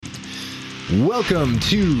Welcome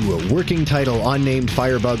to Working Title Unnamed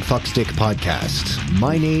Firebug Fuckstick Podcast.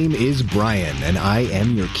 My name is Brian, and I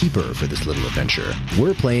am your keeper for this little adventure.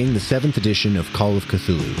 We're playing the 7th edition of Call of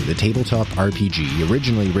Cthulhu, the tabletop RPG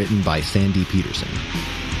originally written by Sandy Peterson.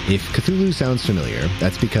 If Cthulhu sounds familiar,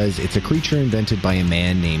 that's because it's a creature invented by a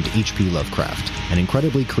man named H.P. Lovecraft, an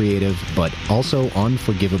incredibly creative, but also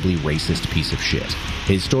unforgivably racist piece of shit.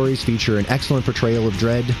 His stories feature an excellent portrayal of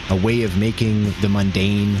dread, a way of making the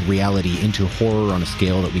mundane reality into horror on a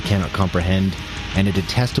scale that we cannot comprehend, and a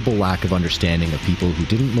detestable lack of understanding of people who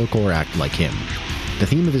didn't look or act like him. The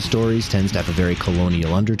theme of his stories tends to have a very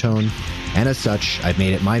colonial undertone, and as such, I've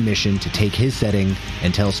made it my mission to take his setting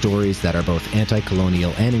and tell stories that are both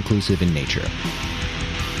anti-colonial and inclusive in nature.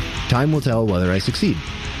 Time will tell whether I succeed.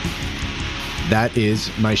 That is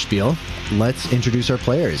my spiel. Let's introduce our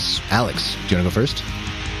players. Alex, do you want to go first?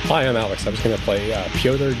 Hi, I'm Alex. I was going to play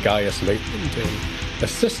Piotr Gaius Maitland, an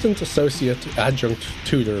assistant associate adjunct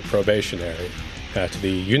tutor probationary to the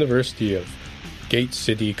University of Gate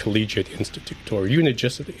City Collegiate Institute, or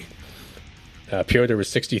Unigicity. Piotr was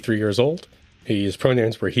 63 years old. His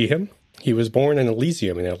pronouns were he, him. He was born in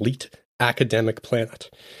Elysium, an elite academic planet,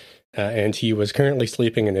 and he was currently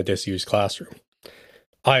sleeping in a disused classroom.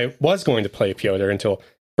 I was going to play Piotr until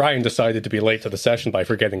Brian decided to be late to the session by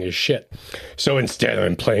forgetting his shit. So instead,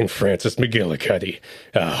 I'm playing Francis McGillicuddy,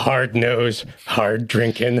 a hard-nosed,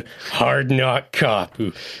 hard-drinking, hard-knock cop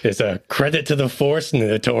who is a credit to the force and a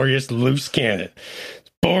notorious loose cannon.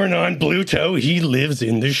 Born on Bluto, he lives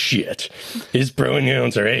in the shit. His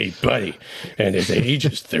pronouns are hey, buddy, and his age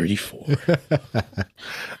is 34.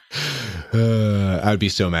 I would be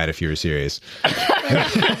so mad if you were serious. I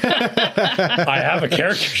have a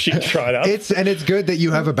character sheet drawn up. It's good that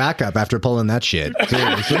you have a backup after pulling that shit.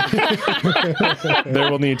 Seriously.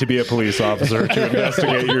 There will need to be a police officer to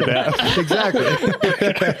investigate your death. Exactly.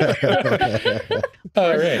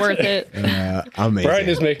 All right. Worth it. Amazing. Brian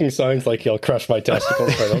is making signs like he'll crush my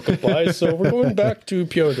testicles if I don't comply, so we're going back to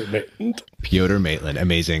Piotr Maitland. Piotr Maitland,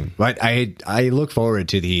 amazing. But I look forward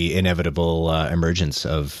to the inevitable emergence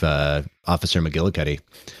of Officer McGillicuddy.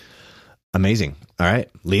 Amazing. All right,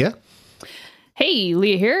 Leah? Hey,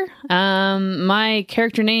 Leah here. My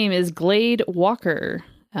character name is Glade Walker.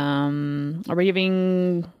 Are we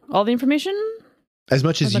giving all the information? As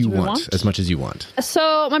much as you want. As much as you want.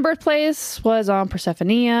 So my birthplace was on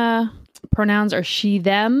Persephonea. Pronouns are she,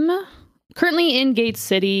 them. Currently in Gate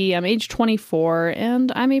City. I'm age 24,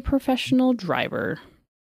 and I'm a professional driver.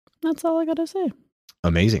 That's all I gotta say.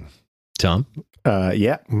 Amazing. Tom?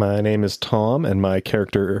 Yeah, my name is Tom, and my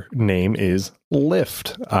character name is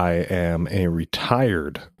Lift. I am a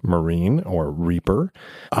retired Marine, or Reaper.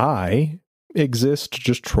 I exist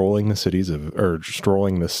just strolling the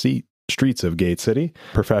streets of Gate City.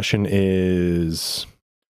 Profession is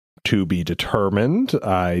to be determined.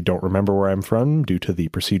 I don't remember where I'm from due to the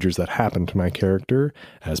procedures that happened to my character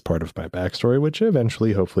as part of my backstory, which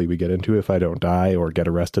eventually, hopefully, we get into if I don't die or get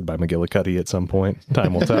arrested by McGillicuddy at some point.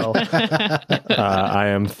 Time will tell. I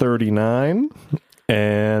am 39,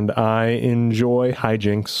 and I enjoy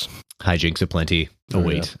hijinks. Hijinks aplenty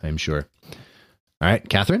await, I'm sure. All right,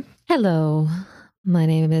 Catherine? Hello. My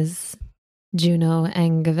name is Juno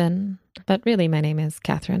Angevin, but really my name is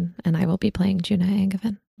Catherine, and I will be playing Juno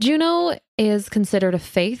Angevin. Juno is considered a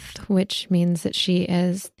faith, which means that she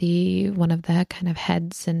is one of the kind of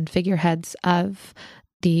heads and figureheads of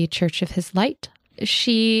the Church of His Light.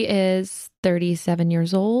 She is 37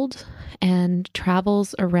 years old and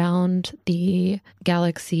travels around the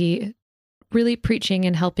galaxy really preaching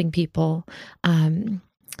and helping people.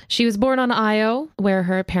 She was born on Io, where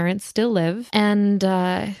her parents still live, and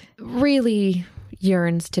really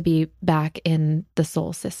yearns to be back in the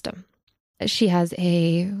Sol system. She has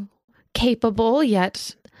a capable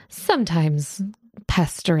yet sometimes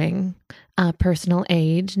pestering personal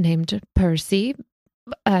aide named Percy.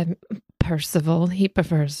 Percival. He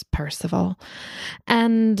prefers Percival.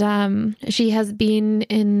 And she has been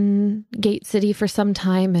in Gate City for some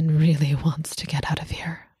time and really wants to get out of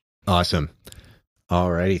here. Awesome.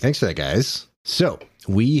 Alrighty. Thanks for that, guys. So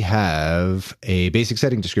we have a basic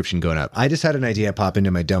setting description going up. I just had an idea pop into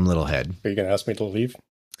my dumb little head. Are you going to ask me to leave?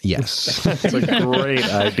 Yes. That's a great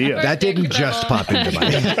idea. That didn't just pop into my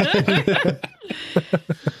head.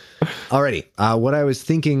 Alrighty. What I was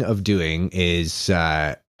thinking of doing is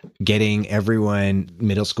getting everyone,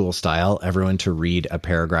 middle school style, everyone to read a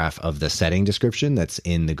paragraph of the setting description that's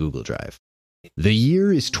in the Google Drive. The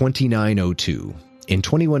year is 2902. In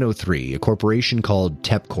 2103, a corporation called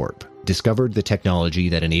TEPCorp discovered the technology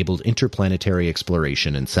that enabled interplanetary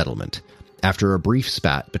exploration and settlement. After a brief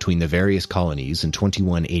spat between the various colonies in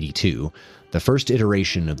 2182, the first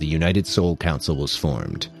iteration of the United Sol Council was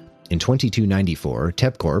formed. In 2294,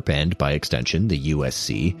 TEPCorp and, by extension, the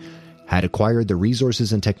USC, had acquired the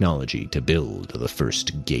resources and technology to build the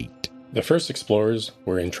first gate. The first explorers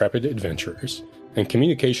were intrepid adventurers, and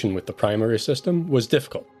communication with the primary system was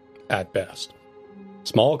difficult, at best.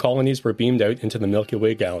 Small colonies were beamed out into the Milky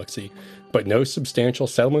Way galaxy, but no substantial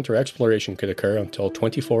settlement or exploration could occur until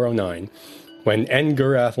 2409, when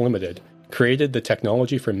Ngurath Limited created the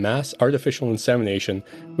technology for mass artificial insemination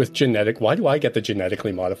with why do I get the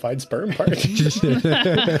genetically modified sperm part? I think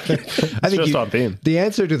just on theme. The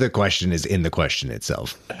answer to the question is in the question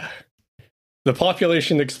itself. The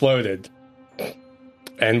population exploded.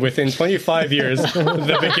 And within 25 years,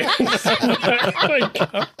 the beginnings.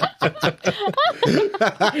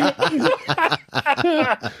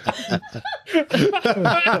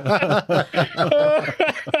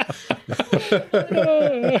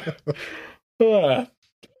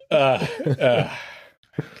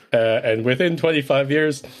 And within 25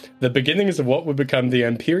 years, the beginnings of what would become the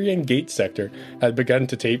Empyrean Gate sector had begun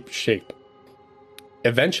to take shape.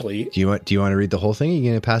 Eventually, Do you want to read the whole thing? Are you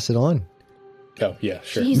going to pass it on? oh yeah,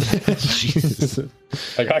 sure. Jesus.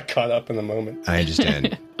 I got caught up in the moment. I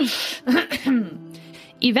understand.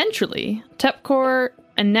 Eventually, TEPCor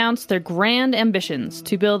announced their grand ambitions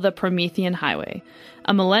to build the Promethean Highway,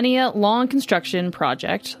 a millennia-long construction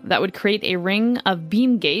project that would create a ring of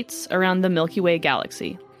beam gates around the Milky Way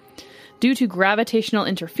galaxy. Due to gravitational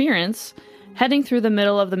interference, heading through the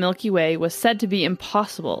middle of the Milky Way was said to be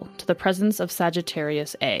impossible to the presence of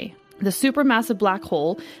Sagittarius A, the supermassive black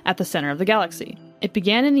hole at the center of the galaxy. It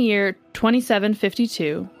began in the year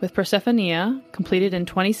 2752, with Persephonea, completed in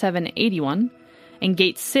 2781, and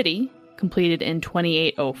Gate City, completed in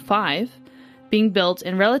 2805, being built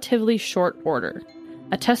in relatively short order,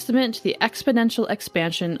 a testament to the exponential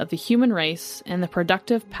expansion of the human race and the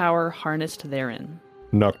productive power harnessed therein.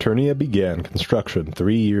 Nocturnia began construction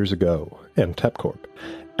 3 years ago, and TEPCorp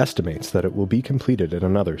estimates that it will be completed in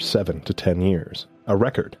another 7 to 10 years, a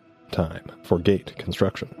record time for gate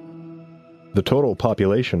construction. The total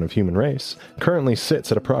population of human race currently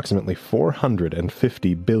sits at approximately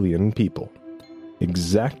 450 billion people.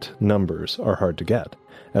 Exact numbers are hard to get,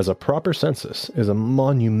 as a proper census is a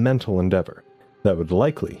monumental endeavor that would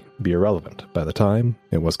likely be irrelevant by the time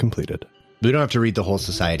it was completed. We don't have to read the whole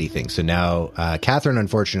society thing. So now, Catherine,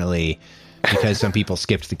 unfortunately, because some people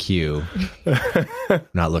skipped the queue,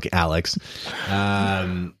 not look Alex.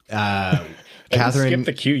 Catherine, skip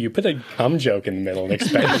the cue. You put a cum joke in the middle and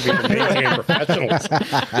expect me to maintain professionalism.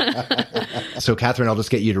 So, Catherine, I'll just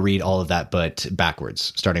get you to read all of that, but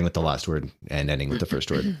backwards, starting with the last word and ending with the first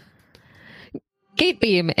word.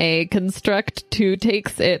 Gatebeam A construct 2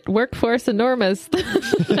 takes it. Workforce enormous. That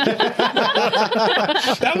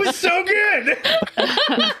was so good.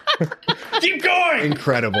 Keep going.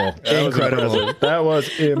 Incredible. That was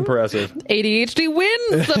impressive. ADHD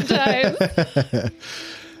wins sometimes.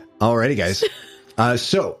 Alrighty, guys.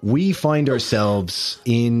 So we find ourselves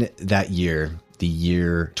in that year, the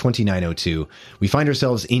year 2902. We find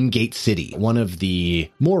ourselves in Gate City, one of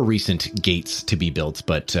the more recent gates to be built,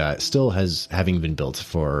 but still having been built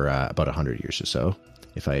for about 100 years or so,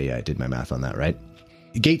 if I did my math on that right.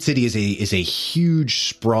 Gate City is a huge,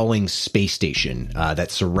 sprawling space station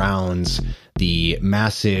that surrounds the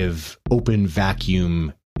massive open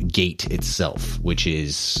vacuum gate itself, which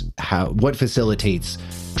is what facilitates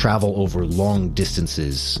travel over long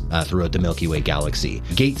distances throughout the Milky Way galaxy.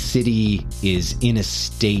 Gate City is in a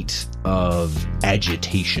state of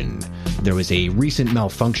agitation. There was a recent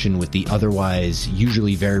malfunction with the otherwise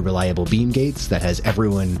usually very reliable beam gates that has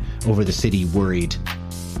everyone over the city worried.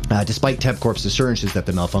 Despite TEPCorp's assurances that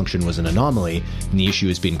the malfunction was an anomaly and the issue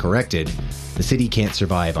has been corrected, the city can't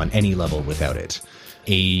survive on any level without it.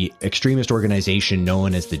 A extremist organization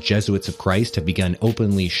known as the Jesuits of Christ have begun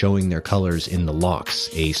openly showing their colors in the Locks,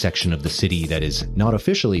 a section of the city that is not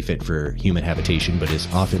officially fit for human habitation, but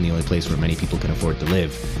is often the only place where many people can afford to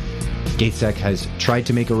live. GateSec has tried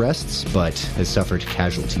to make arrests, but has suffered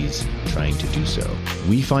casualties trying to do so.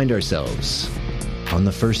 We find ourselves on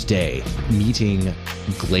the first day meeting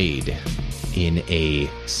Glade in a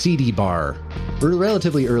seedy bar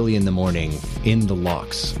relatively early in the morning in the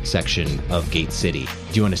Locks section of Gate City.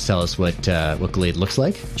 Do you want to tell us what Glade looks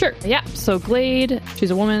like? Sure, yeah. So Glade,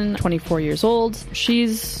 she's a woman, 24 years old.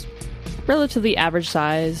 She's relatively average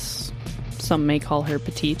size. Some may call her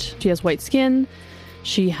petite. She has white skin.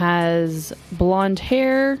 She has blonde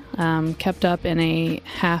hair, kept up in a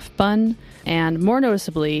half bun. And more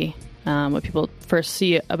noticeably, what people first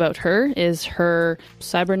see about her is her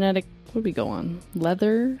cybernetic, what do we go on?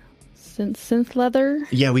 Leather? synth leather.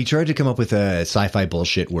 Yeah, we tried to come up with a sci-fi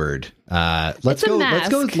bullshit word. Let's go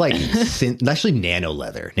with like actually nano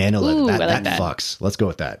leather. Nano leather. Ooh, That fucks. Let's go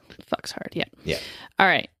with that. Fucks hard. Yeah. Yeah. All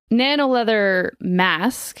right. Nano leather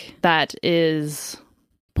mask that is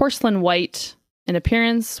porcelain white in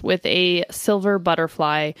appearance with a silver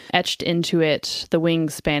butterfly etched into it, the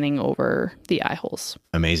wings spanning over the eye holes.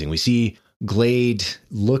 Amazing. We see Glade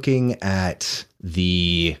looking at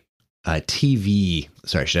the TV.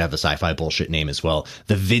 Sorry, I should have the sci-fi bullshit name as well.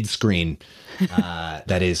 The vid screen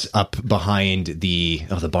that is up behind the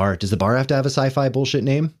bar. Does the bar have to have a sci-fi bullshit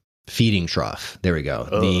name? Feeding trough. There we go.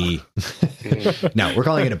 No, we're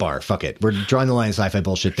calling it a bar. Fuck it. We're drawing the line of sci-fi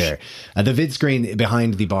bullshit there. The vid screen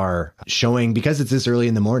behind the bar showing, because it's this early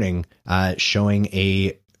in the morning, showing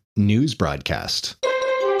a news broadcast.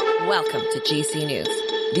 Welcome to GC News,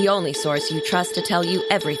 the only source you trust to tell you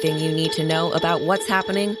everything you need to know about what's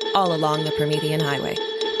happening all along the Promethean Highway.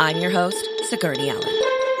 I'm your host, Sigourney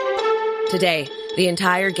Allen. Today, the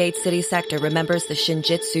entire Gate City sector remembers the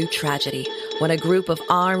Shinjitsu tragedy, when a group of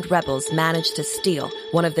armed rebels managed to steal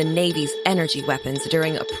one of the Navy's energy weapons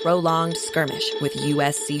during a prolonged skirmish with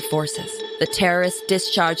USC forces. The terrorists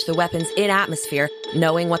discharged the weapons in atmosphere,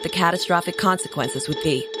 knowing what the catastrophic consequences would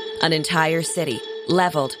be. An entire city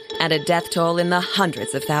leveled, and a death toll in the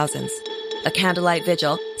hundreds of thousands. A candlelight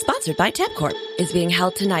vigil, sponsored by TempCorp, is being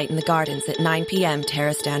held tonight in the gardens at 9 p.m.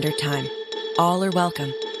 Terra Standard Time. All are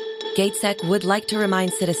welcome. GateSec would like to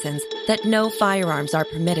remind citizens that no firearms are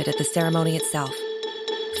permitted at the ceremony itself.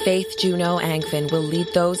 Faith Juno Angvin will lead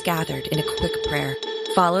those gathered in a quick prayer,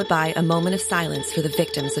 followed by a moment of silence for the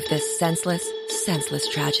victims of this senseless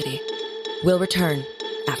tragedy. We'll return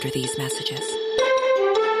after these messages.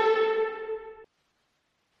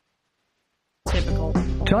 Typical.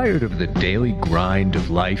 Tired of the daily grind of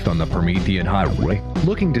life on the Promethean Highway?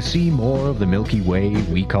 Looking to see more of the Milky Way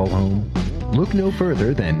we call home? Look no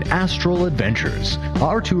further than Astral Adventures.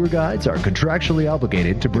 Our tour guides are contractually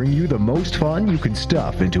obligated to bring you the most fun you can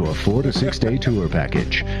stuff into a 4 to 6 day tour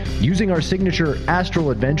package. Using our signature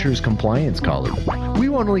Astral Adventures compliance collar, we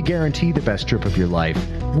won't only guarantee the best trip of your life,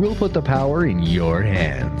 we'll put the power in your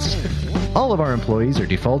hands. All of our employees are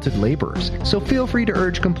defaulted laborers, so feel free to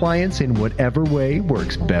urge compliance in whatever way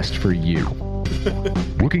works best for you.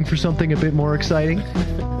 Looking for something a bit more exciting?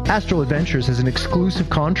 Astral Adventures has an exclusive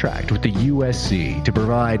contract with the USC to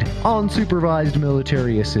provide unsupervised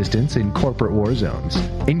military assistance in corporate war zones.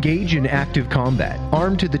 Engage in active combat,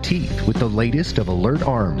 armed to the teeth with the latest of alert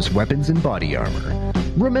arms, weapons, and body armor.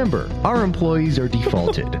 Remember, our employees are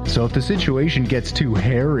defaulted, so if the situation gets too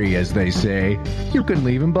hairy, as they say, you can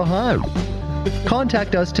leave them behind.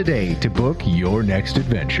 Contact us today to book your next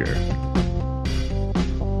adventure.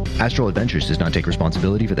 Astral Adventures does not take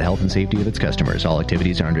responsibility for the health and safety of its customers. All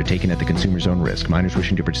activities are undertaken at the consumer's own risk. Minors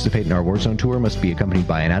wishing to participate in our Warzone tour must be accompanied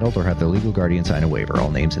by an adult or have their legal guardian sign a waiver.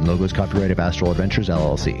 All names and logos copyright of Astral Adventures,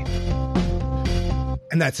 LLC.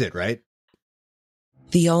 And that's it, right?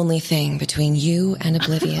 The only thing between you and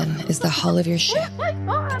oblivion is the hull of your ship.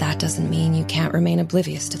 But that doesn't mean you can't remain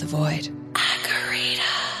oblivious to the void. Akarita.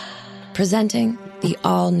 Presenting the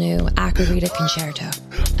all-new Akarita Concerto,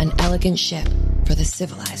 an elegant ship for the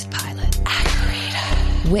civilized pilot.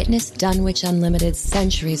 Akarita. Witness Dunwich Unlimited's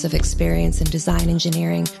centuries of experience in design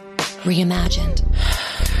engineering reimagined.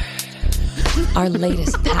 Our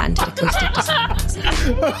latest patented acoustic design concept.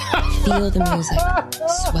 Feel the music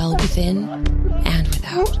swell within and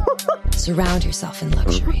without. Surround yourself in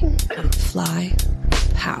luxury. Fly,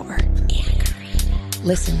 power, Akarita.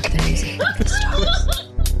 Listen to the music of the stars.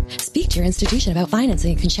 Speak to your institution about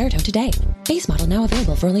financing a concerto today. Base model now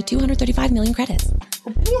available for only 235 million credits.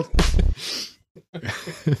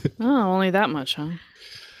 Oh, only that much, huh?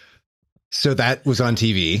 So that was on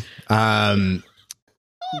TV.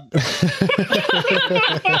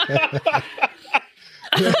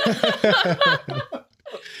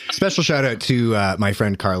 Special shout out to my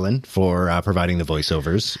friend Carlin for providing the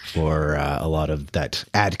voiceovers for a lot of that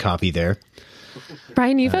ad copy there.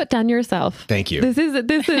 Brian, you've outdone yourself. Thank you. This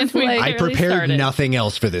is like I prepared nothing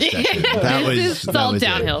else for this session. That was it's all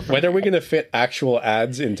downhill. When are we going to fit actual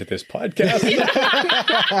ads into this podcast?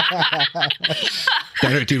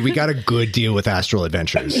 Dude, we got a good deal with Astral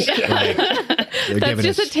Adventures. Like, that's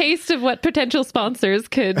just a taste of what potential sponsors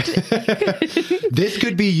could. This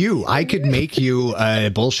could be you. I could make you a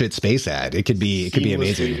bullshit space ad. It could be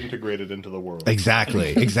amazing. Integrated into the world.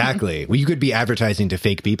 Exactly. Well, you could be advertising to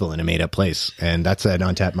fake people in a made up place, and that's an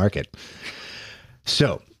untapped market.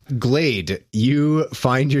 So, Glade, you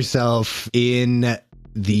find yourself in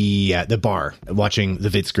the bar watching the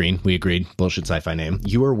vid screen. We agreed. Bullshit sci-fi name.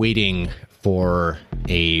 You are waiting for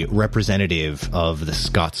a representative of the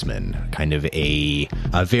Scotsman, kind of a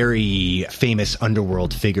very famous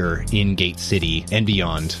underworld figure in Gate City and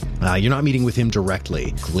beyond. You're not meeting with him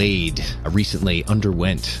directly. Glade recently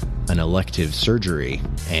underwent an elective surgery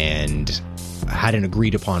and had an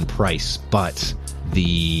agreed upon price, but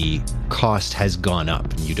the cost has gone up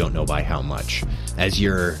and you don't know by how much. As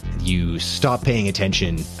you stop paying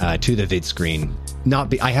attention to the vid screen,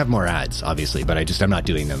 I have more ads, obviously, but I'm not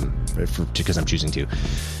doing them because I'm choosing to.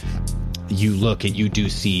 You look and you do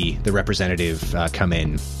see the representative come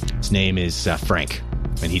in. His name is Frank,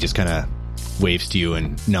 and he just kind of waves to you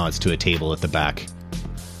and nods to a table at the back.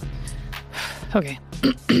 Okay.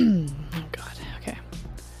 Oh, God. Okay.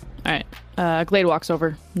 All right. Glade walks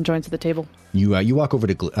over and joins at the table. You walk over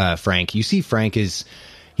to Frank. You see Frank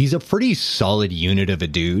he's a pretty solid unit of a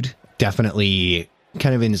dude. Definitely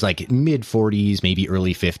kind of in his like mid 40s, maybe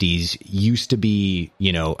early 50s. Used to be,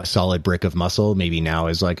 a solid brick of muscle. Maybe now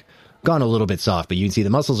is like gone a little bit soft, but you can see the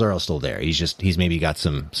muscles are all still there. He's maybe got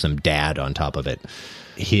some dad on top of it.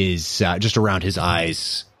 His just around his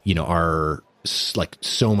eyes, are like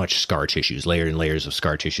so much scar tissues, layers and layers of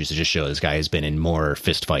scar tissues to just show this guy has been in more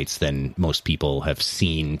fist fights than most people have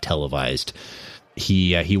seen televised.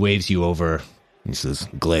 He waves you over. He says,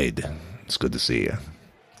 "Glade, it's good to see you."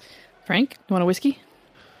 Frank, you want a whiskey?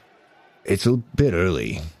 It's a bit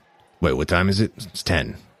early. Wait, what time is it? It's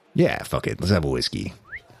 10. Yeah, fuck it. Let's have a whiskey.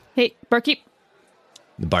 Hey, barkeep.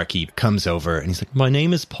 The barkeep comes over and he's like, "My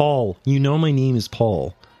name is Paul. You know my name is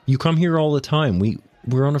Paul. You come here all the time.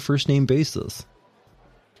 We're on a first name basis."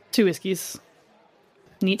 2 whiskeys.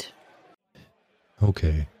 Neat.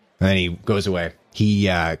 Okay. And then he goes away. He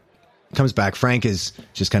comes back. Frank is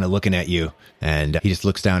just kind of looking at you, and he just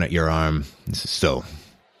looks down at your arm and says, "So,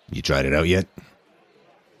 you tried it out yet?"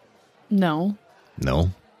 No.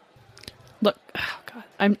 No? Look, oh God.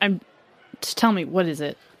 I'm just tell me, what is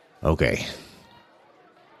it? Okay.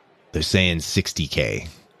 They're saying 60K.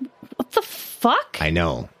 What the fuck? I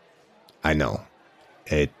know.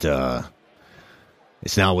 It's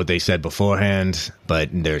not what they said beforehand, but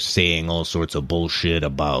they're saying all sorts of bullshit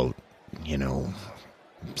about,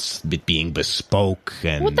 it being bespoke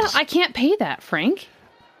and... What the... I can't pay that, Frank.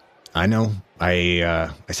 I know.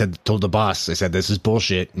 Told the boss, I said, this is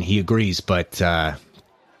bullshit, and he agrees, but,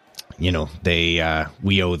 we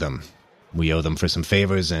owe them. We owe them for some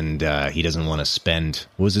favors, and he doesn't want to spend...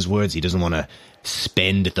 What was his words? He doesn't want to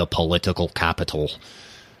spend the political capital.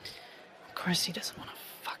 Of course he doesn't want to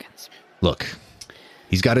fucking... Look,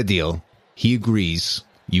 he's got a deal. He agrees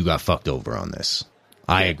you got fucked over on this.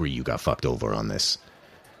 I agree you got fucked over on this.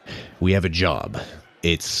 We have a job.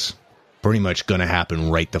 It's pretty much gonna happen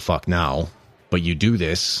right the fuck now. But you do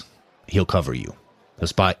this, he'll cover you. He'll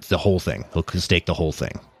spot the whole thing. He'll stake the whole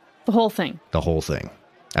thing. The whole thing? The whole thing.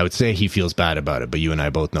 I would say he feels bad about it, but you and I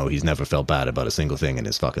both know he's never felt bad about a single thing in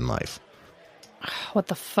his fucking life. What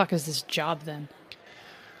the fuck is this job, then?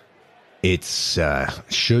 It's,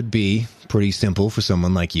 should be pretty simple for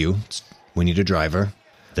someone like you. We need a driver.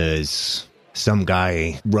 There's some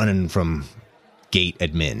guy running from gate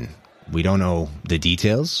admin. We don't know the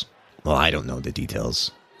details. Well, I don't know the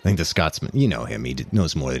details. I think the Scotsman, you know him, he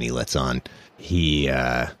knows more than he lets on. He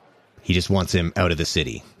just wants him out of the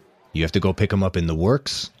city. You have to go pick him up in the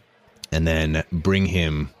works and then bring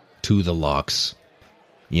him to the locks.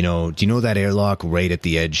 Do you know that airlock right at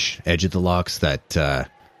the edge of the locks that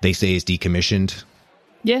they say is decommissioned?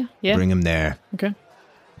 Yeah. Bring him there. Okay.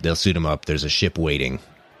 They'll suit him up. There's a ship waiting.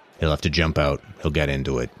 He'll have to jump out. He'll get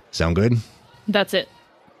into it. Sound good? That's it.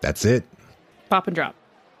 That's it. Pop and drop.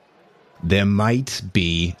 There might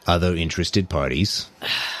be other interested parties.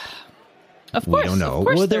 Of course. We don't know.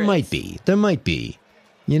 Well, there might be. There might be.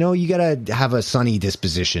 You gotta have a sunny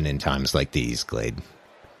disposition in times like these, Glade.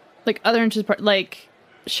 Like other interested parties, like,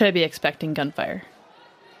 should I be expecting gunfire?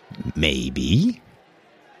 Maybe.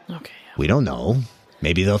 Okay. We don't know.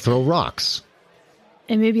 Maybe they'll throw rocks.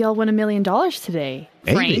 And maybe I'll win $1 million today,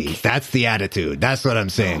 Frank. Maybe. That's the attitude. That's what I'm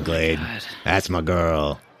saying, Glade. God. That's my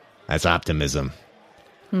girl. That's optimism.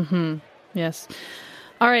 Mm-hmm. Yes.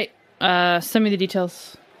 All right. Send me the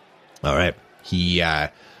details. All right. He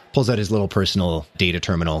pulls out his little personal data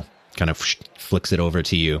terminal, kind of flicks it over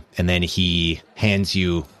to you, and then he hands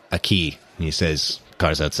you a key. And he says,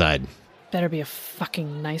 "Car's outside." Better be a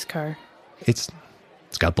fucking nice car. It's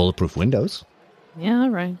got bulletproof windows. Yeah, all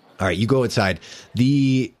right. All right, you go outside.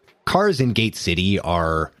 The cars in Gate City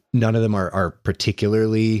none of them are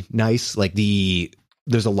particularly nice. Like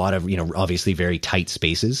there's a lot of, obviously very tight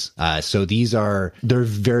spaces. So they're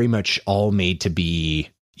very much all made to be,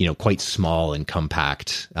 quite small and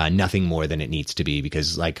compact, nothing more than it needs to be,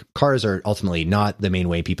 because like cars are ultimately not the main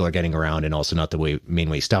way people are getting around, and also not the main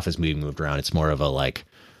way stuff is being moved around. It's more of a like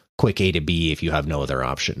quick A to B if you have no other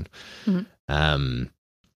option. Mm-hmm.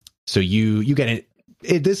 So you get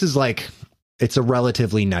it. This is like, it's a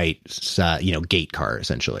relatively nice, gate car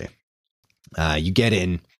essentially. You get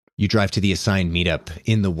in, you drive to the assigned meetup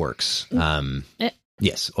in the works.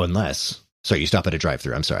 Yes, unless. Sorry, you stop at a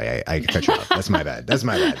drive-thru. I'm sorry, I cut you off. That's my bad.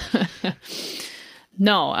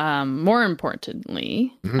 No, more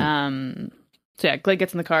importantly, so yeah, Glade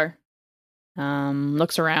gets in the car,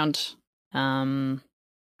 looks around,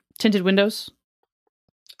 tinted windows.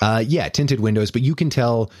 Tinted windows, but you can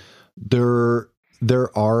tell there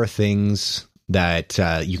are things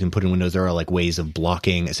that you can put in windows. There are like ways of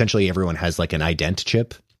blocking. Essentially, everyone has like an ident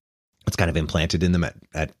chip. It's kind of implanted in them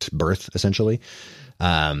at birth, essentially.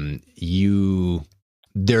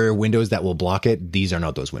 There are windows that will block it. These are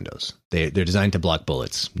not those windows. They're designed to block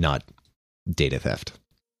bullets, not data theft.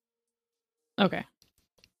 Okay.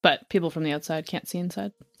 But people from the outside can't see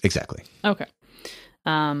inside? Exactly. Okay.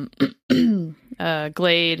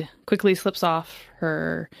 Glade quickly slips off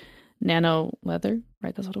her nano leather,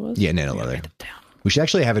 right? That's what it was? Yeah, nano leather. Write it down. We should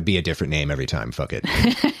actually have it be a different name every time. Fuck it.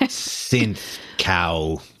 Synth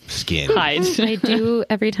cow skin. Hide. I do,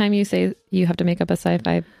 every time you say you have to make up a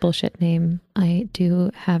sci-fi bullshit name, I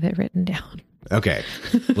do have it written down. Okay.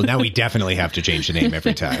 Well, now we definitely have to change the name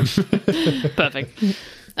every time. Perfect.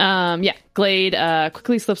 Glade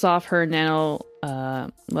quickly slips off her nano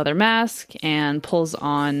leather mask and pulls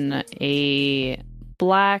on a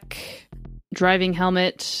black driving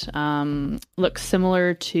helmet. Looks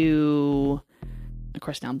similar to, of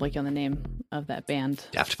course, now I'm blanking on the name of that band.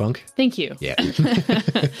 Daft Punk? Thank you. Yeah.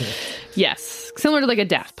 Yes. Similar to like a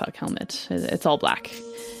Daft Punk helmet. It's all black.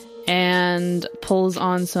 And pulls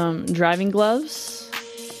on some driving gloves.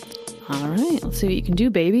 All right. Let's see what you can do,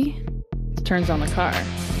 baby. Turns on the car.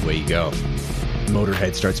 Away you go.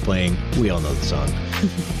 Motorhead starts playing. We all know the song.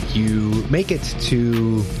 You make it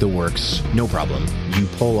to the works. No problem. You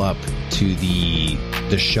pull up to the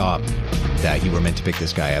shop that you were meant to pick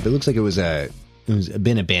this guy up. It looks like it was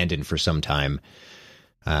been abandoned for some time,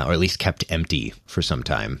 or at least kept empty for some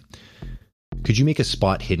time. Could you make a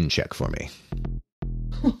spot hidden check for me?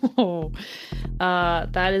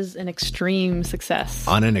 That is an extreme success.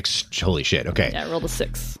 On an holy shit. Okay. Yeah, rolled a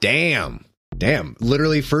 6. Damn.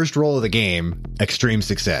 Literally first roll of the game, extreme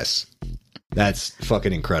success. That's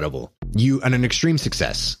fucking incredible. On an extreme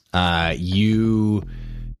success, as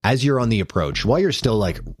you're on the approach, while you're still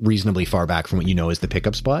like reasonably far back from what you know is the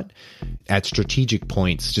pickup spot, at strategic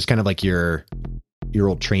points, just kind of like your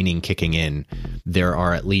old training kicking in, there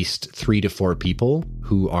are at least 3 to 4 people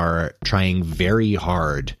who are trying very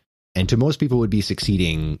hard, and to most people would be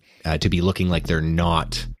succeeding, to be looking like they're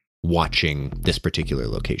not watching this particular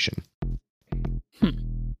location.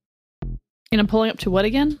 And I'm pulling up to what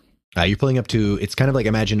again? You're pulling up to, it's kind of like,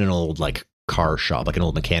 imagine an old like car shop, like an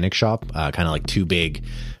old mechanic shop, kind of like too big,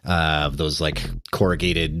 those like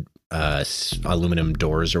corrugated aluminum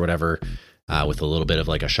doors or whatever, with a little bit of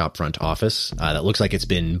like a shop front office that looks like it's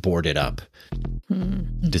been boarded up.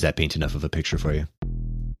 Does that paint enough of a picture for you?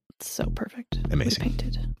 It's so perfect. Amazing.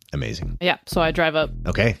 Painted. Amazing. Yeah, so I drive up.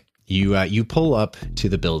 Okay. You pull up to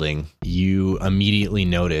the building. You immediately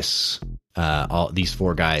notice all these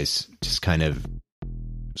 4 guys just kind of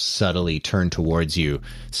subtly turn towards you.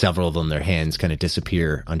 Several of them, their hands kind of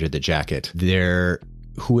disappear under the jacket.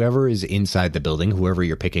 Whoever is inside the building, whoever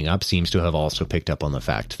you're picking up, seems to have also picked up on the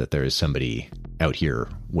fact that there is somebody out here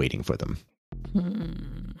waiting for them.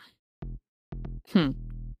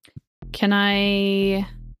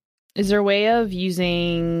 Is there a way of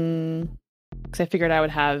using, because I figured I would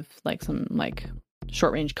have like some like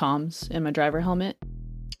short range comms in my driver helmet.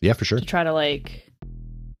 Yeah, for sure. To try to like,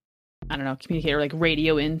 I don't know, communicate or like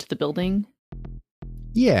radio into the building.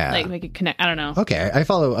 Yeah. Like make it connect. I don't know. Okay. I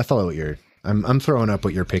follow what you're, I'm throwing up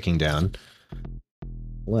what you're picking down.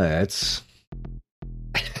 Let's,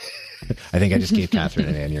 I think I just gave Catherine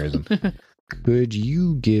an aneurysm. Could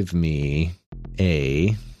you give me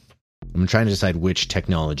I'm trying to decide which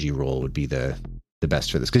technology roll would be the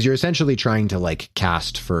best for this, because you're essentially trying to like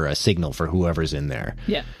cast for a signal for whoever's in there.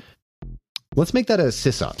 Yeah. Let's make that a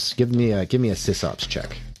sysops. Give me a sysops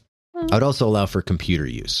check. I'd also allow for computer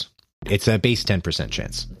use. It's a base 10%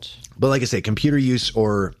 chance. But like I say, computer use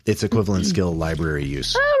or its equivalent skill, library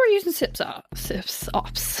use. Oh, we're using SIPS-ops.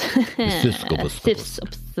 Yeah,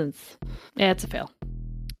 it's a fail.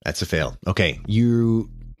 That's a fail. Okay.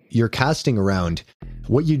 You're casting around.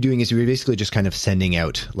 What you're doing is you're basically just kind of sending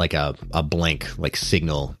out like a blank like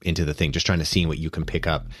signal into the thing, just trying to see what you can pick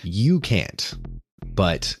up. You can't.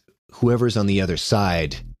 but whoever's on the other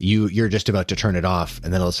side, you're just about to turn it off,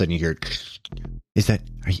 and then all of a sudden you hear,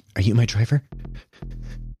 are you my driver?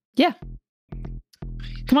 Yeah.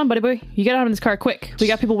 Come on, buddy boy. You get out of this car quick. We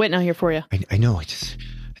got people waiting out here for you. I know. Are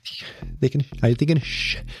they gonna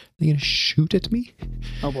shoot at me?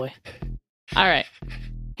 Oh boy. All right.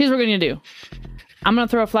 Here's what we're going to do. I'm going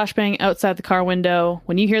to throw a flashbang outside the car window.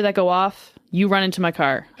 When you hear that go off, you run into my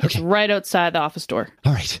car. It's right outside the office door.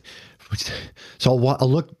 All right. So I'll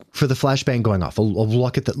look for the flashbang going off. I'll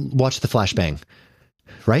watch the flashbang.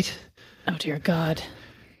 Right? Oh dear God.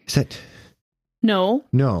 Is that... No.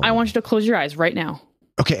 I want you to close your eyes right now.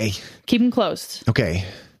 Okay. Keep them closed. Okay.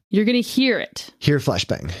 You're going to hear it. Hear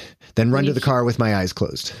flashbang. Then run to the car with my eyes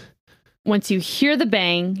closed. Once you hear the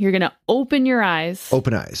bang, you're going to open your eyes.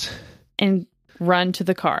 Open eyes. And run to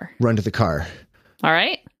the car. Run to the car. All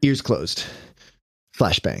right? Ears closed.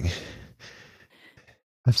 Flashbang.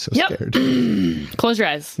 I'm so scared. Close your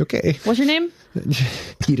eyes. Okay. What's your name?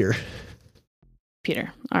 Peter.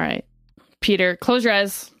 All right. Peter, close your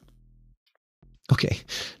eyes. Okay.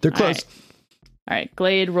 They're closed. All right.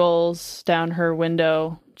 Glade rolls down her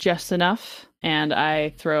window just enough, and I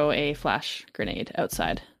throw a flash grenade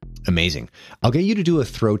outside. Amazing. I'll get you to do a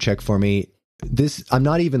throw check for me. I'm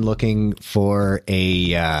not even looking for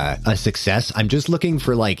a success. I'm just looking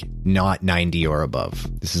for like not 90 or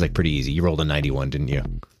above. This is like pretty easy. You rolled a 91, didn't you?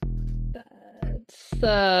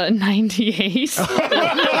 That's 98.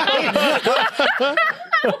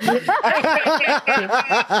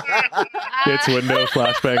 Its window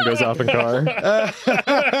flashbang goes off in car.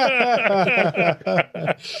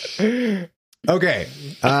 Okay.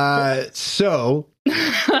 So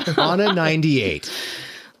on a 98.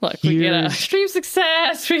 Look, we get an extreme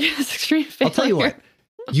success. We get an extreme failure. I'll tell you what.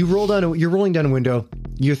 You're rolling down a window.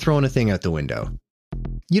 You're throwing a thing out the window.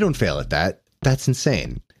 You don't fail at that. That's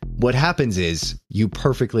insane. What happens is you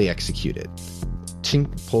perfectly execute it.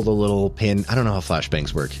 Chink, pull the little pin. I don't know how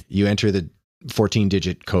flashbangs work. You enter the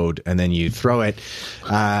 14-digit code and then you throw it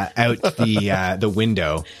out the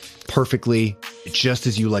window perfectly, just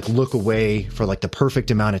as you like look away for like the perfect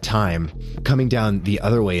amount of time. Coming down the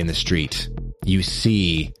other way in the street, you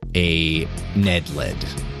see a Ned-led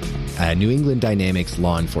New England Dynamics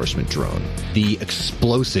law enforcement drone. The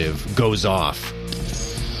explosive goes off.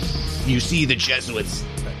 You see the Jesuits.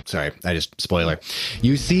 Sorry, spoiler.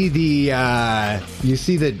 You see the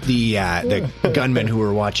gunmen who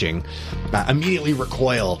were watching immediately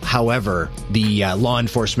recoil. However, the law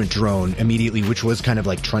enforcement drone immediately, which was kind of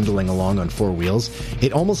like trundling along on four wheels,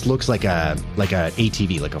 it almost looks like a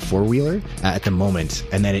ATV, like a four-wheeler at the moment,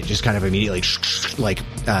 and then it just kind of immediately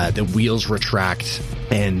the wheels retract,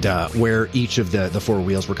 and where each of the four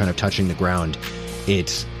wheels were kind of touching the ground,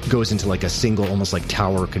 it goes into like a single, almost like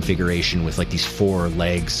tower configuration with like these four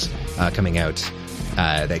legs coming out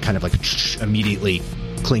that kind of like immediately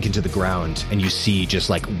clink into the ground, and you see just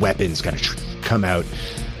like weapons kind of come out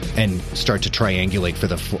and start to triangulate for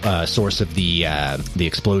the source of the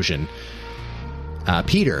explosion.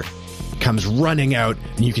 Peter comes running out,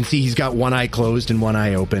 and you can see he's got one eye closed and one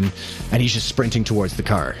eye open, and he's just sprinting towards the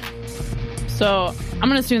car. So I'm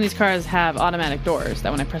going to assume these cars have automatic doors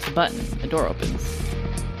that when I press a button, the door opens.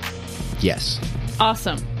 Yes.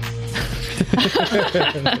 Awesome.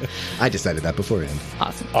 I decided that beforehand.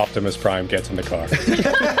 Awesome. Optimus Prime gets in the car.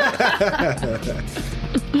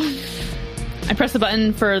 I press the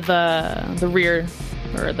button for the rear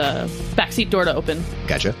or the backseat door to open.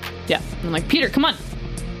 Gotcha. Yeah. I'm like, Peter, come on.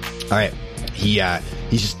 All right.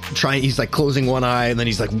 He's just trying, he's like closing one eye, and then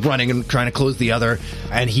he's like running and trying to close the other,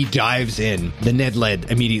 and he dives in. The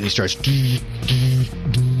Ned-led immediately starts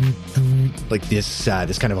like this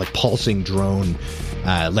kind of like pulsing drone,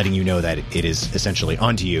 letting you know that it is essentially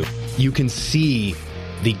onto you. You can see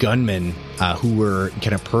the gunmen who were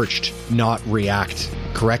kind of perched not react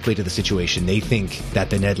correctly to the situation. They think that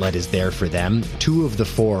the Ned-led is there for them. Two of the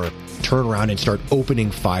four turn around and start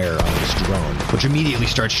opening fire on this drone, which immediately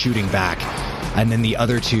starts shooting back. And then the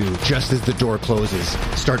other two, just as the door closes,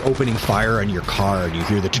 start opening fire on your car, and you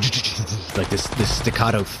hear like this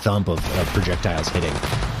staccato thump of projectiles hitting.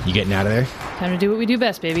 You getting out of there? Time to do what we do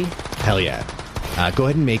best, baby. Hell yeah. Go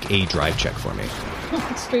ahead and make a drive check for me.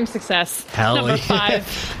 Extreme success. Hell Number yeah.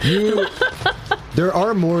 5. There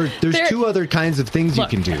are more. There's two other kinds of things you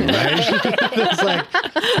can do, right?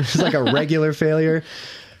 there's like a regular failure.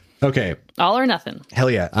 Okay. All or nothing.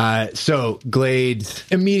 Hell yeah. So Glade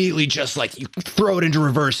immediately just like you throw it into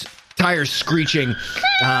reverse, tires screeching,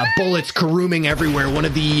 bullets caroming everywhere. One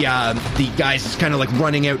of the guys is kind of like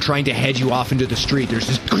running out, trying to head you off into the street. There's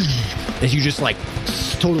this as you just like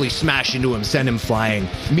totally smash into him, send him flying,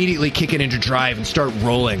 immediately kick it into drive and start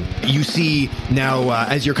rolling. You see now,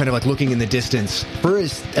 as you're kind of like looking in the distance, for a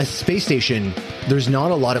space station, there's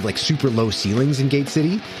not a lot of like super low ceilings in Gate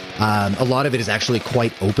City. A lot of it is actually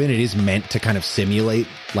quite open. It is meant to kind of simulate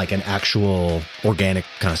like an actual organic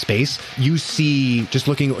kind of space. You see, just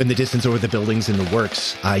looking in the distance over the buildings in the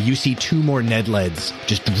works, you see 2 more Nedleds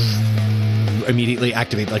just immediately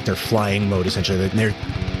activate like their flying mode, essentially. They're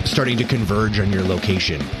starting to converge on your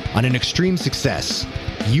location. On an extreme success,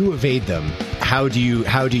 you evade them. How do you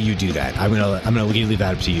do that? I'm gonna leave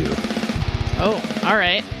that up to you. Oh, all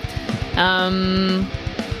right.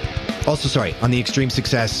 Also, sorry, on the extreme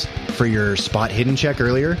success for your spot hidden check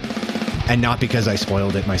earlier, and not because I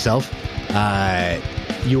spoiled it myself,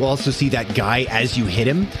 you also see that guy as you hit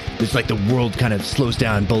him. It's like the world kind of slows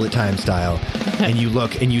down, bullet time style, and you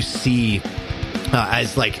look and you see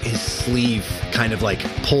as like his sleeve kind of like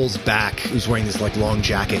pulls back. He's wearing this like long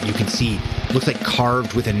jacket. You can see, looks like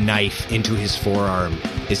carved with a knife into his forearm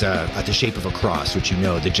is at the shape of a cross, which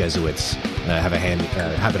the Jesuits have a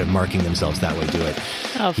habit of marking themselves that way. Do it.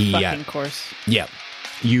 Oh, fucking course. Yeah.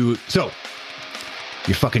 You're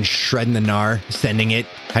fucking shredding the gnar, sending it.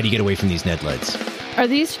 How do you get away from these Nedleds? Are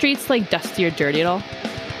these streets like dusty or dirty at all?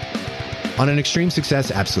 On an extreme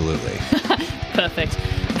success, absolutely. Perfect.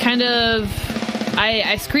 Kind of,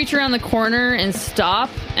 I screech around the corner and stop,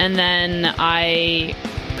 and then I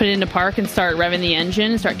put it into park and start revving the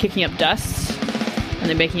engine and start kicking up dust, and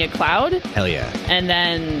then making a cloud. Hell yeah. And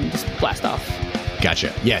then just blast off.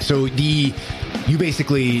 Gotcha. Yeah, so you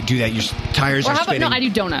basically do that. Your tires are spinning. No, I do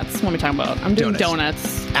donuts. What am I talking about? I'm doing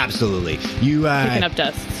donuts. Absolutely. You picking up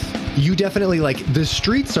dust. You definitely, like, the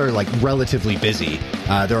streets are like relatively busy.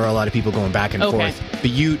 There are a lot of people going back and forth, but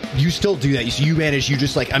you still do that. You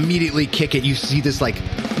just like immediately kick it. You see this like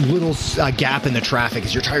little gap in the traffic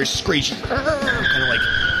as your tires screech, kind of like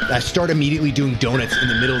start immediately doing donuts in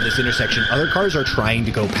the middle of this intersection. Other cars are trying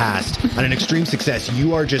to go past. On an extreme success,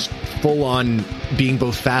 you are just full on being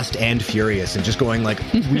both fast and furious and just going like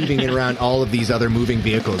weaving it around all of these other moving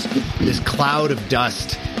vehicles. This cloud of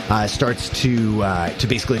dust starts to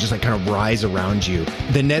basically just like kind of rise around you.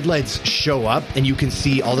 The Nedleds show up, and you can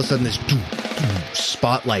see all of a sudden this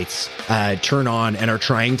spotlights turn on and are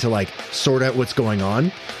trying to like sort out what's going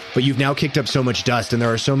on. But you've now kicked up so much dust, and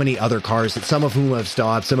there are so many other cars that some of whom have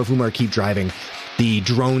stopped, some of whom are keep driving. The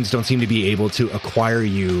drones don't seem to be able to acquire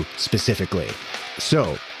you specifically.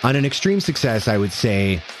 So, on an extreme success, I would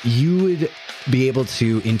say you would be able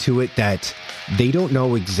to intuit that they don't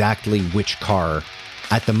know exactly which car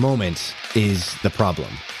at the moment is the problem.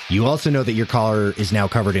 You also know that your car is now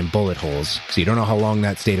covered in bullet holes, so you don't know how long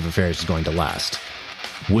that state of affairs is going to last.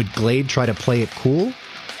 Would Glade try to play it cool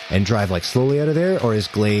and drive like slowly out of there, or is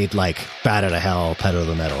Glade like bat out of hell, pedal to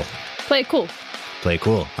the metal? Play it cool. Play it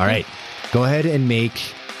cool. All right. Go ahead and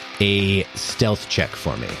make a stealth check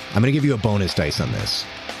for me. I'm going to give you a bonus dice on this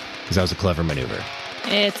because that was a clever maneuver.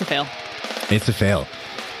 It's a fail. It's a fail.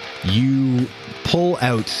 You pull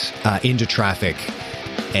out into traffic,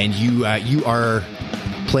 and you are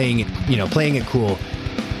playing it cool.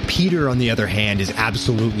 Peter, on the other hand, is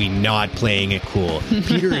absolutely not playing it cool.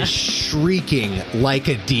 Peter is shrieking like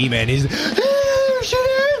a demon. He's, there she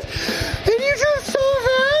is! And you drove so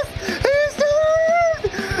fast! And it's so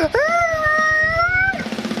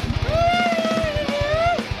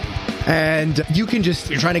And you can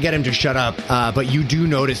you're trying to get him to shut up, but you do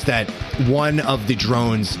notice that one of the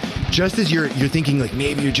drones, just as you're thinking like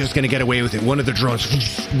maybe you're just going to get away with it, one of the drones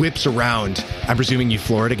whips around. I'm presuming you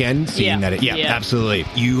floor it again, seeing that absolutely.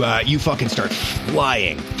 You fucking start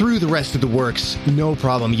flying through the rest of the works, no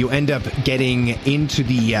problem. You end up getting into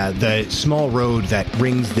the small road that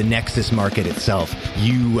rings the Nexus Market itself.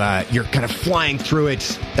 You're kind of flying through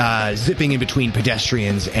it, zipping in between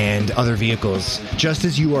pedestrians and other vehicles. Just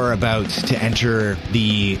as you are about to enter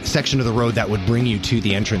the section of the road that would bring you to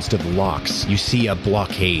the entrance to the locks, you see a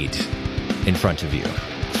blockade in front of you.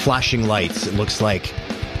 Flashing lights. It looks like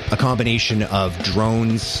a combination of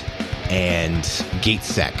drones and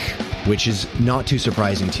GateSec, which is not too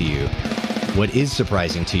surprising to you. What is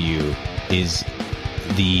surprising to you is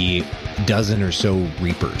the dozen or so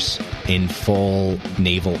Reapers in full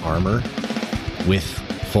naval armor with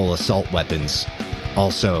full assault weapons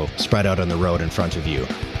also spread out on the road in front of you.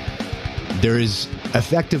 There is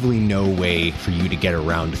effectively no way for you to get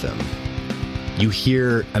around them. You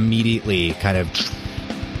hear immediately kind of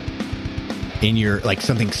in your, like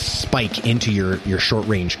something spike into your short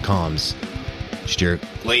range comms. Just your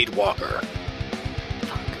Blade Walker.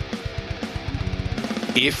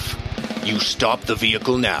 If you stop the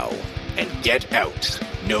vehicle now and get out,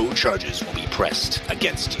 no charges will be pressed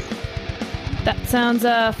against you. That sounds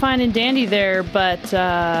fine and dandy there, but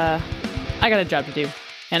I got a job to do,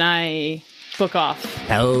 and I book off.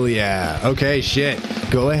 Hell yeah. Okay, shit.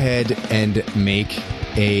 Go ahead and make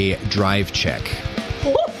a drive check.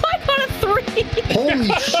 Oh, I got a 3.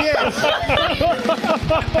 Holy shit!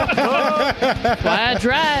 Why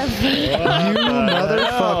drive?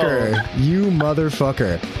 You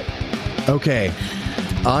motherfucker. Okay.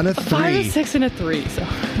 On a 3. 5, 6, and a 3. So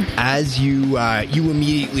as you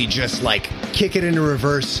immediately just like kick it into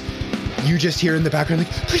reverse, you just hear in the background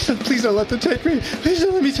like, please don't let them take me. Please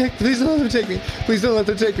don't let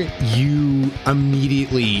them take me. You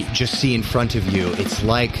immediately just see in front of you, it's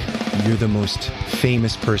like you're the most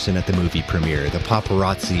famous person at the movie premiere. The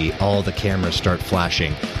paparazzi, all the cameras start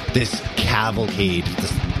flashing. This cavalcade,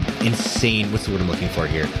 this insane, what's the word I'm looking for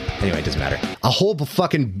here? Anyway, it doesn't matter. A whole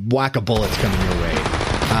fucking whack of bullets coming your way.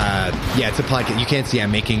 Yeah, it's a podcast. You can't see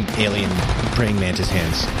I'm making alien praying mantis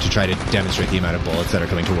hands to try to demonstrate the amount of bullets that are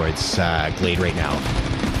coming towards Glade right now.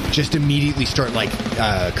 Just immediately start like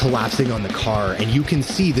collapsing on the car, and you can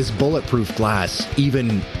see this bulletproof glass,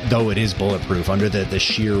 even though it is bulletproof, under the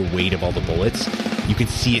sheer weight of all the bullets, you can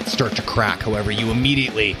see it start to crack. However, you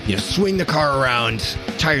immediately swing the car around,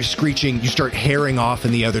 tires screeching, you start herring off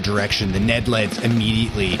in the other direction. The Nedleds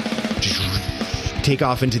immediately just take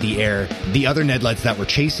off into the air. The other Nedleds that were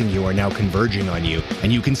chasing you are now converging on you,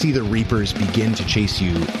 and you can see the Reapers begin to chase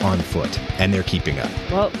you on foot, and they're keeping up.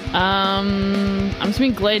 Well, I'm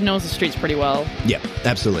assuming Glade knows the streets pretty well. Yep,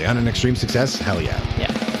 absolutely. On an extreme success, hell yeah.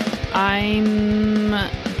 Yeah. I'm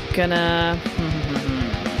gonna...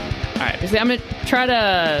 Alright, basically I'm gonna try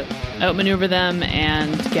to outmaneuver them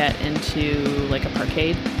and get into like a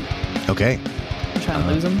parkade. Okay. Try and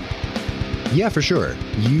lose them. Yeah, for sure.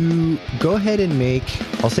 You go ahead and make,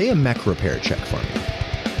 I'll say, a mech repair check for me.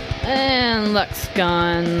 And luck's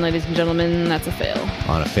gone, ladies and gentlemen. That's a fail.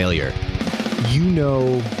 On a failure. You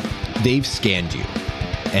know they've scanned you,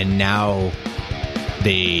 and now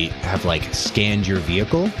they have like scanned your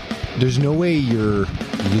vehicle. There's no way you're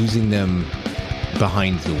losing them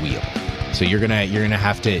behind the wheel. So you're gonna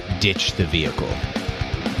have to ditch the vehicle.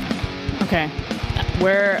 Okay.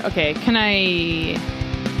 Can I...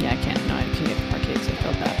 Yeah, I can't. No, I can get the parkade, so I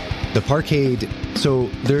felt that. The parkade, so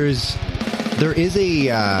there is a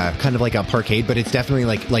kind of like a parkade, but it's definitely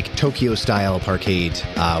like Tokyo style parkade,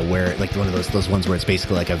 where like one of those ones where it's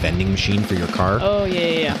basically like a vending machine for your car. Oh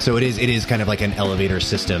yeah. So it is kind of like an elevator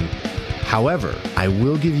system. However, I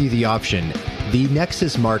will give you the option. The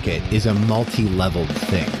Nexus Market is a multi-leveled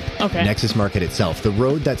thing. Okay. Nexus Market itself, the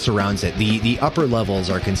road that surrounds it, the upper levels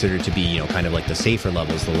are considered to be, kind of like the safer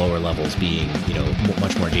levels, the lower levels being,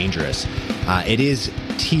 much more dangerous. It is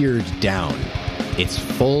tiered down. It's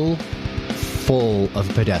full of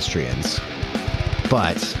pedestrians,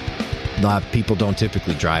 but people don't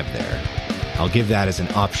typically drive there. I'll give that as an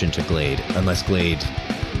option to Glade, unless Glade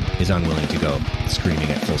is unwilling to go screaming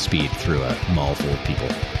at full speed through a mall full of people.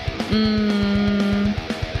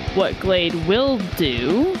 What Glade will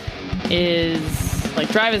do is like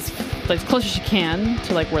drive as close as you can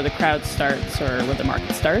to like where the crowd starts or where the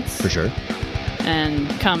market starts. For sure. And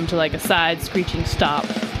come to like a side screeching stop,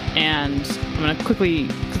 and I'm gonna quickly,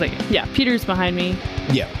 Peter's behind me.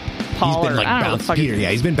 Yeah. Paul, he's been bouncing. Peter,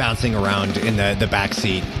 he's been bouncing around in the back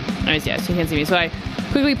seat. Anyways, yeah, so you can't see me. So I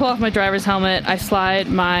quickly pull off my driver's helmet. I slide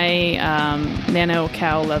my nano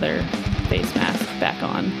cow leather face mask back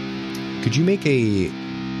on. Could you make a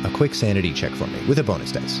quick sanity check for me with a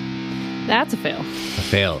bonus dice? That's a fail. A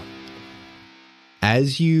fail.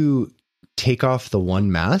 As you take off the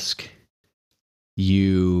one mask,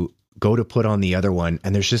 you go to put on the other one,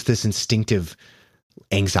 and there's just this instinctive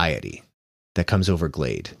anxiety that comes over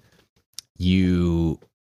Glade. You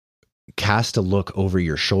cast a look over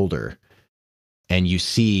your shoulder, and you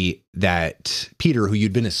see that Peter, who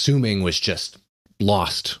you'd been assuming was just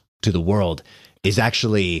lost to the world, is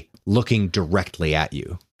actually looking directly at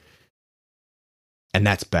you. And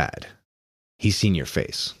that's bad. He's seen your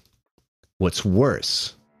face. What's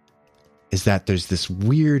worse is that there's this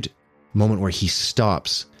weird moment where he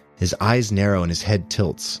stops, his eyes narrow and his head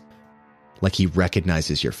tilts, like he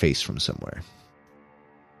recognizes your face from somewhere.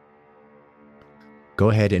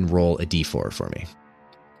 Go ahead and roll a d4 for me.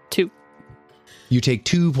 2. You take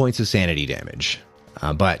 2 points of sanity damage,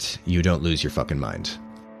 but you don't lose your fucking mind.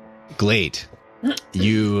 Glade,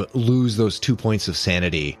 you lose those 2 points of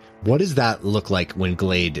sanity. What does that look like when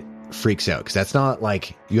Glade freaks out? Because that's not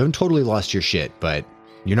like, you haven't totally lost your shit, but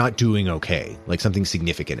you're not doing okay. Like something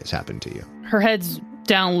significant has happened to you. Her head's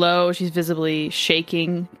down low. She's visibly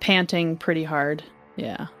shaking, panting pretty hard.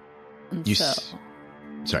 Yeah.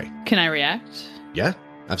 Sorry. Can I react? Yeah,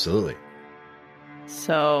 absolutely.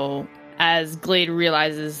 So as Glade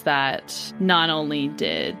realizes that not only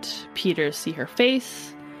did Peter see her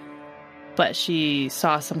face, but she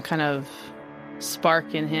saw some kind of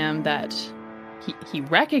spark in him that he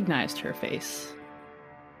recognized her face.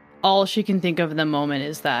 All she can think of in the moment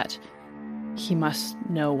is that he must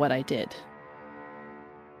know what I did.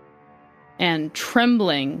 And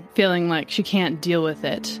trembling, feeling like she can't deal with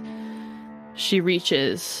it, she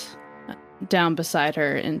reaches down beside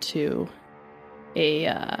her into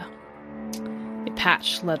a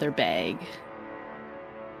patched leather bag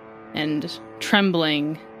and,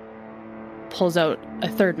 trembling, pulls out a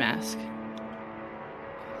third mask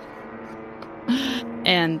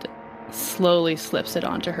and slowly slips it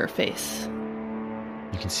onto her face.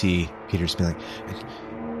 You can see Peter's being like,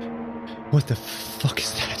 what the fuck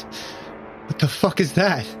is that? What the fuck is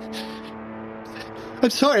that? I'm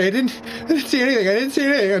sorry, I didn't see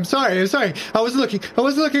anything. I'm sorry. I wasn't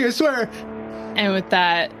looking, I swear. And with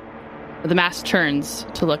that, the mask turns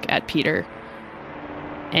to look at Peter.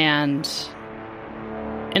 And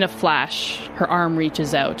in a flash, her arm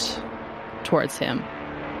reaches out towards him.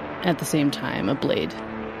 At the same time, a blade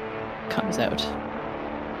comes out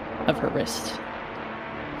of her wrist.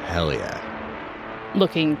 Hell yeah.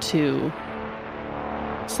 Looking to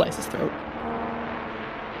slice his throat.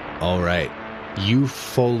 All right. You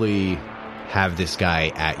fully have this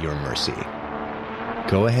guy at your mercy.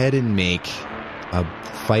 Go ahead and make a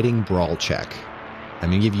fighting brawl check.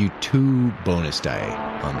 I'm going to give you 2 bonus die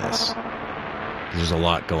on this. There's a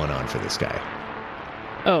lot going on for this guy.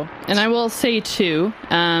 Oh, and I will say, too,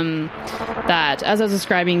 that as I was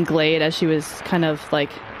describing Glade, as she was kind of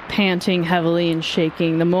like panting heavily and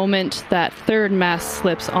shaking, the moment that third mask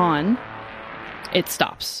slips on, it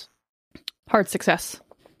stops. Hard success.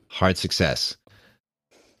 Hard success.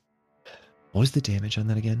 What was the damage on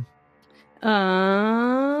that again?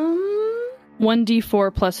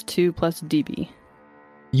 1d4 plus 2 plus DB.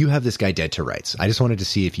 You have this guy dead to rights. I just wanted to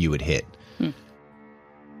see if you would hit.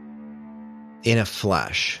 In a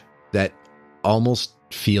flash that almost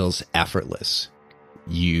feels effortless,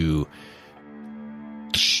 you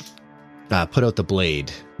put out the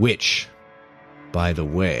blade, which, by the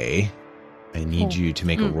way, I need you to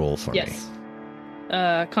make a roll for me. Yes.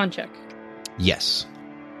 Con check. Yes.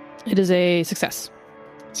 It is a success.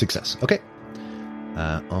 Success. Okay.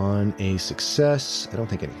 On a success, I don't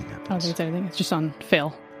think anything happens. I don't think it's anything. It's just on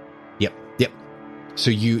fail. Yep.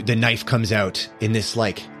 So the knife comes out in this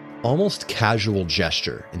like almost casual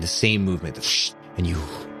gesture, in the same movement, and you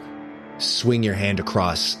swing your hand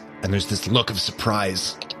across, and there's this look of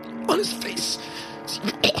surprise on his face.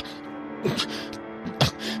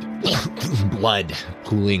 Blood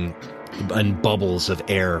pooling and bubbles of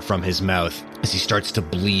air from his mouth as he starts to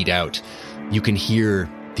bleed out. You can hear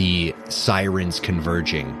the sirens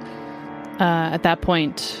converging. At that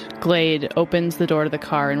point, Glade opens the door to the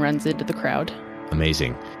car and runs into the crowd.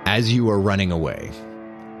 Amazing. As you are running away,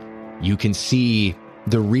 you can see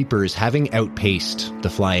the Reapers having outpaced the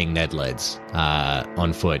flying Nedleds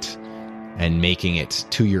on foot and making it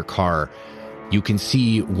to your car. You can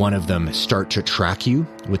see one of them start to track you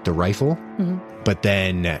with the rifle, but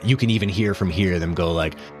then you can even hear from here them go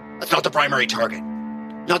like, "That's not the primary target.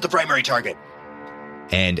 Not the primary target."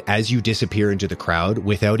 And as you disappear into the crowd,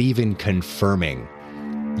 without even confirming,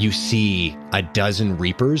 you see a dozen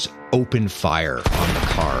Reapers open fire on the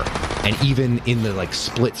car. And even in the like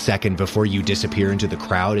split second before you disappear into the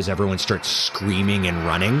crowd, as everyone starts screaming and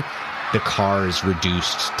running, the car is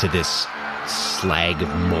reduced to this slag of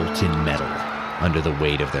molten metal under the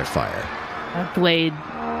weight of their fire. Glade,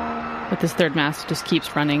 with his third mask, just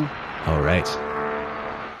keeps running. All right.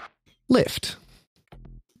 Lift.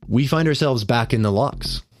 We find ourselves back in the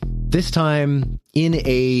locks. This time in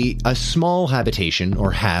a small habitation,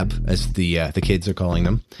 or hab, as the kids are calling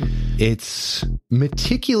them. It's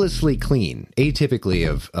meticulously clean, atypically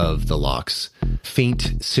of the locks.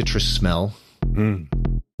 Faint citrus smell.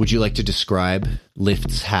 Would you like to describe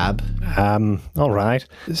Lift's hab? All right.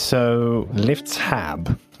 So Lift's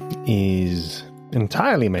hab is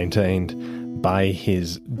entirely maintained by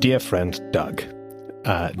his dear friend Doug.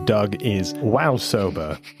 Doug is, while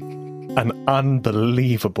sober, an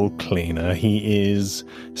unbelievable cleaner. He is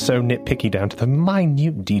so nitpicky down to the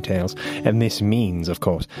minute details. And this means, of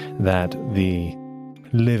course, that the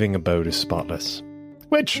living abode is spotless.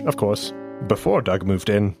 Which, of course, before Doug moved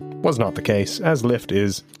in, was not the case, as Lift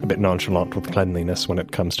is a bit nonchalant with cleanliness when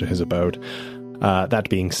it comes to his abode. That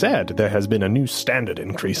being said, there has been a new standard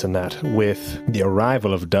increase in that, with the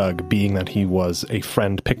arrival of Doug being that he was a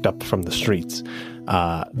friend picked up from the streets.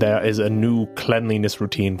 There is a new cleanliness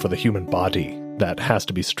routine for the human body that has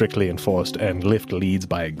to be strictly enforced, and Lift leads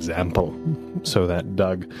by example, so that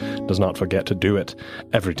Doug does not forget to do it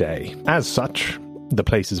every day. As such, the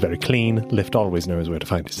place is very clean. Lift always knows where to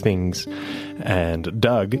find his things. And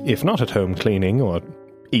Doug, if not at home cleaning or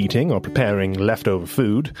eating or preparing leftover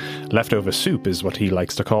food, leftover soup is what he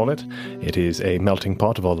likes to call it. It is a melting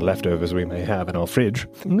pot of all the leftovers we may have in our fridge.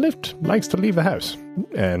 Lift likes to leave the house,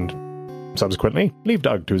 and subsequently leave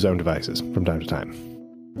Doug to his own devices from time to time.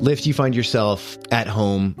 Lift, you find yourself at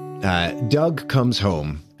home. Doug comes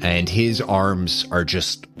home, and his arms are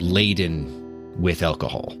just laden with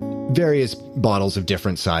alcohol. Various bottles of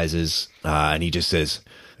different sizes, and he just says,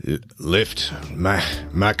 Lift, my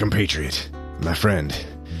compatriot, my friend.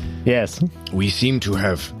 Yes. We seem to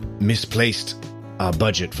have misplaced our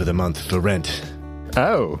budget for the month for rent.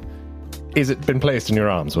 Oh. Is it been placed in your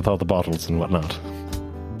arms with all the bottles and whatnot?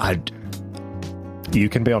 You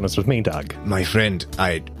can be honest with me, Doug. My friend,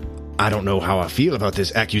 I don't know how I feel about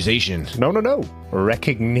this accusation. No.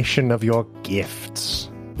 Recognition of your gifts.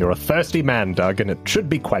 You're a thirsty man, Doug, and it should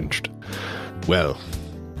be quenched. Well,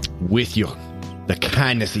 with the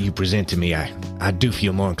kindness that you present to me, I do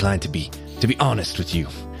feel more inclined to be honest with you.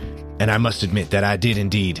 And I must admit that I did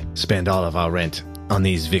indeed spend all of our rent on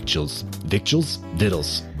these victuals. Victuals?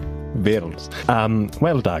 Vittles.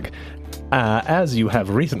 Well, Doug, as you have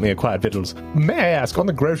recently acquired victuals, may I ask, on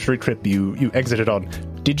the grocery trip you exited on,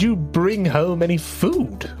 did you bring home any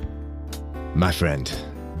food? My friend.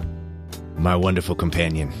 My wonderful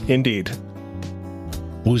companion. Indeed.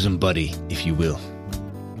 Bosom buddy, if you will.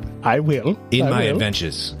 I will. In my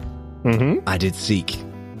adventures, I did seek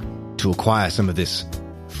to acquire some of this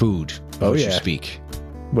food, you speak.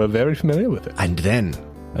 We're very familiar with it. And then,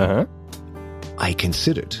 I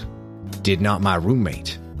considered, did not my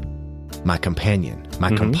roommate, my companion, my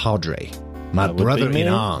compadre, my brother in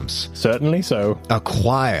arms, certainly so,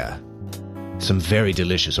 acquire some very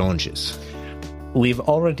delicious oranges? We've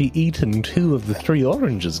already eaten 2 of the 3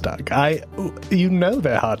 oranges, Doug. You know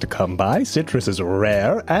they're hard to come by. Citrus is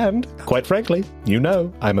rare, and, quite frankly,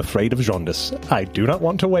 I'm afraid of jaundice. I do not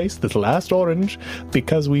want to waste this last orange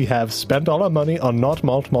because we have spent all our money on not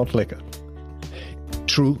malt liquor.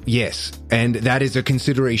 True, yes. And that is a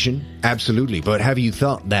consideration, absolutely. But have you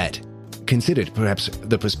considered perhaps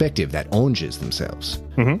the perspective that oranges themselves,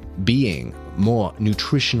 being more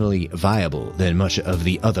nutritionally viable than much of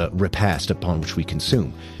the other repast upon which we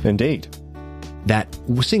consume? Indeed. That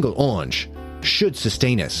single orange should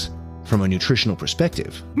sustain us from a nutritional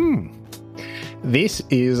perspective. This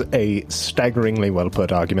is a staggeringly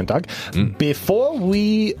well-put argument, Doug. Before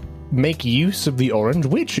we make use of the orange,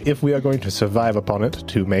 which, if we are going to survive upon it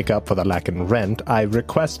to make up for the lack in rent, I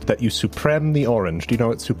request that you supreme the orange. Do you know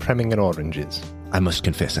what supreming an orange is? I must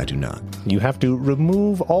confess I do not. You have to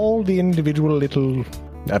remove all the individual little,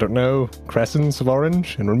 crescents of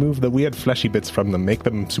orange, and remove the weird fleshy bits from them, make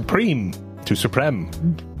them supreme.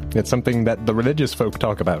 It's something that the religious folk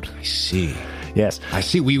talk about. I see. Yes. I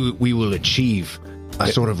see. We will achieve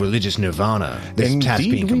a sort of religious nirvana. This task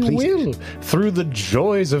being completed. We will. Through the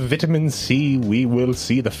joys of vitamin C, we will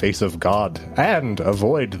see the face of God and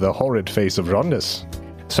avoid the horrid face of jaundice.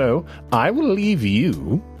 So, I will leave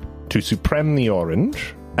you to supreme the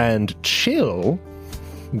orange and chill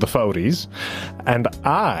the 40s, and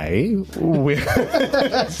I will...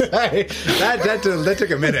 Sorry, that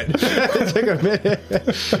took a minute.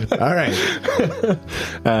 All right.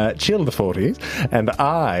 Chill the 40s, and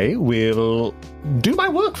I will do my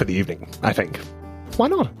work for the evening, I think. Why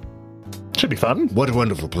not? Should be fun. What a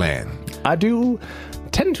wonderful plan. I do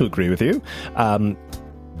tend to agree with you.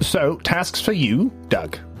 So, tasks for you,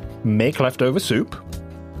 Doug. Make leftover soup.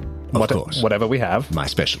 Of course. Whatever we have. My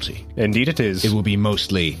specialty. Indeed it is. It will be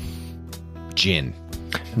mostly gin.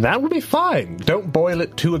 That will be fine. Don't boil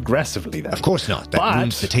it too aggressively, then. Of course not. That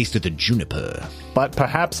ruins the taste of the juniper. But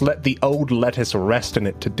perhaps let the old lettuce rest in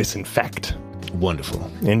it to disinfect. Wonderful.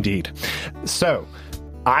 Indeed. So,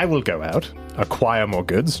 I will go out, acquire more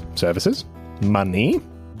goods, services, money.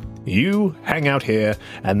 You hang out here,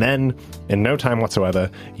 and then, in no time whatsoever,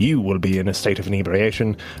 you will be in a state of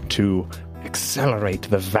inebriation to accelerate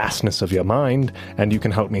the vastness of your mind, and you can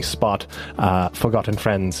help me spot forgotten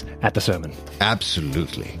friends at the sermon.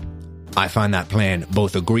 Absolutely. I find that plan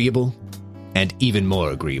both agreeable and even more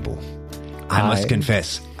agreeable. I must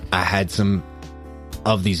confess, I had some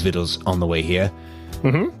of these victuals on the way here.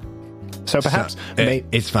 So perhaps...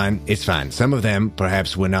 it's fine. Some of them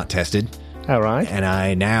perhaps were not tested. All right. And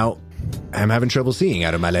I now am having trouble seeing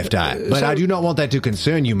out of my left eye. But I do not want that to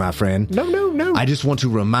concern you, my friend. No. I just want to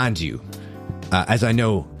remind you, as I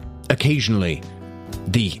know occasionally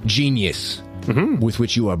the genius with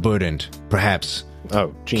which you are burdened perhaps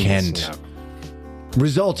genius, can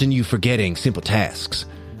result in you forgetting simple tasks.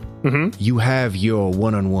 You have your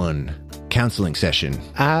one-on-one counseling session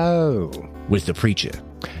with the preacher.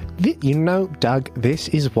 You know, Doug, this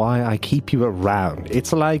is why I keep you around.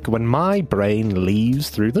 It's like when my brain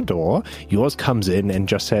leaves through the door, yours comes in and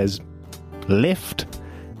just says, lift,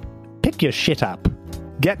 pick your shit up,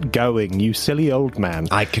 get going, you silly old man.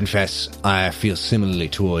 I confess I feel similarly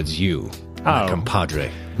towards you, my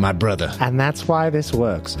compadre, my brother. And that's why this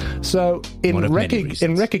works. So, in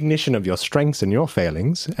recognition of your strengths and your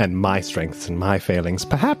failings, and my strengths and my failings,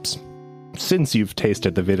 perhaps, since you've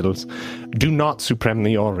tasted the victuals, do not supreme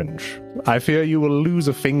the orange. I fear you will lose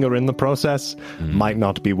a finger in the process. Might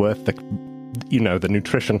not be worth the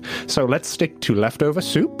nutrition. So let's stick to leftover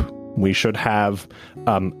soup. We should have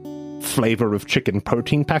flavor of chicken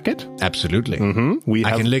protein packet. Absolutely.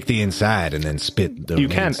 I can lick the inside and then spit the You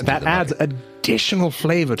can. That adds additional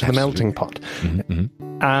flavor to the melting pot.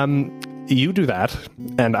 You do that,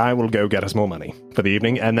 and I will go get us more money for the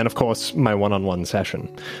evening, and then, of course, my one-on-one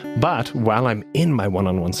session. But while I'm in my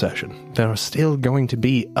one-on-one session, there are still going to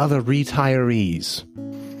be other retirees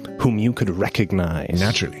whom you could recognize.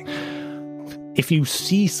 Naturally. If you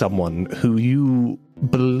see someone who you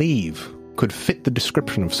believe could fit the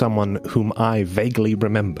description of someone whom I vaguely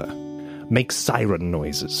remember, make siren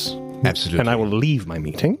noises. Absolutely. And I will leave my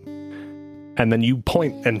meeting. And then you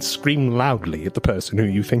point and scream loudly at the person who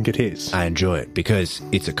you think it is. I enjoy it because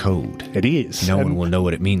it's a code. It is. No one will know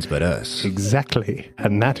what it means but us. Exactly.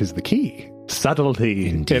 And that is the key. Subtlety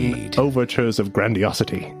in overtures of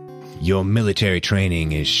grandiosity. Your military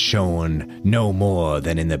training is shown no more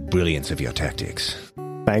than in the brilliance of your tactics.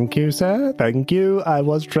 Thank you, sir. Thank you. I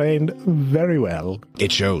was trained very well.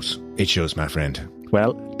 It shows. It shows, my friend.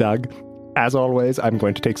 Well, Doug, as always, I'm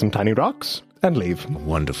going to take some tiny rocks and leave.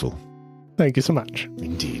 Wonderful. Thank you so much.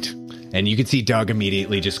 Indeed. And you can see Doug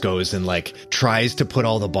immediately just goes and, tries to put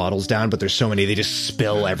all the bottles down, but there's so many, they just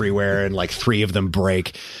spill everywhere, and, 3 of them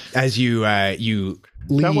break. As you leave.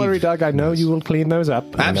 Don't worry, Doug. I know you will clean those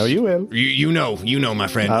up. I know you will. You know, my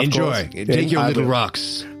friend. Of Enjoy. course. Take your I little will.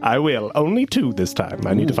 rocks. I will. Only 2 this time.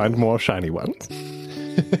 I need to find more shiny ones.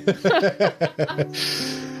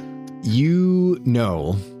 You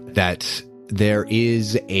know that there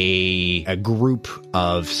is a group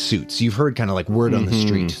of suits. You've heard kind of word on the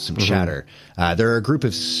street, some chatter. There are a group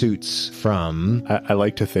of suits from... I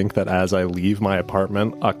like to think that as I leave my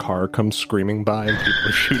apartment, a car comes screaming by and people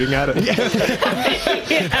are shooting at it.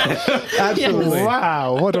 Absolutely.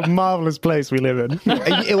 Wow, what a marvelous place we live in.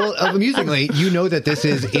 Well, amusingly, you know that this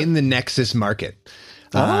is in the Nexus Market.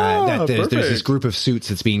 That there's this group of suits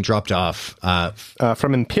that's being dropped off.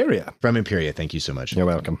 From Imperia. From Imperia, thank you so much. You're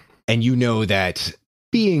welcome. And you know that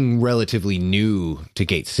being relatively new to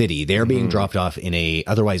Gate City, they're being dropped off in a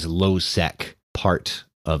otherwise low-sec part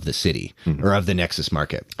of the city, or of the Nexus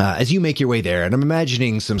Market. As you make your way there, and I'm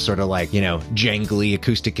imagining some sort of jangly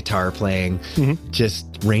acoustic guitar playing, just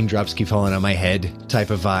raindrops keep falling on my head type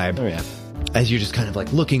of vibe. Oh, yeah. As you're just kind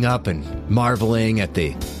of looking up and marveling at the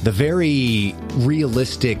very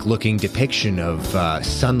realistic looking depiction of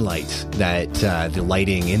sunlight that the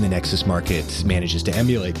lighting in the Nexus Market manages to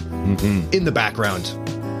emulate. In the background,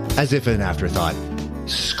 as if an afterthought,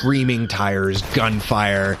 screaming tires,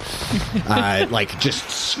 gunfire, just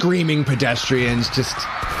screaming pedestrians, just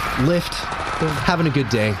lift, having a good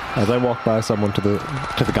day. As I walk by someone to the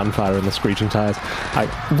gunfire and the screeching tires,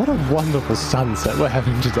 what a wonderful sunset we're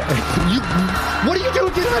having today. What are you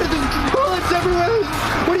doing? Get out of this! Bullets everywhere!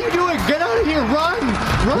 What are you doing? Get out of here! Run!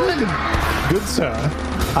 Good sir,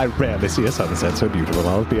 I rarely see a sunset so beautiful.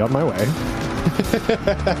 I'll be on my way.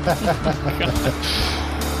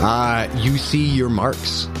 You see your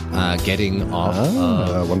marks getting off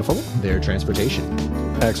wonderful. Their transportation.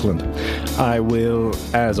 Excellent. I will,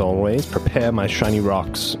 as always, prepare my shiny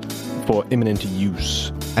rocks for imminent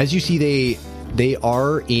use. As you see, they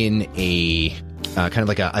are in a kind of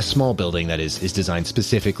a small building that is designed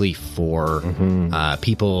specifically for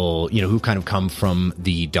people, who've kind of come from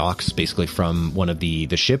the docks, basically from one of the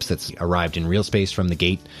ships that's arrived in real space from the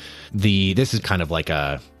gate. This is kind of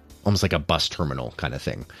almost like a bus terminal kind of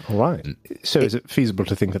thing. All right. So is it feasible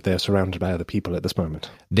to think that they're surrounded by other people at this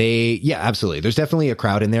moment? Yeah, absolutely. There's definitely a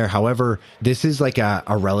crowd in there. However, this is a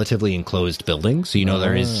relatively enclosed building. So,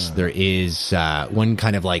 there is one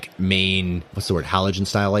kind of main, what's the word, halogen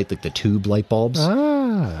style light, the tube light bulbs.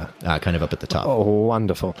 Kind of up at the top. Oh,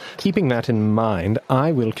 wonderful. Keeping that in mind,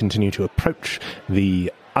 I will continue to approach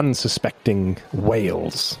the unsuspecting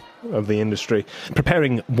whales of the industry,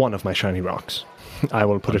 preparing one of my shiny rocks. I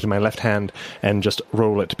will put it in my left hand and just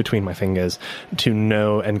roll it between my fingers to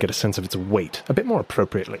know and get a sense of its weight a bit more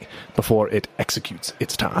appropriately before it executes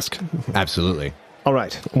its task. Absolutely. All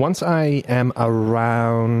right. Once I am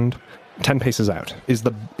around 10 paces out, is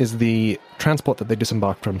the transport that they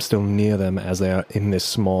disembarked from still near them as they are in this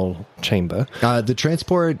small chamber? The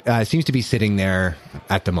transport seems to be sitting there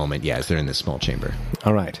at the moment. Yes, they're in this small chamber.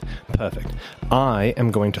 All right. Perfect. I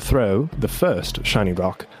am going to throw the first shiny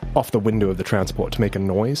rock off the window of the transport to make a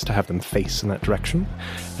noise to have them face in that direction.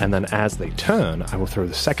 And then as they turn, I will throw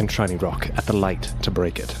the second shiny rock at the light to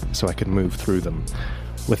break it so I can move through them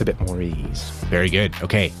with a bit more ease. Very good.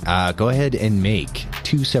 Okay, go ahead and make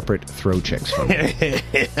 2 separate throw checks for me.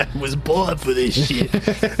 I was born for this shit.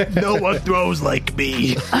 No one throws like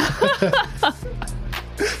me.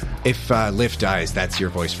 If Lift dies, that's your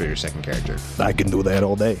voice for your second character. I can do that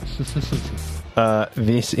all day.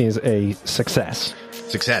 This is a success.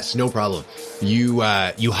 Success, no problem. You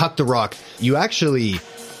huck the rock. You actually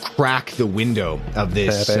crack the window of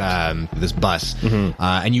this this bus,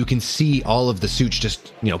 and you can see all of the suits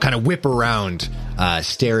just kind of whip around,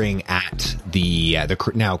 staring at the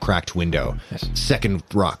now cracked window. Yes. Second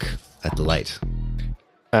rock at the light.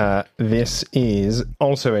 This is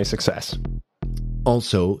also a success.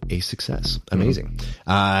 Also a success. Amazing.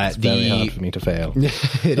 It's very hard for me to fail.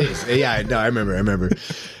 It is. Yeah, no, I remember.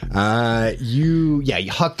 You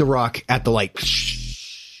huck the rock at the light,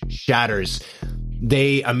 shatters.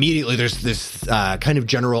 They immediately, there's this kind of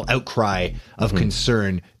general outcry of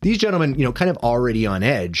concern. These gentlemen, kind of already on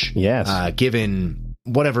edge. Yes. Given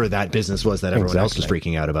whatever that business was that everyone else was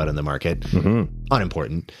freaking out about in the market.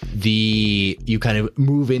 Unimportant. You kind of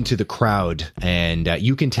move into the crowd, and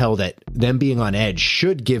you can tell that them being on edge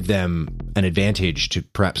should give them an advantage to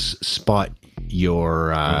perhaps spot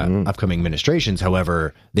your upcoming ministrations.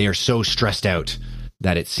 However, they are so stressed out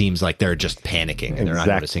that it seems like they're just panicking and they're not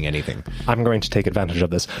noticing anything. I'm going to take advantage of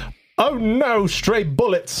this. Oh no, stray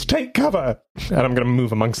bullets, take cover! And I'm going to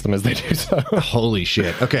move amongst them as they do so. Holy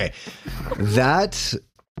shit. Okay. That,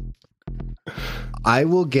 I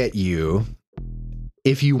will get you,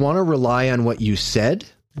 if you want to rely on what you said.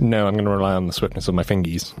 No, I'm going to rely on the swiftness of my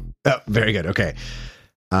fingies. Oh, very good. Okay.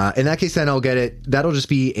 In that case, then I'll get it. That'll just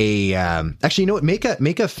be a. Actually, you know what?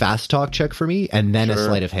 Make a fast talk check for me, and then a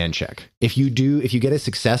sleight of hand check. If you get a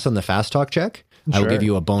success on the fast talk check, I will give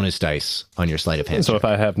you a bonus dice on your sleight of hand. So check. if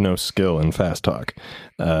I have no skill in fast talk,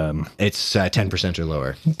 It's 10% or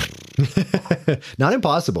lower. Not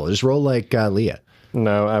impossible. Just roll like Leah.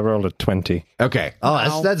 No, I rolled a 20. Okay. Oh,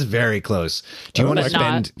 Wow. that's very close. Do you want to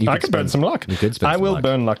spend? I could burn some luck. You could spend. I some will luck.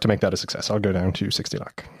 burn luck to make that a success. I'll go down to 60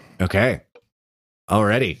 luck. Okay.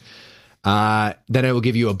 Alrighty. Then I will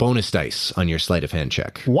give you a bonus dice on your sleight of hand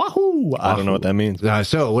check. Wahoo! I don't know what that means.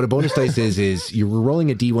 So what a bonus dice is you're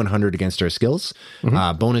rolling a D100 against our skills.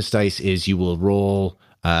 Bonus dice is you will roll.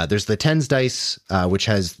 There's the tens dice, which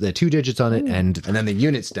has the 2 digits on it, and then the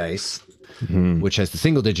units dice, which has the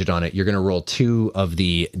single digit on it. You're going to roll 2 of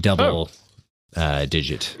the double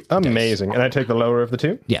digit. Amazing. Dice. And I take the lower of the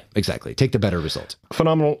 2? Yeah, exactly. Take the better result.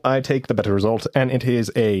 Phenomenal. I take the better result, and it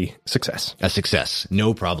is a success. A success.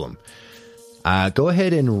 No problem. Go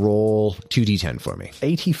ahead and roll 2d10 for me.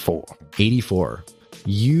 84. 84.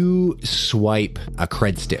 You swipe a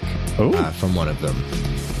cred stick from one of them.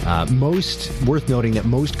 Worth noting that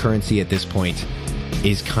most currency at this point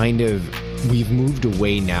is we've moved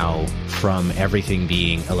away now from everything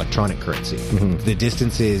being electronic currency. The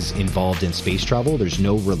distances involved in space travel, there's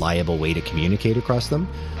no reliable way to communicate across them.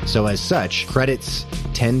 So as such, credits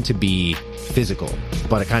tend to be physical,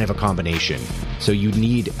 but a kind of a combination. So you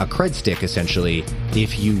need a cred stick, essentially,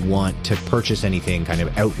 if you want to purchase anything kind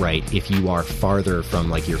of outright, if you are farther from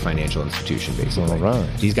like your financial institution, basically. All right.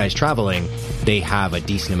 These guys traveling, they have a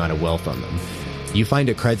decent amount of wealth on them. You find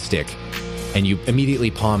a cred stick, and you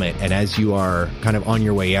immediately palm it, and as you are kind of on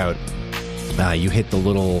your way out, you hit the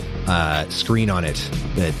little screen on it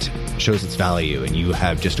that shows its value, and you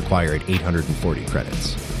have just acquired 840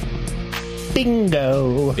 credits.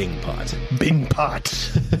 Bingo! Bing pot. Bing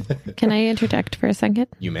pot. Can I interject for a second?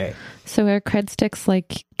 You may. So are cred sticks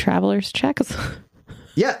like traveler's checks?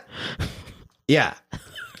 Yeah. Yeah.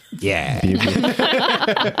 Yeah.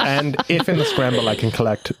 And if in the scramble I can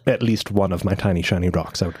collect at least one of my tiny shiny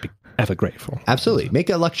rocks, I would be ever grateful. Absolutely. Make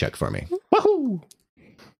a luck check for me. Woohoo!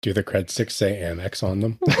 Do the cred sticks say Amex on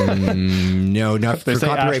them? No, not for say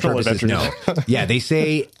copyright Astral purposes. No. Yeah, they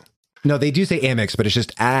say... No, they do say Amex, but it's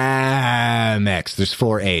just Amex. There's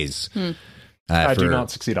 4 A's. I do not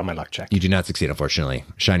succeed on my luck check. You do not succeed, unfortunately.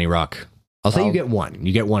 Shiny rock. I'll say you get one.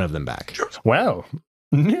 You get one of them back. Well,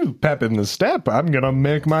 New pep in the step. I'm going to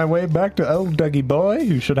make my way back to old Dougie Boy,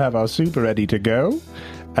 who should have our soup ready to go.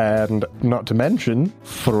 And not to mention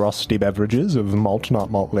frosty beverages of malt,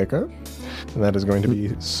 not malt liquor. And that is going to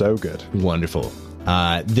be so good. Wonderful.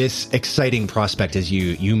 This exciting prospect as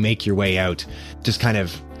you make your way out, just kind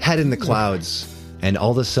of head in the clouds, and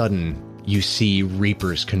all of a sudden you see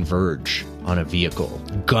Reapers converge on a vehicle.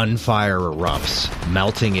 Gunfire erupts,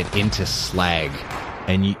 melting it into slag.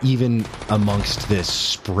 And you, even amongst this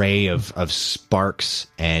spray of sparks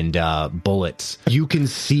and bullets, you can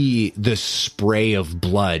see the spray of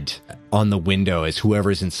blood on the window as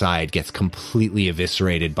whoever's inside gets completely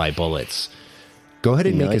eviscerated by bullets. Go ahead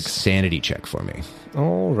and make a sanity check for me.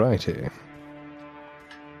 All righty.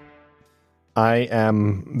 I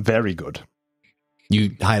am very good.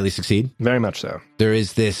 You highly succeed? Very much so. There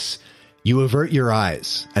is this, you avert your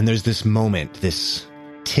eyes, and there's this moment, this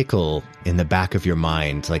tickle in the back of your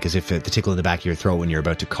mind, like as if the tickle in the back of your throat when you're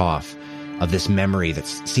about to cough, of this memory that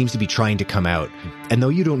seems to be trying to come out. And though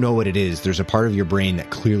you don't know what it is, there's a part of your brain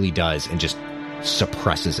that clearly does and just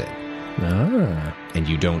suppresses it. And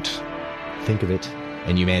you don't think of it,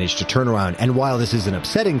 and you manage to turn around. And while this is an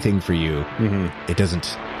upsetting thing for you, it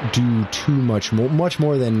doesn't do too much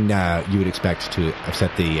more than you would expect to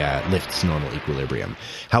upset the lift's normal equilibrium.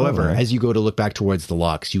 However, as you go to look back towards the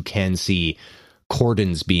locks, you can see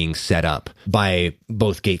cordons being set up by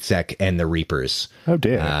both GateSec and the Reapers. Oh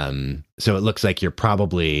dear. So it looks like you're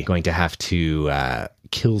probably going to have to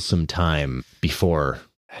kill some time before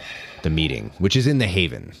the meeting, which is in the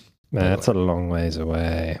Haven. That's a long ways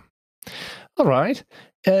away. All right.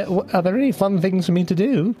 Are there any fun things for me to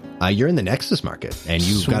do? You're in the Nexus Market, and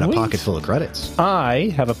you've got a pocket full of credits. I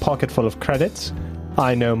have a pocket full of credits.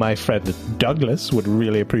 I know my friend Douglas would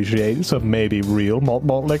really appreciate some maybe real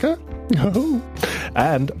malt liquor.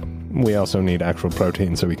 And we also need actual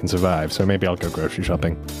protein so we can survive, so maybe I'll go grocery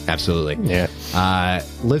shopping. Absolutely. Yeah.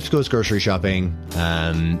 Lift goes grocery shopping,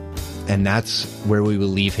 and that's where we will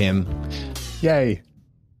leave him. Yay.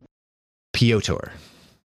 Piotr,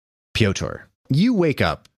 you wake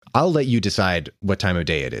up. I'll let you decide what time of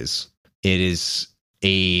day it is. It is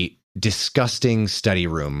a disgusting study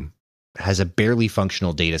room, has a barely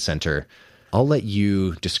functional data center. I'll let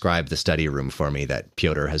you describe the study room for me that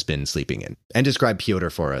Piotr has been sleeping in, and describe Piotr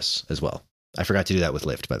for us as well. I forgot to do that with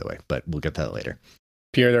Lift, by the way, but we'll get that later.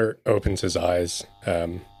 Piotr opens his eyes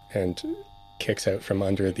and kicks out from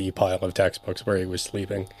under the pile of textbooks where he was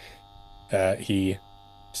sleeping. He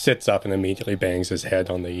sits up and immediately bangs his head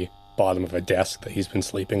on the bottom of a desk that he's been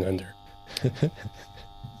sleeping under.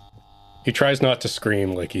 He tries not to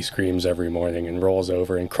scream like he screams every morning, and rolls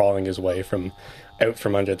over and, crawling his way out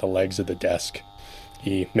from under the legs of the desk,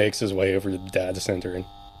 he makes his way over to the data center and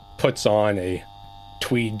puts on a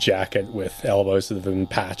tweed jacket with elbows that have been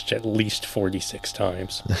patched at least 46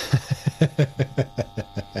 times.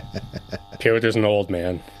 Piotr's an old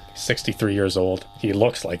man. He's 63 years old. He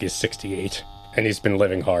looks like he's 68, and he's been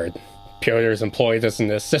living hard. Piotr is employed as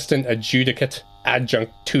an assistant adjudicate,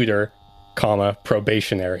 adjunct tutor,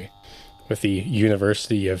 probationary with the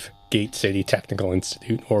University of Gate City Technical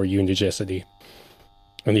Institute, or Unigicity.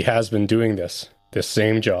 And he has been doing this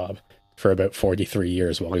same job for about 43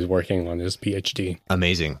 years while he's working on his PhD.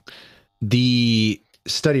 Amazing. The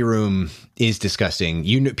study room is disgusting.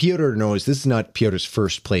 Piotr knows this is not Piotr's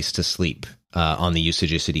first place to sleep on the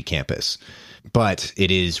Unigicity campus, but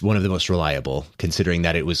it is one of the most reliable, considering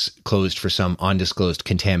that it was closed for some undisclosed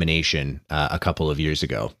contamination a couple of years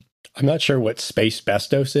ago. I'm not sure what space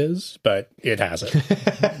bestos is, but it has it.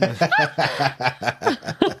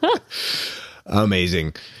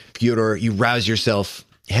 Amazing. Piotr, you rouse yourself,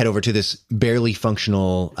 head over to this barely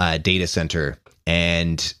functional data center,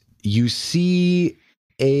 and you see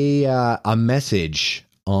a message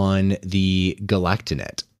on the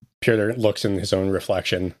Galactinet. Piotr looks in his own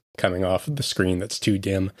reflection coming off of the screen that's too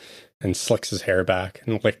dim, and slicks his hair back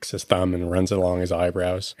and licks his thumb and runs it along his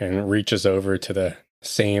eyebrows, and reaches over to the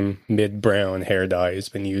same mid-brown hair dye he's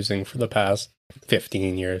been using for the past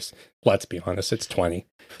 15 years. Let's be honest, it's 20.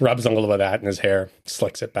 Rubs a little bit of that in his hair,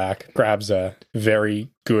 slicks it back, grabs a very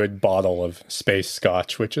good bottle of space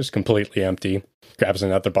scotch, which is completely empty, grabs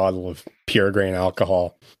another bottle of pure grain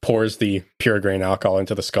alcohol, pours the pure grain alcohol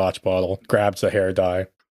into the scotch bottle, grabs the hair dye,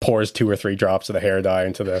 pours 2 or 3 drops of the hair dye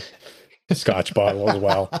into the scotch bottle as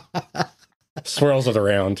well, swirls it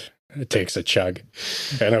around, it takes a chug,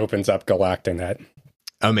 and opens up Galactinet.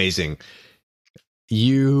 Amazing.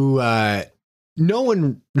 You, no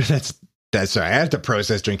one, that's sorry, I have to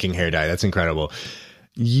process drinking hair dye. That's incredible.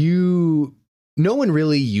 You No one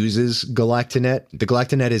really uses Galactinet. The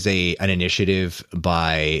Galactinet is an initiative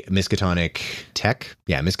by Miskatonic Tech.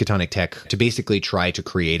 Yeah, Miskatonic Tech to basically try to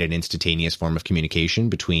create an instantaneous form of communication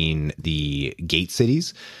between the gate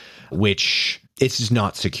cities, which it's just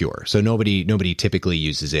not secure. So nobody typically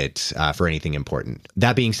uses it for anything important.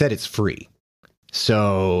 That being said, it's free.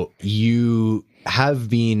 So you have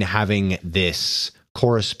been having this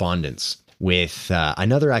correspondence with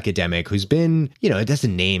another academic who's been, it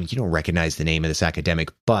doesn't name, you don't recognize the name of this academic,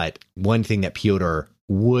 but one thing that Pyotr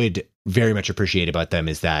would very much appreciate about them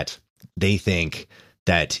is that they think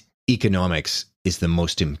that economics is the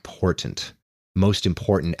most important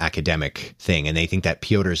academic thing. And they think that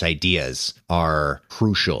Pyotr's ideas are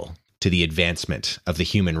crucial to the advancement of the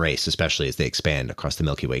human race, especially as they expand across the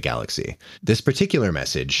Milky Way galaxy. This particular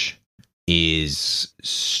message is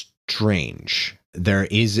strange. There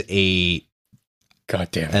is a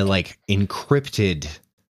encrypted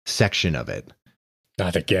section of it.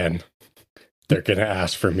 Not again. They're going to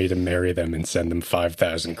ask for me to marry them and send them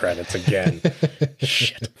 5,000 credits again.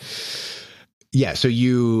 Shit. Yeah, so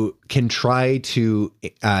you can try to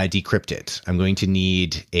decrypt it. I'm going to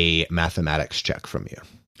need a mathematics check from you.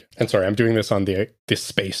 And sorry, I'm doing this on the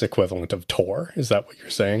space equivalent of Tor. Is that what you're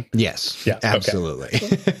saying? Yes. Yeah, absolutely.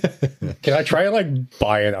 Okay. Can I try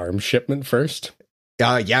buy an arms shipment first?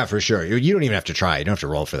 Yeah, for sure. You don't even have to try. You don't have to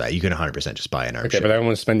roll for that. You can 100% just buy an arms shipment. But I don't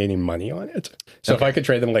want to spend any money on it. So if I could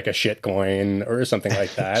trade them like a shitcoin or something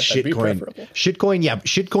like that, that'd be preferable. Shitcoin, yeah.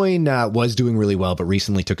 Shitcoin was doing really well, but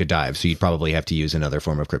recently took a dive. So you'd probably have to use another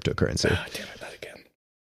form of cryptocurrency. Damn it, not again.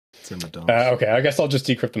 It's in the dumps. Okay, I guess I'll just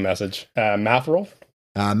decrypt the message. Math roll?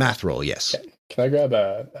 Math roll, yes. Okay. Can I grab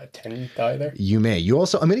a 10 die there? You may. I'm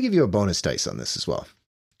going to give you a bonus dice on this as well,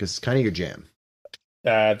 because it's kind of your jam.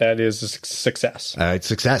 That is a success. It's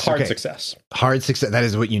success. Hard okay. success. Hard success. That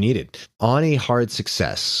is what you needed. On a hard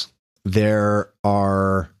success, there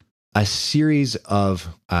are a series of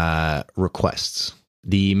requests.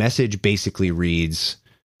 The message basically reads,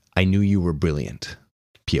 I knew you were brilliant,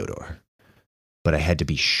 Pyotr, but I had to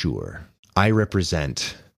be sure. I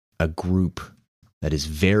represent a group that is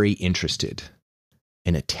very interested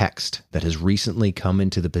in a text that has recently come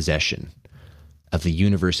into the possession of the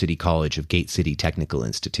University College of Gate City Technical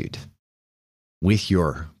Institute. With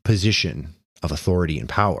your position of authority and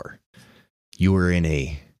power, you are in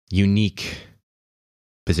a unique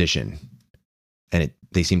position. And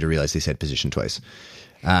they seem to realize they said position twice.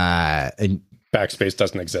 And Backspace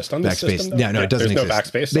doesn't exist on this system. No, it doesn't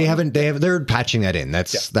exist. There's no backspace. They're patching that in.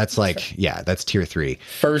 That's tier 3.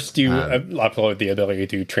 First, you upload the ability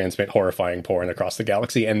to transmit horrifying porn across the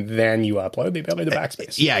galaxy, and then you upload the ability to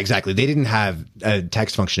backspace. Yeah, exactly. They didn't have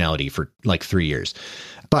text functionality for 3 years.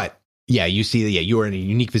 But yeah, you see, you are in a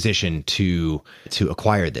unique position to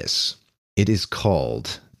acquire this. It is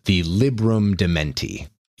called the Librum Dementi.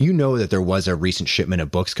 You know that there was a recent shipment of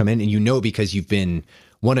books come in, and you know because you've been...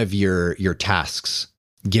 One of your tasks,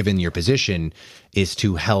 given your position, is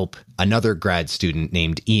to help another grad student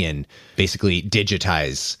named Ian basically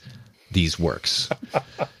digitize these works.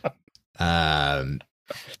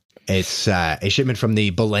 It's a shipment from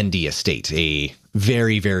the Belendi estate, a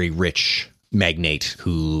very, very rich magnate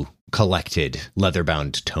who collected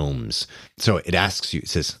leather-bound tomes. So it asks you, it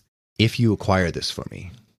says, if you acquire this for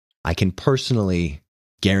me, I can personally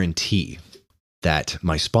guarantee that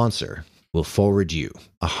my sponsor will forward you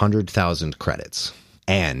 100,000 credits,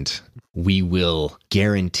 and we will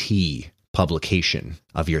guarantee publication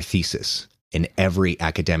of your thesis in every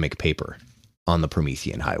academic paper on the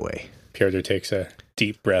Promethean Highway. Pyotr takes a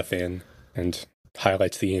deep breath in and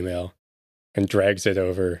highlights the email and drags it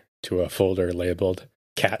over to a folder labeled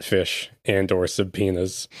catfish and/or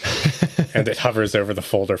subpoenas, and it hovers over the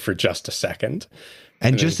folder for just a second.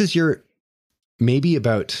 And just as you're maybe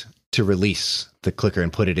about to release the clicker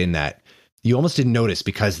and put it in that, you almost didn't notice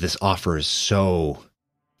because this offer is so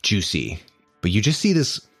juicy, but you just see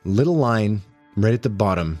this little line right at the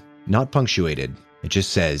bottom, not punctuated. It just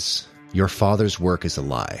says, your father's work is a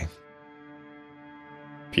lie.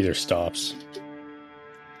 Peter stops.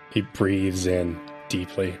 He breathes in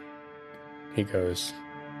deeply. He goes,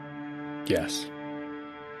 yes.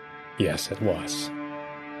 Yes, it was.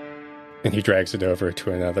 And he drags it over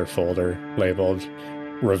to another folder labeled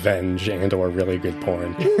revenge and/or really good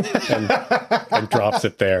porn and drops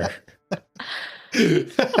it there.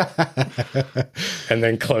 And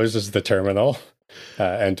then closes the terminal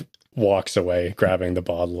and walks away, grabbing the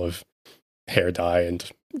bottle of hair dye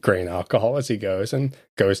and grain alcohol as he goes, and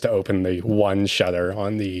goes to open the one shutter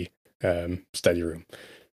on the study room.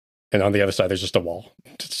 And on the other side, there's just a wall.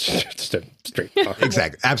 Just a straight.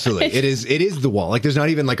 Exactly. Absolutely. It is the wall. Like, there's not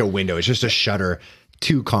even like a window. It's just a shutter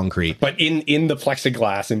too concrete. But in the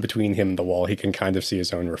plexiglass in between him and the wall, he can kind of see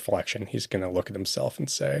his own reflection. He's going to look at himself and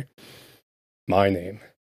say, my name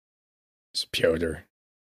is Pyotr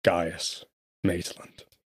Gaius Maitland.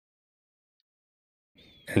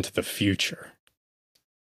 And the future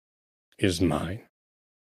is mine.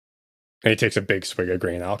 And he takes a big swig of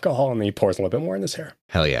grain alcohol and then he pours a little bit more in his hair.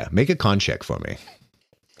 Hell yeah. Make a con check for me.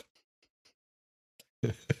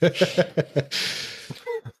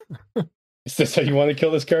 Is this how you want to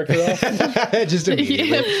kill this character off? Just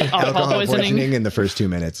immediately. Alcohol poisoning in the first 2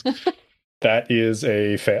 minutes. That is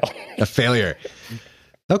a fail. A failure.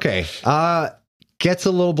 Okay. Gets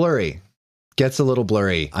a little blurry.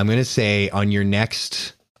 I'm going to say on your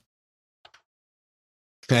next...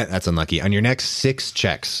 That's unlucky. On your next 6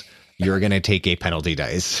 checks, you're going to take a penalty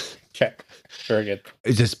dice. Check. Very good.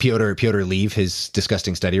 Does Pyotr leave his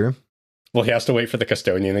disgusting study room? Well, he has to wait for the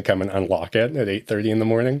custodian to come and unlock it at 8:30 in the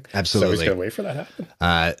morning. Absolutely. So he's going to wait for that to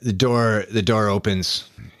happen. The door opens.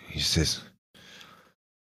 He says,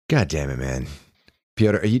 God damn it, man.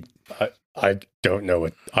 Pyotr, are you... I don't know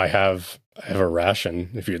what... I have a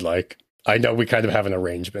ration, if you'd like. I know we kind of have an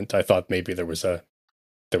arrangement. I thought maybe there was a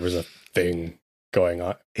thing going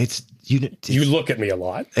on. You look at me a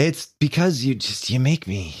lot. It's because you make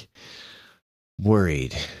me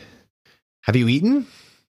worried. Have you eaten?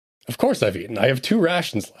 Of course I've eaten. I have 2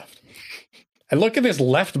 rations left. And look at this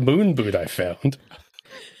left moon boot I found.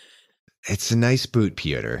 It's a nice boot,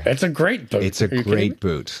 Pyotr. It's a great boot. It's a great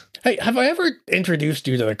boot. Hey, have I ever introduced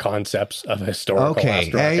you to the concepts of historical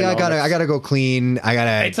astroeconomics? Hey, I gotta go clean.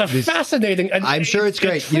 It's fascinating. I'm sure it's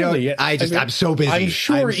great. I'm so busy. I'm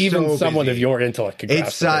sure even someone of your intellect could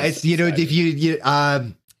grasp it's if you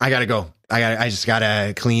I gotta go. I just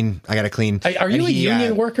gotta clean. Hey, are you a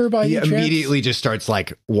union worker by any chance? He immediately just starts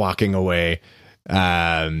like walking away.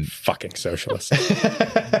 Fucking socialist.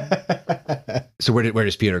 So where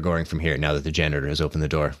does Pyotr going from here now that the janitor has opened the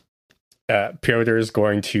door? Pyotr is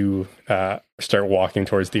going to start walking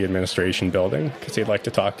towards the administration building because he'd like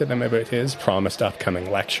to talk to them about his promised upcoming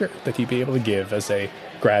lecture that he'd be able to give as a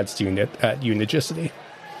grad student at Unigicity.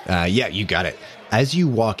 Yeah, you got it. As you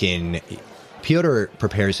walk in, Pyotr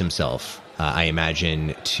prepares himself, I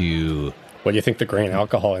imagine, to... What do you think the grain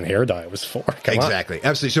alcohol and hair dye was for? Exactly.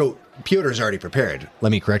 Absolutely. So Pyotr's already prepared.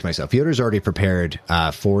 Let me correct myself. Pyotr's already prepared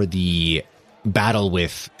for the battle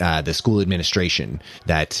with the school administration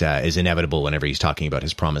that is inevitable whenever he's talking about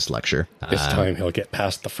his promised lecture. This time he'll get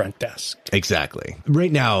past the front desk. Exactly.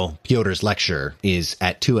 Right now, Pyotr's lecture is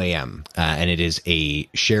at 2 a.m., and it is a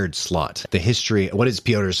shared slot. The history... What is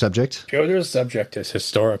Pyotr's subject? Pyotr's subject is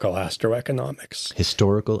historical astroeconomics.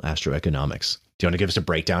 Historical astroeconomics. Do you want to give us a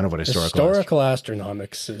breakdown of what historical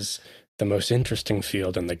astronomics is? The most interesting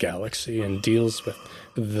field in the galaxy and deals with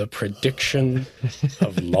the prediction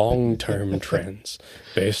of long-term trends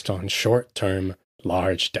based on short-term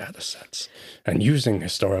large data sets. And using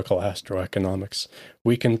historical astroeconomics,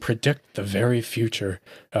 we can predict the very future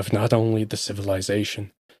of not only the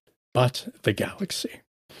civilization, but the galaxy.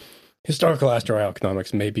 Historical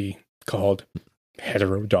astroeconomics may be called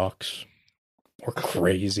heterodox, or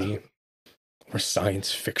crazy, or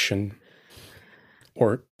science fiction,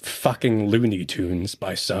 or fucking Looney Tunes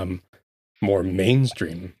by some more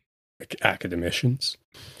mainstream academicians.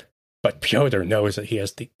 But Pyotr knows that he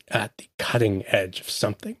is at the cutting edge of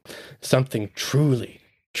something truly,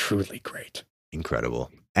 truly great. Incredible.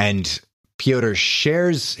 And Pyotr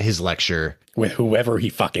shares his lecture with whoever he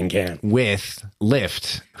fucking can. With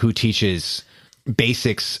Lift, who teaches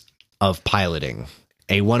basics of piloting,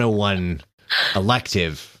 a 101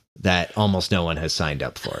 elective that almost no one has signed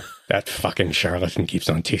up for. That fucking charlatan keeps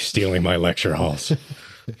on stealing my lecture halls.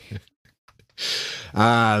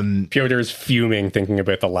 Pyotr is fuming thinking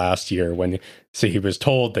about the last year when he was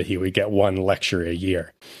told that he would get 1 lecture a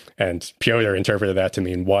year. And Pyotr interpreted that to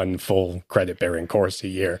mean 1 full credit-bearing course a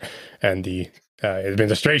year. And the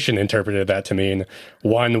administration interpreted that to mean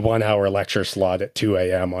 1 one-hour lecture slot at 2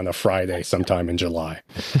 a.m. on a Friday sometime in July.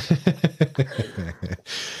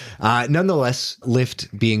 Nonetheless,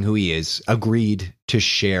 Lift, being who he is, agreed to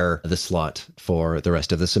share the slot for the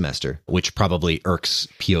rest of the semester, which probably irks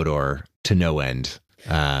Pyotr to no end.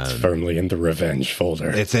 It's firmly in the revenge folder.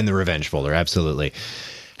 It's in the revenge folder, absolutely.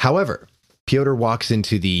 However, Pyotr walks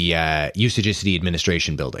into the Usagicity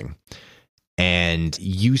administration building, and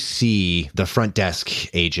you see the front desk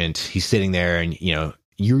agent. He's sitting there, and you're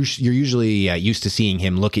usually used to seeing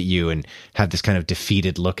him look at you and have this kind of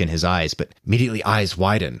defeated look in his eyes, but immediately eyes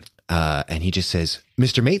widen, and he just says,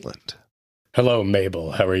 Mr. Maitland. Hello,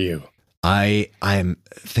 Mabel. How are you? I'm.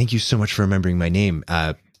 Thank you so much for remembering my name.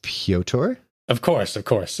 Pyotr? Of course.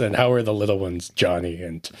 And how are the little ones, Johnny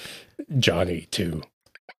and Johnny too?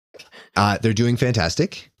 They're doing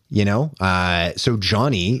fantastic. So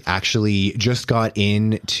Johnny actually just got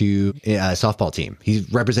into a softball team.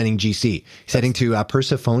 He's representing GC. He's heading to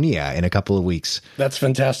Persephonia in a couple of weeks. That's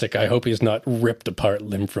fantastic. I hope he's not ripped apart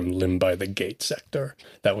limb from limb by the gate sector.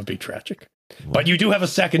 That would be tragic. What? But you do have a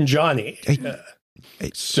second Johnny.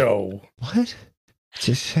 So... What?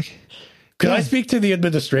 Just a second. Could I speak to the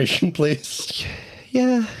administration, please?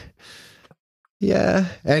 Yeah.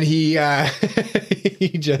 And he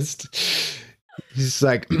he's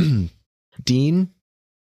like, Dean,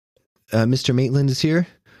 Mr. Maitland is here.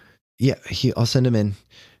 Yeah, I'll send him in.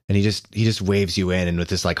 And he just waves you in, and with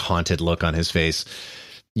this like haunted look on his face,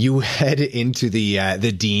 you head into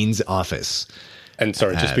the dean's office. And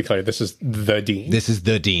sorry, just be clear, this is the dean. This is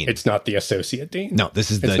the dean. It's not the associate dean. No,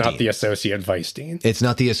 this is the dean. It's not the associate vice dean. It's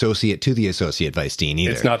not the associate to the associate vice dean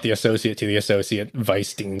either. It's not the associate to the associate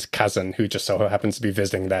vice dean's cousin who just so happens to be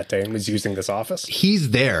visiting that day and was using this office.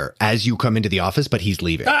 He's there as you come into the office, but he's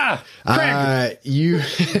leaving. Craig!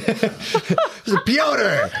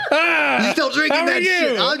 Piotr! You're still drinking how that are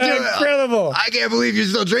you? shit. Incredible. I can't believe you're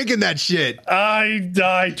still drinking that shit.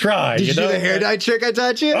 I tried. Did you do the hair dye trick I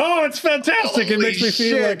taught you? Oh, it's fantastic. It makes me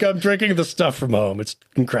feel like I'm drinking the stuff from home. It's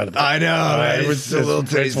incredible. I know.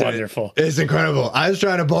 It's wonderful. It's incredible. I was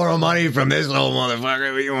trying to borrow money from this little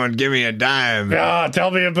motherfucker, but you want to give me a dime.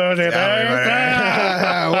 Tell me about it.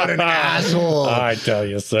 What an asshole. I tell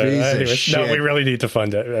you, sir. Piece of no, shit. we really need to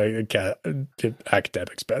fund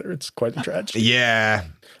academics better. It's quite a tragedy. Yeah.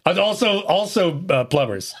 And also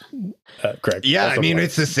plumbers, Craig. Yeah, Also I mean, plumbers.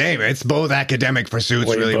 it's the same. It's both academic pursuits,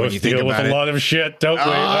 We really, both when you think deal about with it. a lot of shit, don't we? This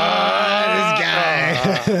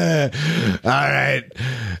guy. All right.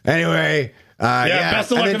 Anyway.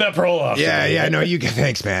 Best of luck with that prologue. Yeah. No,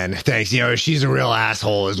 thanks, man. Thanks. She's a real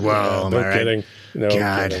asshole as well. No am I right? kidding. No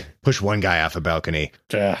God. kidding. Push one guy off a balcony.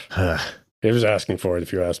 Yeah. He was asking for it,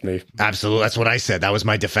 if you ask me. Absolutely. That's what I said. That was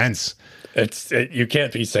my defense. You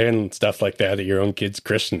can't be saying stuff like that at your own kid's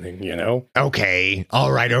christening, Okay.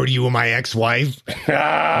 All right. Or you and my ex-wife. You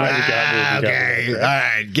got me. Okay. All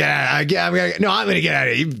right. Get out. I'm going to get out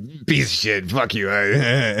of here. You piece of shit. Fuck you. All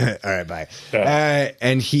right. Bye.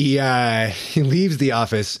 And he leaves the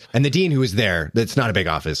office. And the dean who is there, that's not a big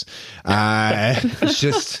office. It's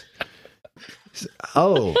just...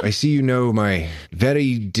 Oh, I see you know my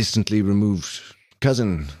very distantly removed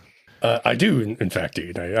cousin. I do, in fact,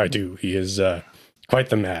 dude. I do. He is quite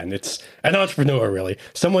the man. It's an entrepreneur, really.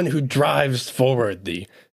 Someone who drives forward the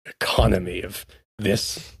economy of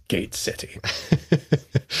this gate city.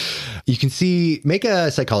 You can make a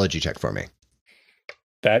psychology check for me.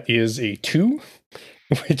 That is a 2,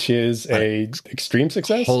 which is a extreme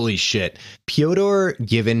success. Holy shit. Piotr,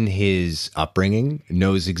 given his upbringing,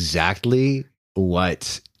 knows exactly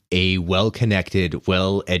what a well-connected,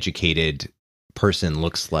 well-educated person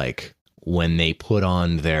looks like when they put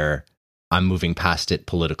on their I'm moving past it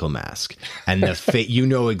political mask. And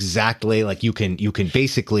the exactly, like you can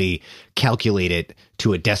basically calculate it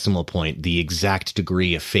to a decimal point, the exact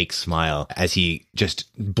degree of fake smile as he just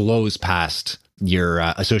blows past your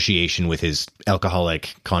association with his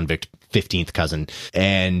alcoholic convict 15th cousin.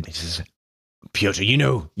 And he says, Piotr,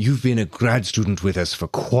 you've been a grad student with us for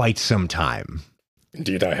quite some time.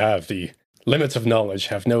 Indeed, I have. The limits of knowledge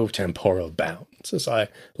have no temporal bounds, as I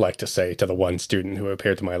like to say to the one student who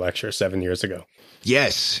appeared to my lecture 7 years ago.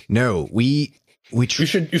 Yes. No, you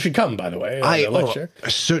should come, by the way, the lecture.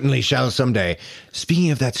 Certainly shall someday. Speaking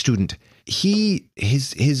of that student,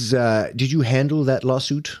 did you handle that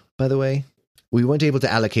lawsuit, by the way? We weren't able to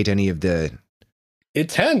allocate any of the...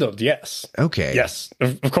 It's handled, yes. Okay. Yes,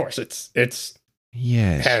 of course, it's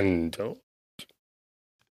yes. handled.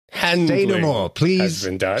 Say no more, please.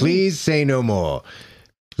 Please say no more.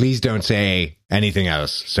 Please don't say anything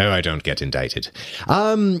else, so I don't get indicted.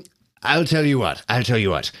 I'll tell you what.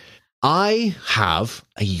 I have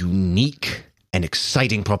a unique and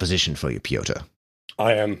exciting proposition for you, Piotr.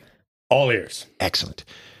 I am all ears. Excellent.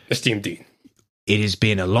 Esteemed Dean. It has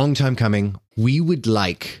been a long time coming. We would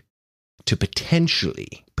like to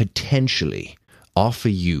potentially offer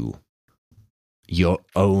you your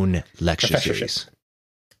own lecture series.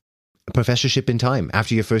 A professorship in time.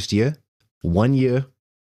 After your first year, 1 year,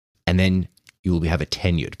 and then you will have a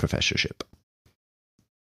tenured professorship.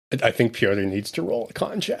 I think Piotr needs to roll a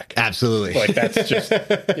con check. Absolutely. Like, that's just,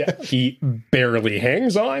 he barely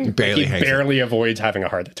hangs on. He barely avoids having a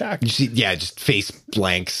heart attack. You see, just face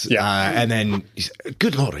blanks. Yeah. And then,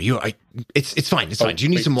 good Lord, it's fine. It's fine. Do you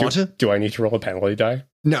need some water? Do I need to roll a penalty die?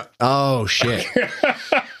 No. Oh, shit.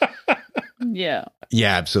 Yeah.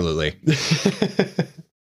 Yeah, absolutely.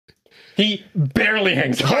 He barely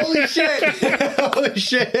hangs on. Holy shit! Holy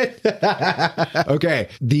shit! Okay.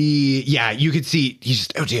 You could see he's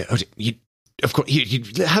just, oh dear. Of course, you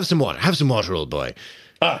have some water. Have some water, old boy.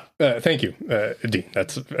 Thank you, Dean.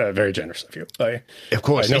 That's very generous of you. Of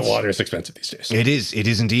course. I know water is expensive these days. It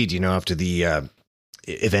is indeed, after the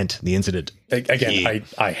event, the incident. Again,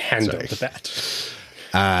 I handled that.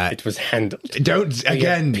 It was handled. Don't,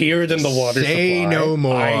 again, appeared in the water say supply. no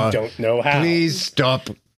more. I don't know how. Please stop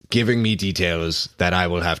giving me details that I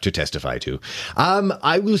will have to testify to.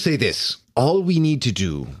 I will say this. All we need to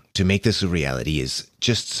do to make this a reality is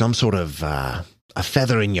just some sort of a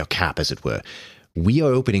feather in your cap, as it were. We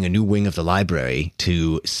are opening a new wing of the library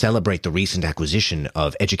to celebrate the recent acquisition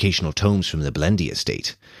of educational tomes from the Blendy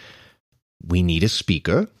estate. We need a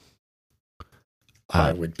speaker.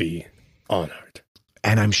 I would be honored.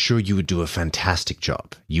 And I'm sure you would do a fantastic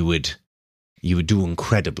job. You would do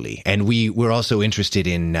incredibly. And we're also interested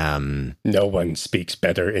in... No one speaks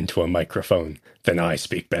better into a microphone than I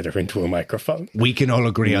speak better into a microphone. We can all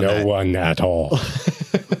agree on that. No one at all.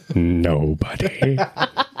 Nobody.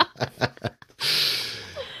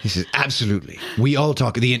 He says, absolutely. We all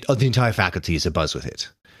talk, the entire faculty is abuzz with it.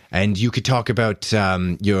 And you could talk about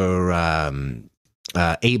your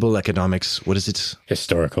able economics. What is it?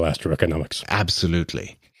 Historical astroeconomics.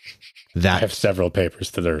 Absolutely. I have several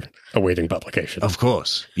papers that are awaiting publication. Of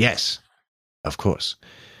course. Yes. Of course.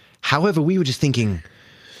 However, we were just thinking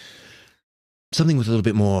something with a little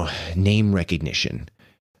bit more name recognition.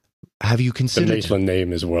 Have you considered... The Maitland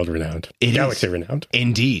name is world-renowned. Galaxy-renowned.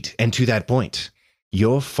 Indeed. And to that point,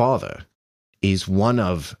 your father is one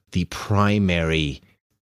of the primary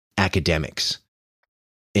academics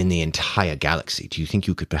in the entire galaxy. Do you think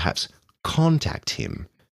you could perhaps contact him?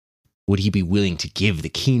 Would he be willing to give the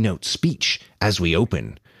keynote speech as we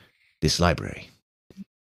open this library?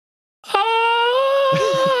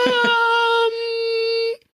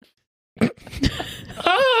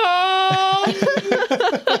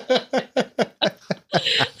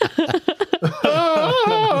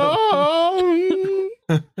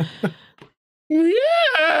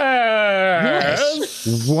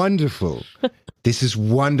 Yes. Wonderful. This is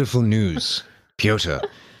wonderful news, Piotr.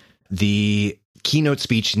 The keynote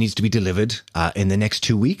speech needs to be delivered in the next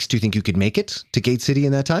 2 weeks. Do you think you could make it to Gate City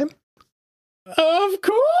in that time? Of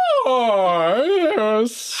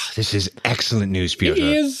course. This is excellent news, Piotr.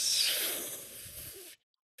 He is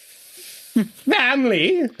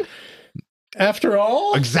family. After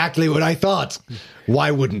all, exactly what I thought.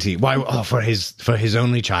 Why wouldn't he? Why? Oh, for his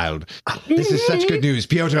only child. This is such good news,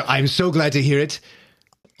 Piotr. I'm so glad to hear it.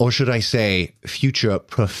 Or should I say, future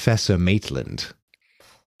Professor Maitland?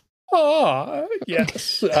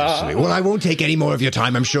 Yes. Well, I won't take any more of your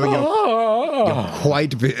time. I'm sure you're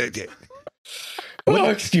quite.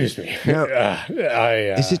 Excuse me. No.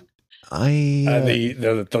 Is it?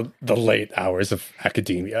 The late hours of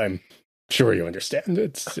academia. I'm sure you understand.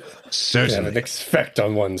 It's certainly have an effect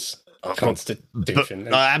on one's constitution.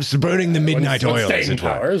 Burning the midnight oil, as it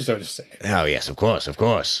were. So to say. Oh yes, of course, of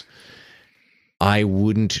course. I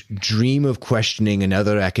wouldn't dream of questioning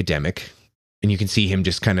another academic. And you can see him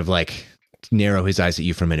just kind of like narrow his eyes at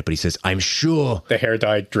you for a minute, but he says, I'm sure... The hair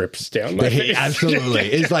dye drips down my face.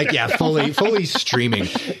 Absolutely. It's like, yeah, fully streaming.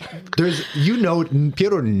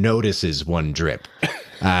 Piotr notices one drip.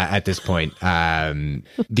 At this point,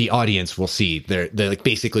 the audience will see they're like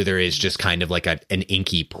basically there is just kind of like an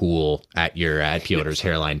inky pool at Piotr's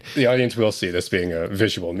hairline. The audience will see this being a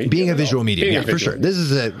visual medium. Being a visual medium, yeah, for sure. This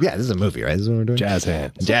is a movie, right? This is what we're doing. Jazz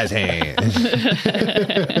hands.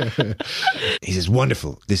 He says,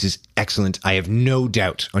 "Wonderful. This is excellent. I have no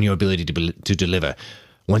doubt on your ability to deliver.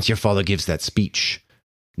 Once your father gives that speech,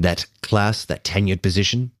 that class, that tenured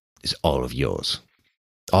position is all of yours."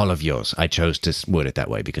 All of yours. I chose to word it that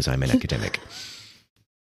way because I'm an academic.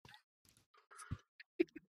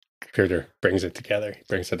 Piotr brings it together. He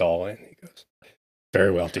brings it all in. He goes, very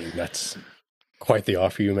well, Dean. That's quite the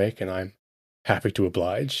offer you make, and I'm happy to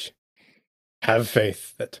oblige. Have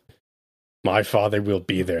faith that my father will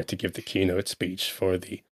be there to give the keynote speech for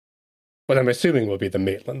what I'm assuming will be the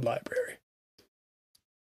Maitland Library.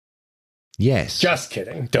 Yes. Just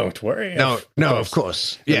kidding. Don't worry. No, of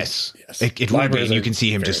course. Yes. It would be. And you can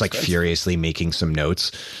see him just like furiously making some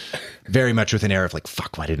notes. Very much with an air of like,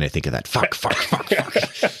 fuck, why didn't I think of that? Fuck.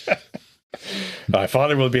 My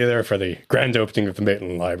father will be there for the grand opening of the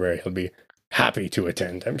Maitland Library. He'll be happy to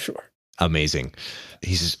attend, I'm sure. Amazing.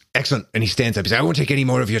 He says, excellent. And he stands up. He says, I won't take any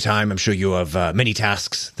more of your time. I'm sure you have many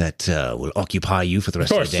tasks that will occupy you for the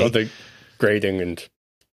rest of the day. Of course, so the grading and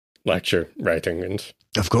lecture writing and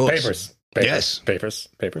of course. papers. Yes. Papers.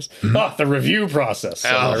 Ah, the review process.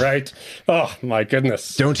 Am I right? Oh, my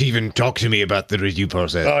goodness. Don't even talk to me about the review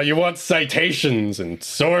process. Oh, you want citations and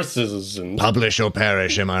sources and... Publish or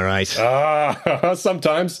perish, am I right?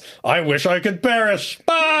 Sometimes I wish I could perish.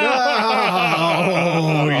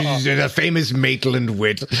 The famous Maitland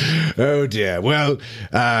wit. Oh, dear. Well,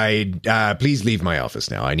 please leave my office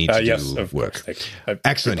now. I need to do work.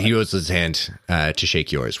 Excellent. He raises his hand to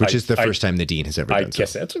shake yours, which is the first time the dean has ever done so. I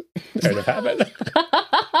kiss it. Out of habit.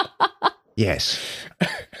 Yes.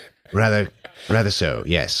 Rather so.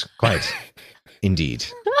 Yes. Quite. Indeed.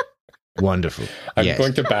 Wonderful. I'm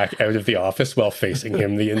going to back out of the office while facing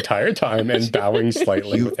him the entire time and bowing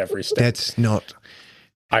slightly with every step. That's not...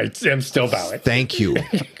 I am still bowing. Thank you.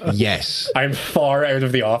 Yes. I'm far out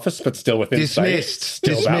of the office, but still within Dismissed. sight.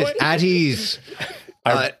 Still Dismissed. bowing. At ease.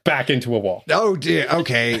 I'm back into a wall. Oh, dear.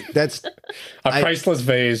 Okay. That's... A priceless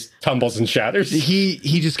vase tumbles and shatters. He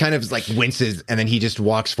just kind of like winces and then he just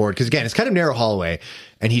walks forward. Because again, it's kind of narrow hallway.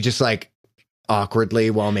 And he just like awkwardly,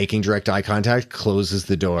 while making direct eye contact, closes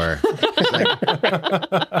the door. Like,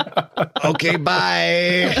 okay,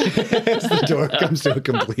 bye. As the door comes to a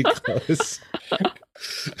complete close.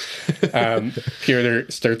 Piotr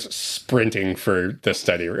starts sprinting for the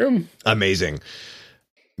study room. Amazing.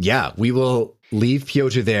 Yeah, we will leave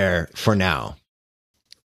Piotr there for now.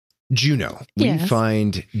 Juno. Yes. We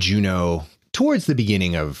find Juno towards the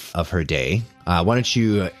beginning of her day. Why don't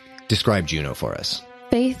you describe Juno for us?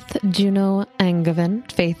 Faith Juno Angevin.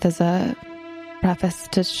 Faith is a preface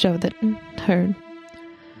to show that her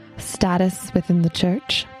status within the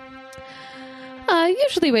church.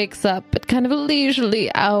 Usually wakes up at kind of a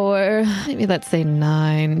leisurely hour, maybe let's say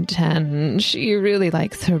 9, 10. She really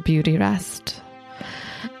likes her beauty rest.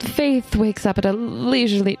 Faith wakes up at a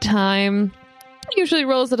leisurely time, usually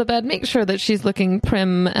rolls out of bed, makes sure that she's looking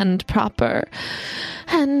prim and proper,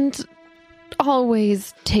 and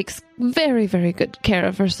always takes very, very good care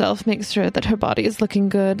of herself, makes sure that her body is looking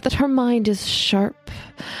good, that her mind is sharp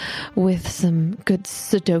with some good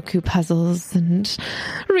Sudoku puzzles, and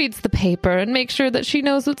reads the paper and makes sure that she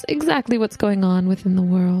knows exactly what's going on within the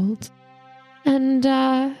world.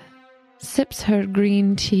 And sips her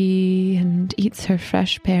green tea and eats her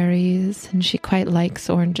fresh berries, and she quite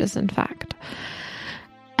likes oranges, in fact.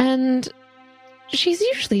 And she's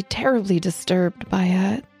usually terribly disturbed by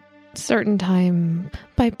a certain time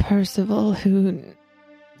by Percival, who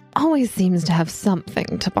always seems to have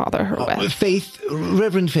something to bother her with. Faith,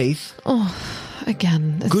 Reverend Faith. Oh,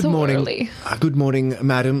 again, it's Good so morning. early. Good morning,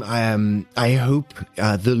 madam. I hope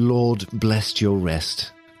the Lord blessed your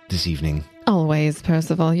rest this evening. Always,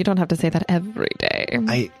 Percival. You don't have to say that every day.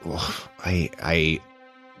 I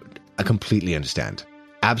completely understand.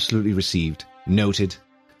 Absolutely received. Noted.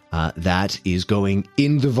 That is going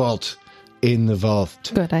in the vault. In the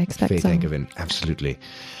vault. Good, I expect Faith so. Angevin. Absolutely.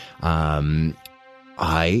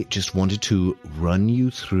 I just wanted to run you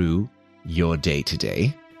through your day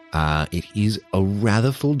today. It is a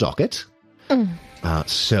rather full docket.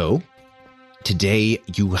 So, today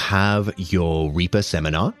you have your Reaper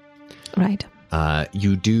seminar. Right.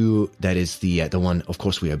 You do, that is the one, of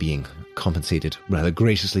course, we are being compensated rather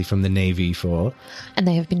graciously from the Navy for. And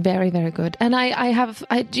they have been very, very good. And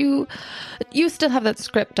you still have that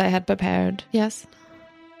script I had prepared, yes?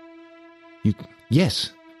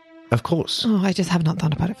 Yes, of course. Oh, I just have not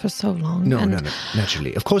thought about it for so long. No,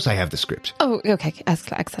 naturally. Of course I have the script. Oh, okay,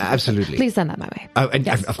 excellent. Absolutely. Please send that my way. And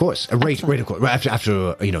Yes. of course, right, of course.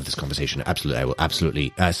 After this conversation, absolutely, I will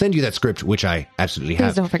absolutely send you that script, which I absolutely have.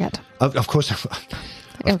 Please don't forget. Of course,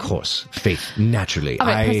 of course, Faith, naturally. All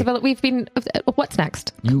right, Percival, we've been... What's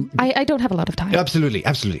next? I don't have a lot of time. Absolutely.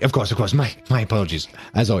 Of course. My apologies,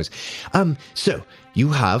 as always. So, you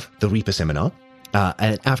have the Reaper seminar.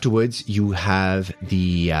 And afterwards, you have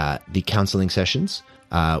the counseling sessions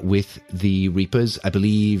with the Reapers. I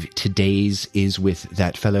believe today's is with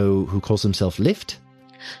that fellow who calls himself Lift.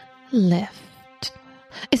 Lift.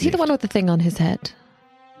 Is he the one with the thing on his head?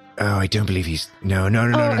 Oh, I don't believe he's... No. No.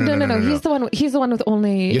 He's the one with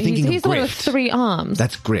only... You're thinking he's of the one with Grift. 3 arms.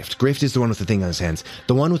 That's Grift. Grift is the one with the thing on his hands.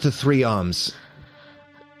 The one with the 3 arms,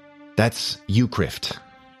 that's you, Grift.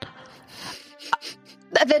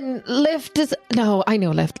 Then Lift is... No, I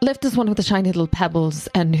know Lift. Lift is one with the shiny little pebbles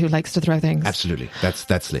and who likes to throw things. Absolutely.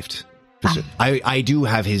 That's Lift. I do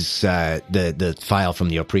have his the file from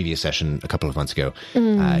your previous session a couple of months ago.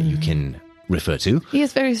 You can refer to. He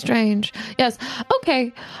is very strange. Yes.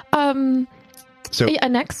 Okay. So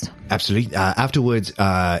next. Absolutely. Afterwards,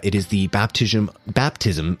 it is the baptism.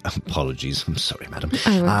 Apologies. I'm sorry, madam.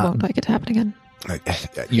 I won't like it to happen again.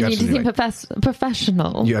 You're You need to absolutely seem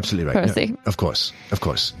professional. You're absolutely right. Percy. No, of course.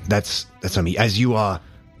 That's on me. As you are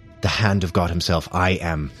the hand of God himself. I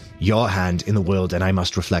am your hand in the world, and I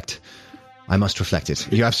must reflect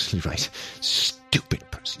it. You're absolutely right. Stupid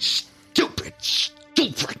Percy. Stupid.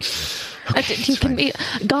 Okay, You can be.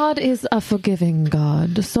 God is a forgiving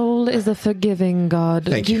God. Soul is a forgiving God.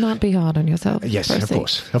 Thank Do you. not be hard on yourself. Yes, Percy.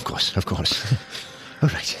 of course. All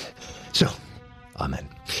right. So, amen.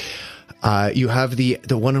 You have the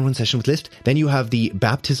one-on-one session with List. Then you have the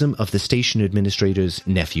baptism of the station administrator's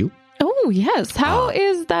nephew. Oh, yes. How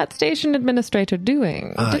is that station administrator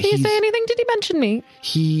doing? Did he say anything? Did he mention me?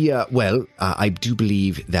 He, I do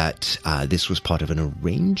believe that this was part of an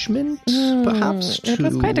arrangement, perhaps. It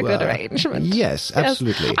was quite a good arrangement. Yes,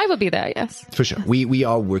 absolutely. Yes, I will be there, yes. For sure. We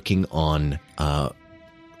are working on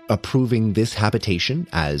approving this habitation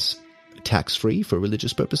as tax-free for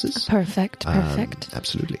religious purposes. Perfect.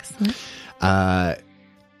 Absolutely. Excellent.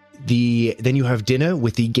 Then you have dinner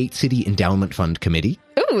with the Gate City Endowment Fund Committee.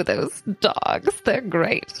 Ooh, those dogs. They're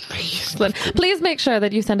great. Excellent. Please make sure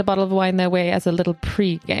that you send a bottle of wine their way as a little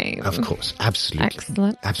pre-game. Of course. Absolutely.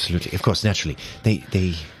 Excellent. Absolutely. Of course, naturally.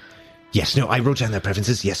 They Yes, no, I wrote down their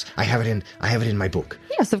preferences. Yes, I have it in my book.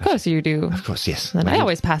 Yes, of course you do. Of course, yes. And I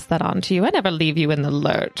always pass that on to you. I never leave you in the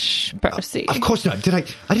lurch, Percy. Of course not. I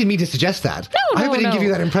didn't mean to suggest that. No, I hope I didn't no. give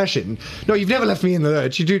you that impression. No, you've never left me in the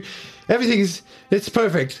lurch. You do. It's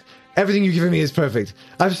perfect. Everything you've given me is perfect.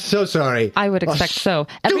 I'm so sorry. I would expect so.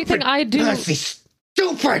 Everything I do. Percy,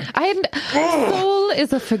 stupid. Soul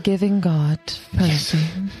is a forgiving God, Percy. Yes.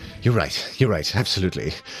 You're right.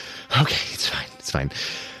 Absolutely. Okay, it's fine.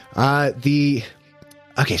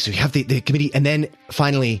 Okay, so you have the committee, and then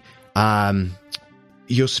finally,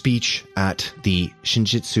 your speech at the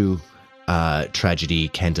Shinjitsu tragedy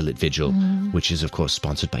candlelit vigil, which is of course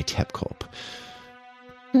sponsored by TepCorp.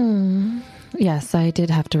 Yes, I did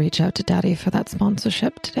have to reach out to Daddy for that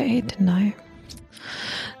sponsorship today, didn't I?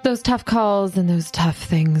 Those tough calls and those tough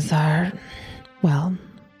things are, well,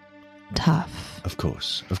 tough. Of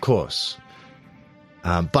course.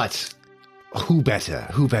 But who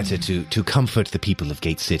better to comfort the people of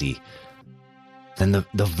Gate City than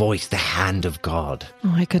the voice, the hand of God?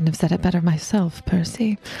 Oh, I couldn't have said it better myself,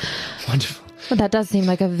 Percy. Wonderful. But that does seem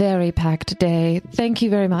like a very packed day. Thank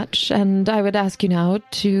you very much. And I would ask you now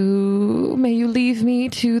may you leave me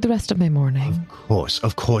to the rest of my morning?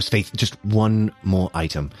 Of course, Faith. Just one more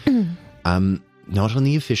item. Not on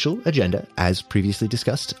the official agenda, as previously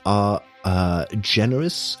discussed, our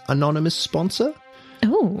generous anonymous sponsor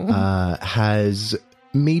has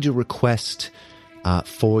made a request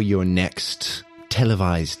for your next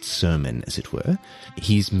televised sermon, as it were.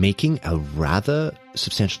 He's making a rather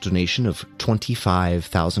substantial donation of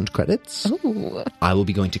 25,000 credits. Oh. I will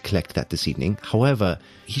be going to collect that this evening. However,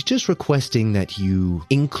 he's just requesting that you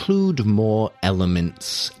include more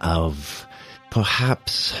elements of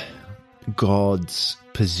perhaps God's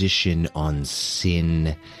position on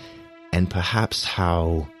sin, and perhaps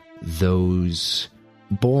how those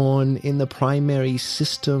born in the primary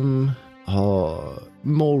system are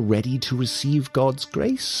more ready to receive God's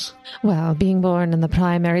grace. Well, being born in the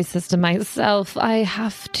primary system myself, I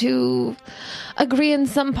have to agree in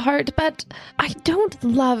some part, but I don't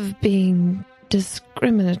love being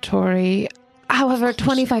discriminatory. However,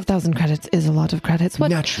 25,000 credits is a lot of credits.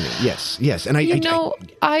 Naturally, yes. And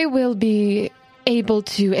I will be able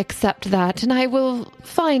to accept that, and I will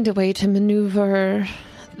find a way to maneuver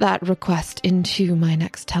that request into my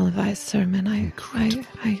next televised sermon.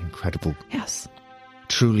 Incredible. Yes.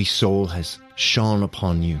 Truly, soul has shone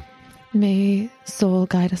upon you. May soul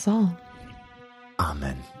guide us all.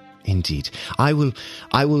 Amen. Indeed. I will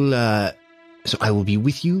be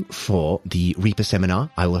with you for the Reaper seminar.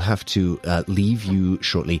 I will have to leave you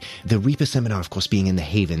shortly. The Reaper seminar, of course, being in the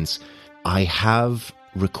Havens, I have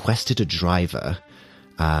requested a driver,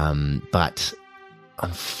 but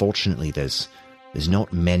unfortunately there's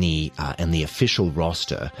not many in the official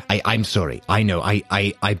roster. I'm sorry. I know.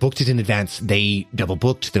 I booked it in advance. They double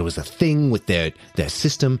booked. There was a thing with their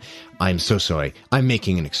system. I'm so sorry. I'm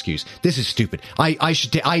making an excuse. This is stupid.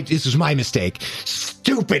 This was my mistake.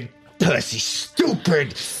 Stupid, Percy.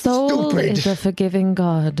 Stupid. Soul is a forgiving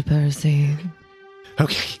God, Percy.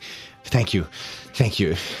 Okay. Thank you.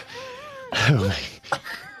 Oh,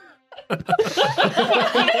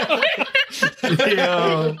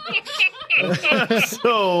 Yeah.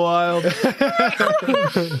 So wild.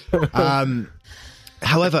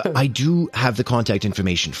 However, I do have the contact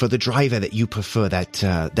information for the driver that you prefer, that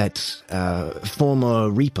former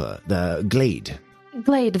Reaper, the Glade.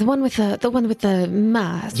 Glade, the one with the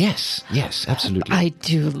mask. Yes, absolutely. I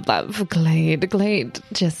do love Glade. Glade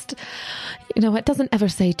just, it doesn't ever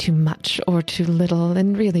say too much or too little,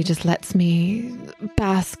 and really just lets me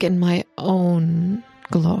bask in my own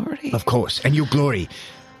glory. Of course. And your glory,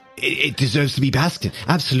 it deserves to be basked in.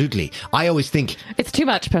 Absolutely. I always think... It's too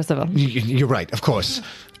much, Percival. You're right, of course.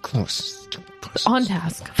 Of course. On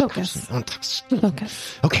task. Focus. On task.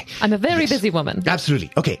 Focus. Okay. I'm a very busy woman. Absolutely.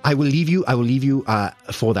 Okay, I will leave you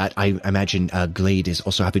for that. I imagine Glade is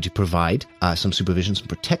also happy to provide some supervision, some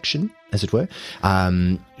protection, as it were.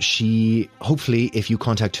 She, hopefully, if you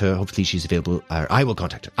contact her, hopefully she's available. I will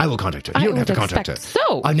contact her. You don't have to contact her.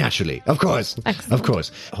 So. Naturally. Of course. Excellent. Of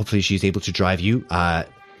course. Hopefully she's able to drive you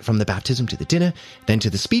from the baptism to the dinner, then to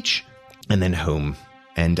the speech, and then home.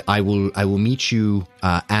 And I will meet you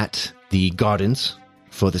at the gardens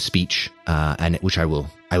for the speech, and which I will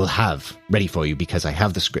have ready for you because I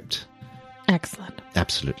have the script. Excellent.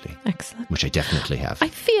 Absolutely. Excellent. Which I definitely have. I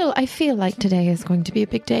feel like today is going to be a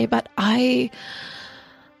big day, but I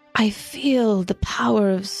feel the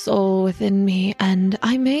power of soul within me, and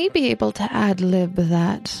I may be able to ad-lib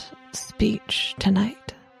that speech tonight.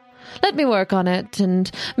 Let me work on it,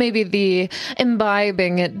 and maybe the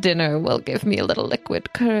imbibing at dinner will give me a little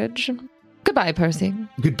liquid courage. Goodbye, Percy.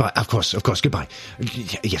 Goodbye. Of course. Goodbye.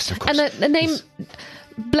 Yes, of course. And the name...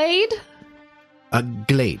 Blade?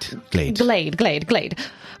 Glade. Glade.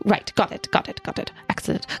 Right, got it.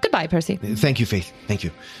 Excellent. Goodbye, Percy. Thank you, Faith. Thank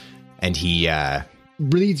you. And he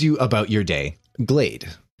reads you about your day. Glade,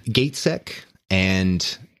 Gatesec,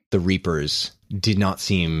 and the Reapers did not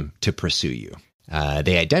seem to pursue you.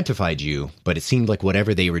 They identified you, but it seemed like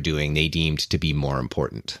whatever they were doing, they deemed to be more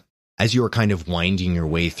important. As you were kind of winding your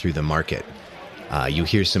way through the market, you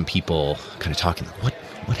hear some people kind of talking.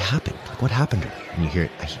 What happened? What happened? And you hear,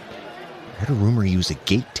 I heard a rumor he was a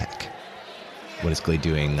gate tech. What is Glade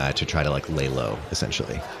doing to try to lay low,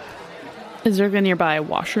 essentially? Is there a nearby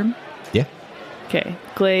washroom? Yeah. Okay.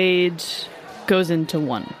 Glade goes into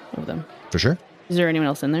one of them. For sure? Is there anyone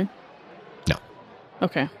else in there? No.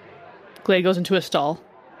 Okay. Glade goes into a stall,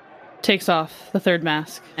 takes off the third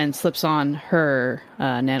mask, and slips on her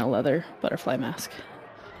nano leather butterfly mask.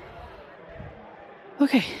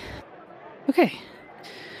 Okay.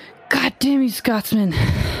 God damn you, Scotsman.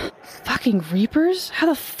 Fucking Reapers? How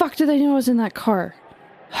the fuck did they know I was in that car?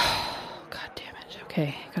 God damn it.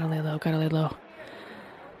 Okay, gotta lay low.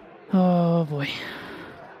 Oh boy.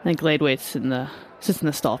 Then Glade sits in the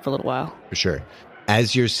stall for a little while. For sure.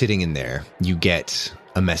 As you're sitting in there, you get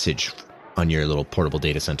a message on your little portable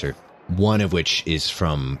data center, one of which is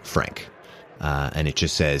from Frank. And it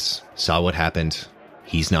just says, saw what happened.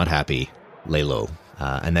 He's not happy. Lay low.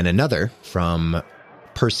 And then another from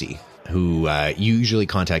Percy, who usually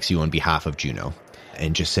contacts you on behalf of Juno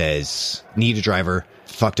and just says, need a driver,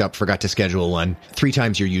 fucked up, forgot to schedule one, 3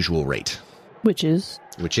 times your usual rate. Which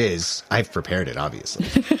is, I've prepared it, obviously.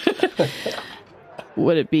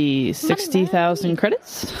 Would it be 60,000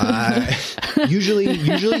 credits? Usually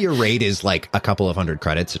your rate is a couple of hundred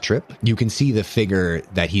credits a trip. You can see the figure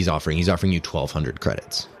that he's offering. He's offering you 1,200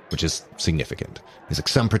 credits, which is significant. There's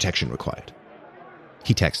some protection required.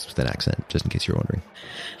 He texts with an accent, just in case you're wondering.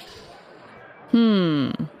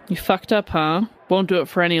 You fucked up, huh? Won't do it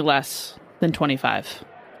for any less than 25.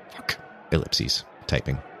 Fuck. Ellipses.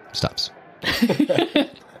 Typing. Stops.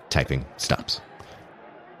 Typing. Stops.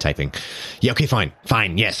 Typing. Yeah, okay, fine.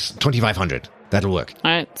 Yes, 2,500. That'll work. All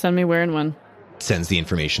right, send me where and when. Sends the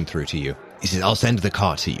information through to you. He says, I'll send the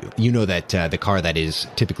car to you. You know that the car that is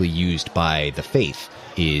typically used by the Faith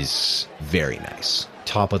is very nice.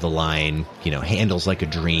 Top of the line, handles like a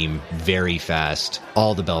dream, very fast,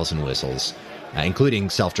 all the bells and whistles, including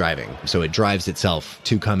self-driving. So it drives itself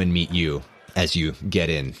to come and meet you as you get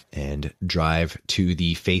in and drive to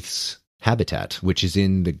the Faith's habitat, which is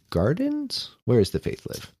in the gardens? Where does the Faith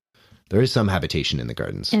live? There is some habitation in the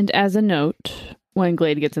gardens. And as a note, when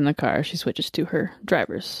Glade gets in the car, she switches to her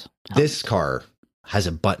driver's helmet. This car has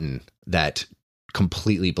a button that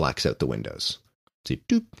completely blacks out the windows. So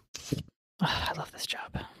doop. Oh, I love this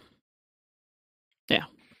job. Yeah.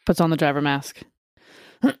 Puts on the driver mask.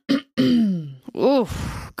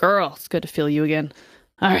 Oof, girl, it's good to feel you again.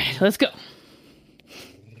 All right, let's go.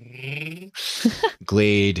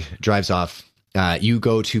 Glade drives off. You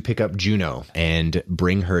go to pick up Juno and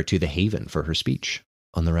bring her to the Haven for her speech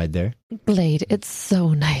on the ride there. Glade, it's so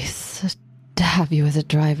nice to have you as a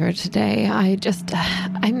driver today.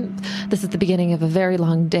 This is the beginning of a very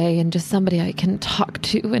long day and just somebody I can talk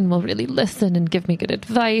to and will really listen and give me good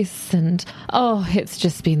advice. And it's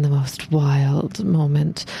just been the most wild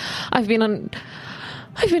moment. I've been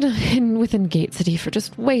within Gate City for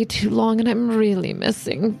just way too long, and I'm really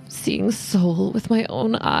missing seeing Soul with my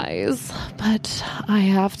own eyes. But I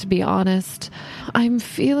have to be honest, I'm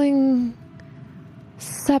feeling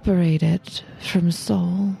separated from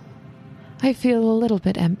Soul. I feel a little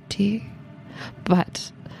bit empty.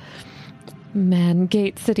 But, man,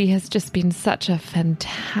 Gate City has just been such a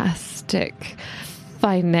fantastic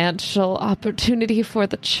financial opportunity for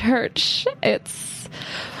the church. It's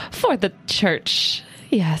for the church,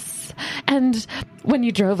 yes. And when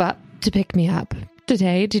you drove up to pick me up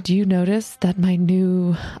today, did you notice that my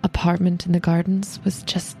new apartment in the gardens was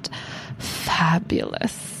just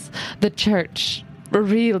fabulous? The church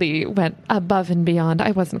really went above and beyond.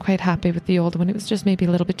 I wasn't quite happy with the old one. It was just maybe a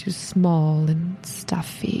little bit too small and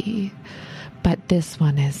stuffy. But this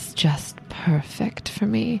one is just perfect for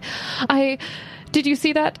me. Did you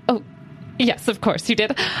see that? Oh, yes, of course you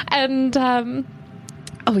did. And,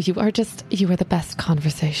 you are the best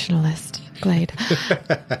conversationalist, Glade.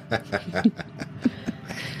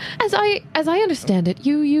 As I understand it,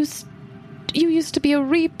 you used to be a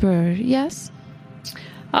reaper, yes?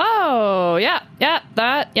 Oh, yeah,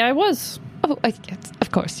 I was. Oh, yes,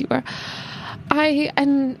 of course you were.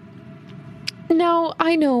 Now,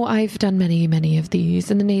 I know I've done many, many of these,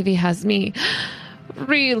 and the Navy has me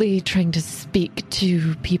really trying to speak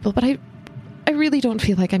to people, but I really don't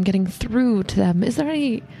feel like I'm getting through to them. Is there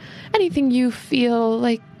anything you feel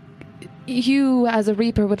like you, as a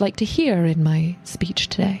Reaper, would like to hear in my speech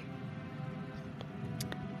today?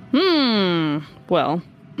 Well,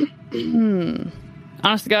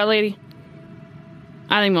 honest to God, lady,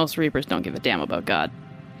 I think most Reapers don't give a damn about God.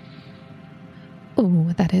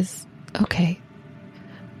 Oh, that is okay.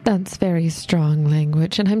 That's very strong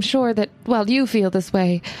language, and I'm sure that while you feel this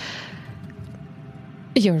way,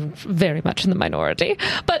 you're very much in the minority.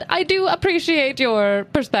 But I do appreciate your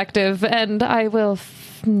perspective, and I will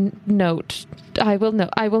note that. I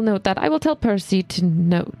will tell Percy to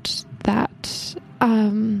note that.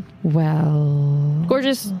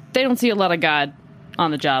 Gorgeous, they don't see a lot of God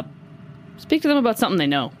on the job. Speak to them about something they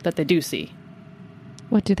know, that they do see.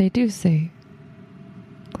 What do they do see,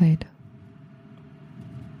 Glade?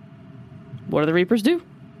 What do the Reapers do?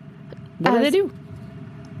 What do they do?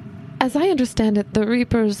 As I understand it, the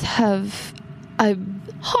Reapers have a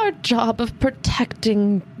hard job of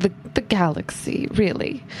protecting the galaxy,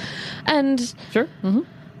 really. And sure. Mm-hmm.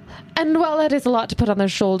 And while that is a lot to put on their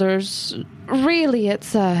shoulders, really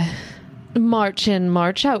it's a march in,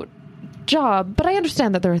 march out job. But I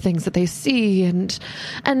understand that there are things that they see, and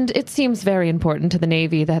it seems very important to the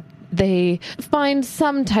Navy that they find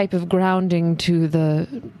some type of grounding to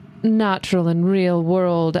the natural and real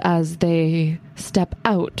world as they step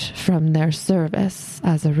out from their service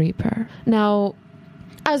as a Reaper. Now,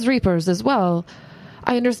 as Reapers as well,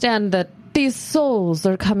 I understand that these souls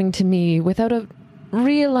are coming to me without a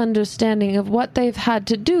real understanding of what they've had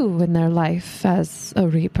to do in their life as a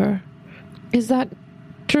Reaper. Is that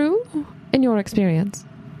true in your experience?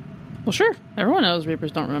 Well, sure. Everyone knows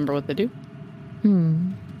Reapers don't remember what they do.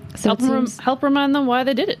 So help remind them why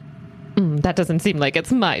they did it. That doesn't seem like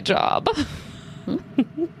it's my job. But you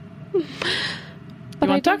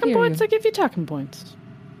want talking points? I give you talking points.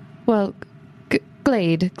 Well,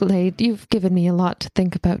 Glade, you've given me a lot to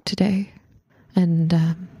think about today. And,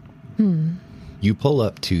 You pull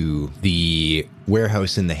up to the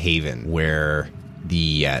warehouse in the Haven where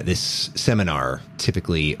this seminar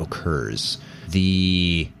typically occurs.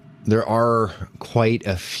 There are quite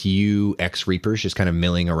a few ex-Reapers just kind of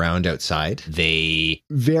milling around outside.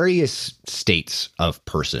 Various states of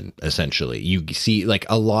person, essentially. You see, like,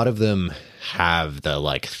 a lot of them have the,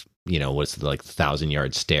 like, what's the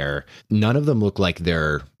 1,000-yard stare. None of them look like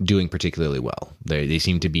they're doing particularly well. They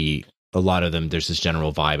seem to be, a lot of them, there's this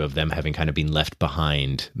general vibe of them having kind of been left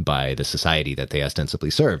behind by the society that they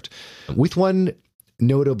ostensibly served. With one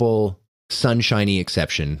notable sunshiny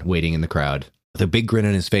exception waiting in the crowd. With a big grin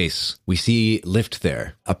on his face, we see Lift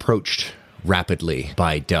there, approached rapidly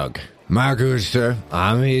by Doug. My good sir,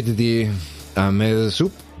 I made the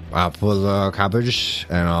soup. I put the cabbage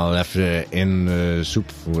and I left it in the soup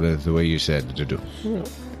the way you said to do.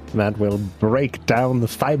 That will break down the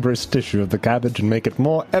fibrous tissue of the cabbage and make it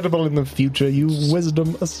more edible in the future. You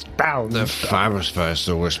wisdom astounds. The fibrous part's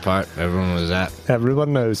the worst part. Everyone knows that.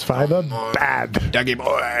 Everyone knows fiber bad. Dougie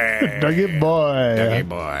boy. Dougie boy. Dougie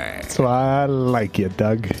boy. That's why I like you,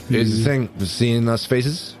 Doug. Here's the thing. Seeing less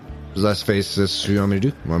faces? Less faces you want me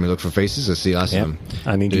to do? Want me to look for faces? I see lots of them.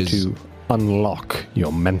 I need you to unlock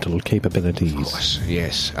your mental capabilities. Of course,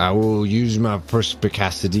 yes. I will use my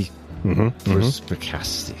perspicacity.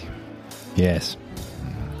 Perspicacity. Yes.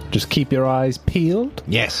 Just keep your eyes peeled.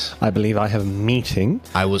 Yes. I believe I have a meeting.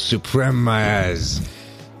 I will supreme my eyes.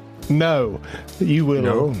 No. You will.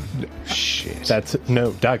 No. Shit.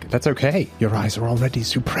 No, Doug, that's okay. Your eyes are already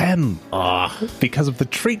supreme. Because of the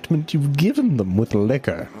treatment you've given them with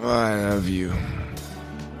liquor. I love you.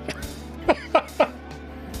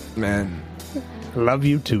 Man, Love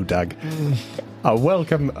you too, Doug. A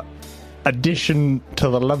welcome addition to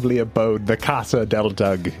the lovely abode, the Casa del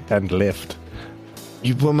Doug and Lift.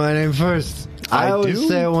 You put my name first. I always do?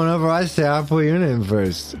 say whenever I say, I put your name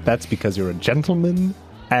first. That's because you're a gentleman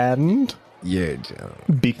and Yeah.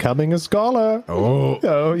 becoming a scholar.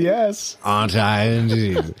 Oh, yes. Aren't I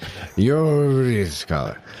indeed? You're a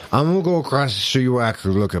scholar. I'm going to go across the street where I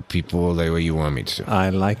can look at people the way you want me to. I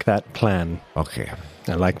like that plan. Okay.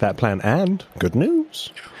 I like that plan. And good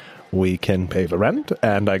news. We can pay the rent,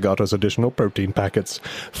 and I got us additional protein packets.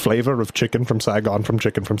 Flavor of chicken from Saigon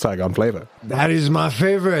flavor. That is my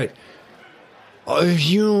favorite. Oh,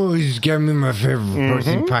 you always give me my favorite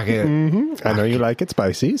protein packet. I know you like it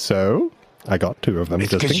spicy, so I got 2 of them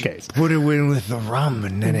just in case. Put it in with the rum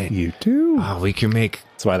and then it. You do. We can make.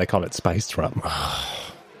 That's why they call it spiced rum.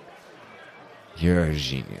 You're a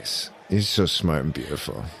genius. You're so smart and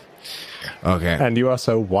beautiful. Okay. And you are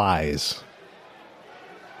so wise.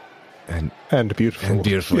 And beautiful. And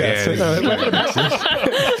beautiful. Yes.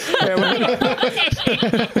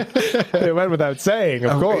 It went without saying,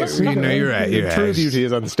 of course. You know, you're right. You're True right. beauty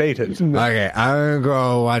is unstated. Okay, I'm going to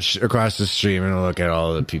go watch across the stream and look at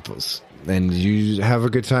all the peoples. And you have a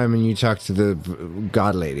good time and you talk to the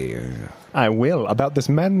god lady. I will. About this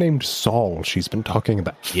man named Saul she's been talking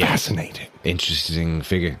about. Yes. Fascinating. Interesting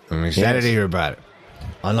figure. I'm excited to hear about it.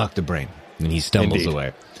 Unlock the brain. And he stumbles Indeed.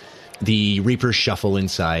 away. The Reapers shuffle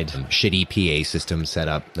inside. Shitty PA system set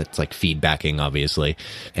up that's like feedbacking, obviously.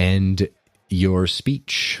 And your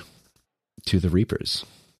speech to the Reapers.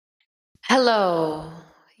 Hello,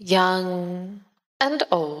 young and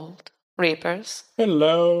old Reapers.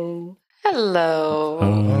 Hello. Hello.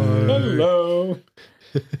 Hello.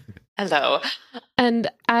 Hello. And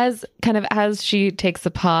as she takes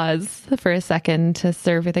a pause for a second to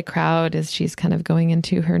survey the crowd as she's kind of going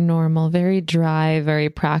into her normal, very dry, very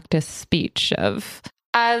practiced speech of,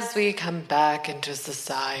 as we come back into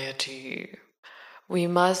society, we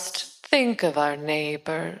must think of our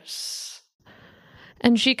neighbors.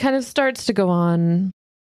 And she kind of starts to go on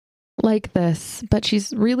like this, but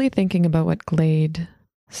she's really thinking about what Glade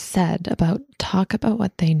said about talk about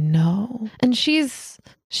what they know. And she's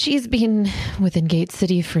been within Gate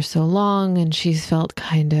City for so long, and she's felt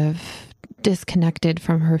kind of disconnected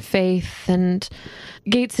from her faith. And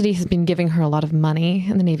Gate City has been giving her a lot of money,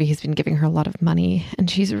 and the Navy has been giving her a lot of money, and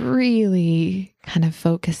she's really kind of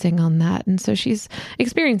focusing on that. And so she's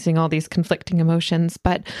experiencing all these conflicting emotions.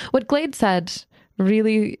 But what Glade said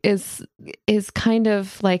really is kind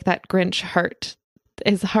of like that Grinch heart.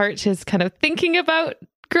 His heart is kind of thinking about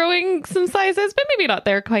growing some sizes, but maybe not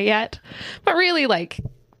there quite yet. But really like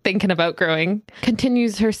thinking about growing.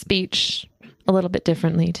 Continues her speech a little bit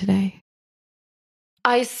differently today.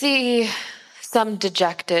 I see some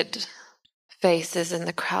dejected faces in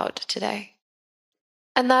the crowd today.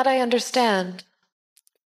 And that I understand.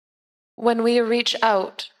 When we reach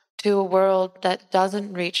out to a world that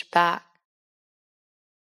doesn't reach back,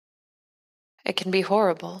 it can be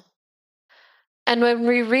horrible. And when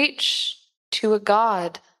we reach to a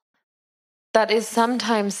God that is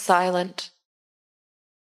sometimes silent,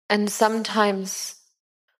 and sometimes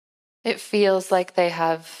it feels like they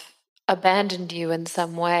have abandoned you in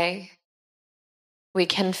some way, we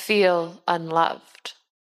can feel unloved.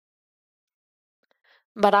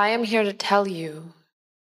 But I am here to tell you,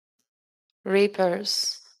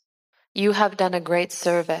 Reapers, you have done a great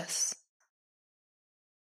service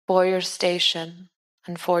for your station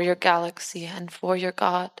and for your galaxy and for your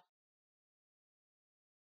God.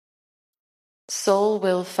 Soul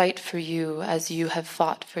will fight for you as you have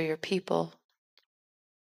fought for your people.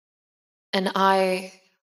 And I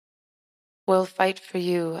will fight for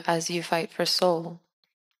you as you fight for Soul.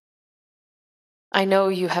 I know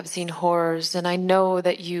you have seen horrors, and I know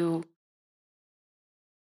that you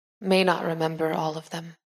may not remember all of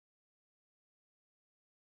them.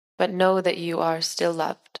 But know that you are still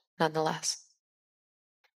loved nonetheless.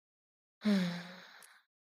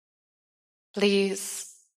 Please,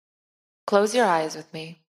 close your eyes with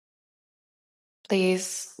me.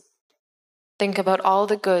 Please think about all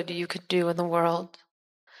the good you could do in the world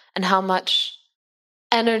and how much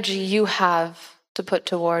energy you have to put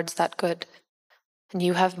towards that good. And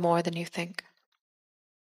you have more than you think.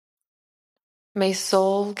 May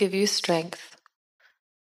Soul give you strength.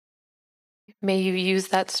 May you use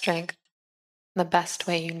that strength in the best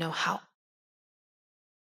way you know how.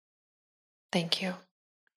 Thank you.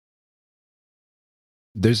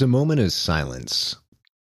 There's a moment of silence.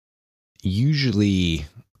 Usually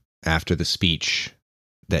after the speech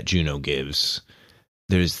that Juno gives,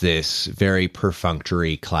 there's this very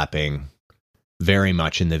perfunctory clapping, very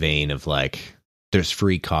much in the vein of like, there's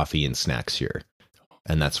free coffee and snacks here.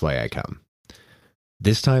 and that's why I come.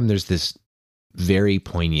 This time there's this very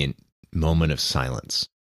poignant moment of silence,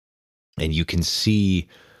 and you can see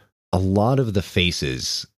a lot of the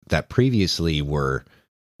faces that previously were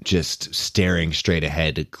just staring straight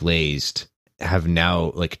ahead, glazed, have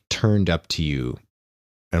now like turned up to you,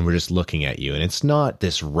 and we're just looking at you. And it's not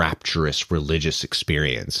this rapturous religious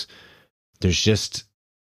experience. There's just,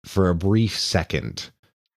 for a brief second,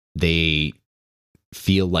 they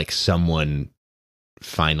feel like someone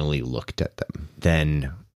finally looked at them.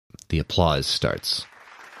 Then the applause starts,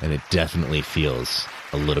 and it definitely feels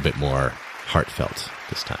a little bit more heartfelt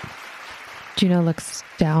this time. Juno looks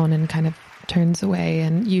down and kind of turns away,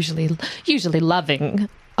 and usually loving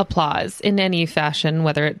applause in any fashion,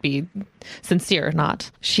 whether it be sincere or not.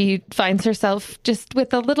 She finds herself just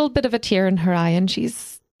with a little bit of a tear in her eye, and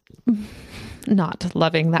she's not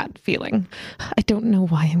loving that feeling. I don't know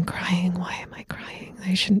why I'm crying. Why am I crying?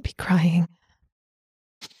 I shouldn't be crying.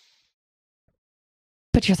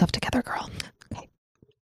 Put yourself together, girl. Okay.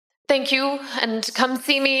 Thank you, and come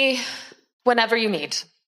see me whenever you need.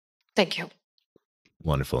 Thank you.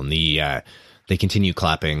 Wonderful. And they continue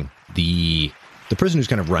clapping. The person who's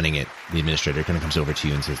kind of running it, the administrator, kind of comes over to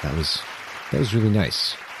you and says, that was really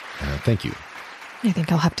nice. Thank you. I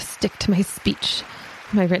think I'll have to stick to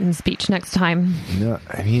my written speech next time. No,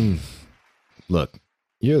 I mean, look,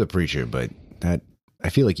 you're the preacher, but I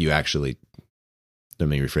feel like you actually, let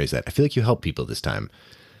me rephrase that. I feel like you help people this time.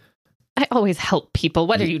 I always help people.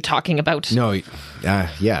 What are you talking about? No,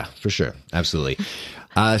 yeah, for sure. Absolutely.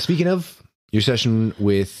 Speaking of your session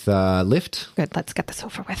with Lyft. Good, let's get this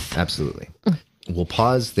over with. Absolutely. We'll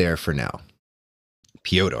pause there for now.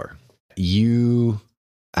 Pyodor, you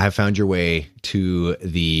have found your way to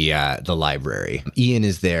the library. Ian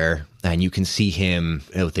is there, and you can see him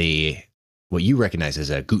with what you recognize as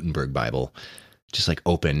a Gutenberg Bible, just like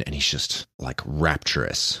open, and he's just like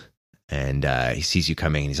rapturous. And he sees you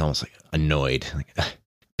coming, and he's almost like annoyed. Like,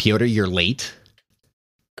 Pyodor, you're late.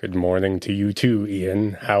 Good morning to you too,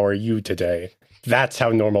 Ian. How are you today? That's how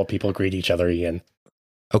normal people greet each other, Ian.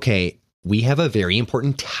 Okay, we have a very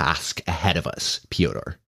important task ahead of us,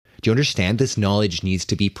 Pyodor. Do you understand this knowledge needs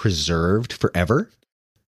to be preserved forever?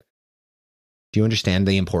 Do you understand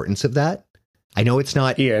the importance of that? I know it's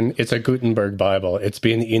not... Ian, it's a Gutenberg Bible. It's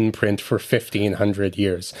been in print for 1,500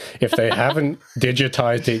 years. If they haven't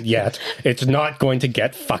digitized it yet, it's not going to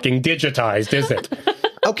get fucking digitized, is it?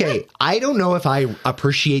 Okay, I don't know if I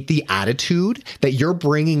appreciate the attitude that you're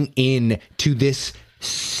bringing in to this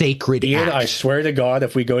sacred Ian, act. I swear to God,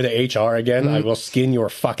 if we go to HR again, I will skin your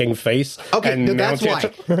fucking face. Okay, and no, that's mount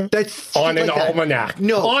why. it That's on an like that. almanac.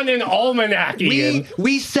 No. On an almanac, Ian.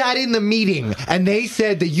 We sat in the meeting, and they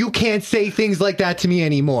said that you can't say things like that to me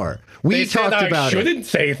anymore. We They talked said about I shouldn't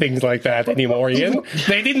say things like that anymore, Ian.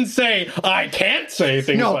 They didn't say I can't say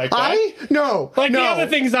things like that. No. Like the other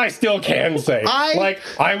things I still can say. Like,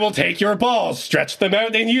 I will take your balls, stretch them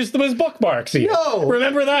out, and use them as bookmarks, Ian. No.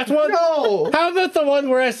 Remember that one? No. How about the one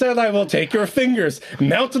where I said I will take your fingers,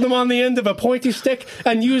 mount them on the end of a pointy stick,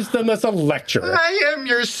 and use them as a lecturer? I am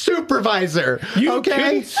your supervisor. You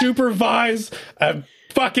couldn't supervise a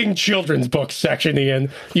fucking children's book section, Ian.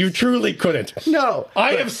 You truly couldn't. No.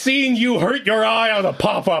 I have seen you hurt your eye on a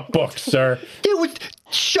pop-up book, sir. It was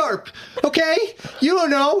sharp, okay? You don't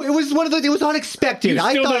know. It was it was unexpected. You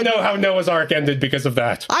still don't know how Noah's Ark ended because of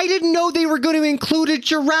that. I didn't know they were going to include a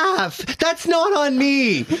giraffe. That's not on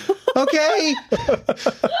me, okay?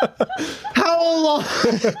 How long?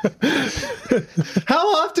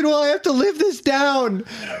 How often will I have to live this down?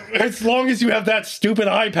 As long as you have that stupid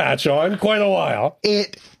eye patch on, quite a while.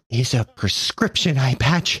 It is a prescription eye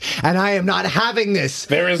patch, and I am not having this.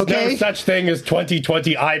 There is okay? no such thing as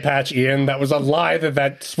 2020 eye patch, Ian. That was a lie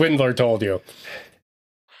that swindler told you.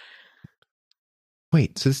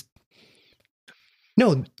 Wait, so this...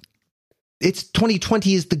 No, it's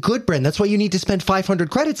 2020 is the good brand. That's why you need to spend 500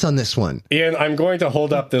 credits on this one. Ian, I'm going to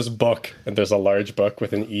hold up this book, and there's a large book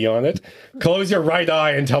with an E on it. Close your right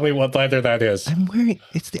eye and tell me what letter that is. I'm wearing...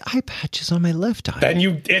 It's the eye patches on my left eye.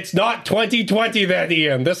 Then it's not 2020 then,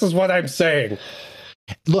 Ian. This is what I'm saying.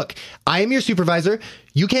 Look, I am your supervisor.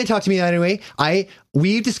 You can't talk to me that way.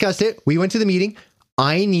 We've discussed it. We went to the meeting.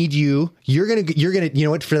 I need you. You're gonna, you know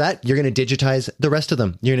what, for that, you're gonna digitize the rest of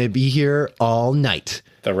them. You're gonna be here all night.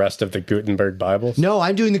 The rest of the Gutenberg Bibles? No,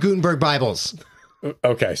 I'm doing the Gutenberg Bibles.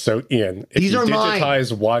 Okay, so Ian, if These you are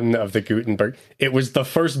digitize one of the Gutenberg, it was the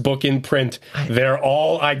first book in print. They're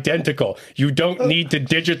all identical. You don't need to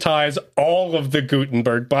digitize all of the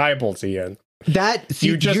Gutenberg Bibles, Ian.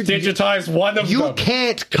 You just digitize one of them. You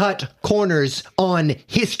can't cut corners on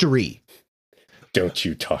history. Don't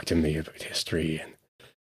you talk to me about history, Ian.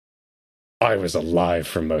 I was alive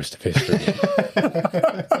for most of history.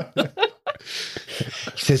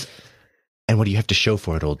 He says, and what do you have to show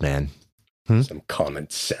for it, old man? Some common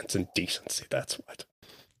sense and decency, that's what.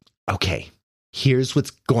 Okay, here's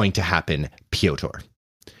what's going to happen, Piotr.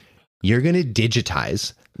 You're going to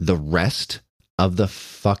digitize the rest of the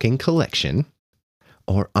fucking collection,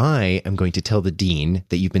 or I am going to tell the dean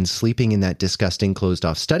that you've been sleeping in that disgusting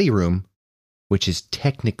closed-off study room, which is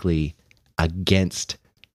technically against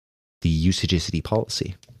the usagicity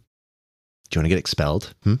policy. Do you want to get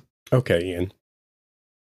expelled? Okay, Ian.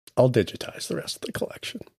 I'll digitize the rest of the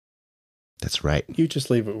collection. That's right. You just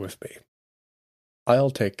leave it with me. I'll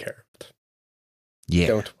take care of it. Yeah.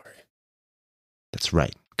 Don't worry. That's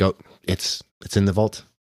right. Go. It's in the vault.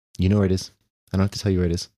 You know where it is. I don't have to tell you where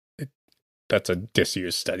it is. That's a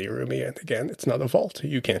disused study room, Ian. Again, it's not a vault.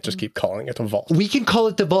 You can't just keep calling it a vault. We can call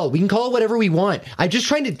it the vault. We can call it whatever we want. I'm just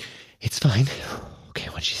trying to... It's fine. Okay,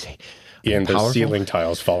 what'd she say? Ian, there's ceiling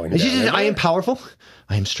tiles falling She down. says, I am powerful.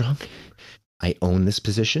 I am strong. I own this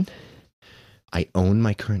position. I own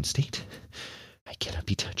my current state. I cannot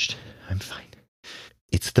be touched. I'm fine.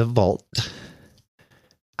 It's the vault.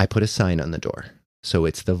 I put a sign on the door. So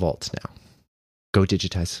it's the vault now. Go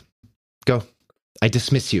digitize. Go. I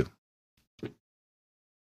dismiss you.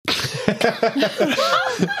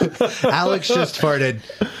 Alex just farted.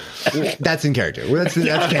 That's in character. That's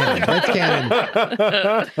canon. That's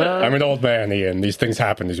canon. I'm an old man, Ian. These things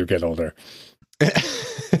happen as you get older.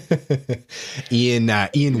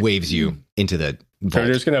 Ian waves you into the vault. So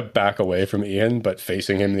you're just going to back away from Ian, but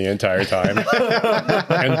facing him the entire time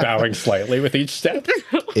and bowing slightly with each step.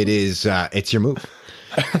 It is, it's your move.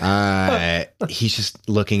 He's just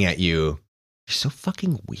looking at you. You're so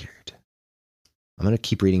fucking weird. I'm going to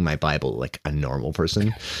keep reading my Bible like a normal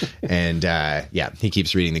person. And he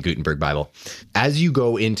keeps reading the Gutenberg Bible. As you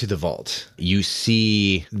go into the vault, you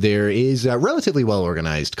see there is a relatively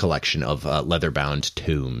well-organized collection of leather-bound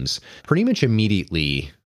tomes. Pretty much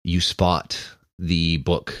immediately, you spot the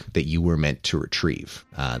book that you were meant to retrieve,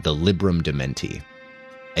 the Librum Dementi.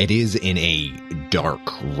 It is in a dark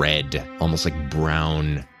red, almost like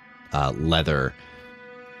brown leather.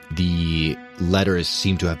 The letters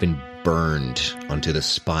seem to have been burned onto the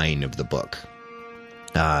spine of the book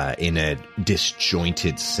in a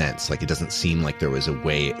disjointed sense. Like, it doesn't seem like there was a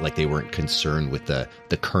way, like they weren't concerned with the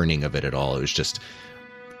kerning of it at all. It was just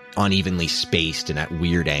unevenly spaced and at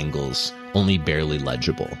weird angles, only barely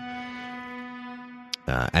legible.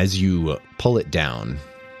 As you pull it down,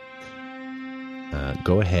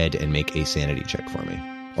 go ahead and make a sanity check for me.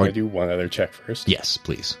 Can I do one other check first? Yes,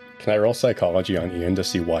 please. Can I roll psychology on Ian to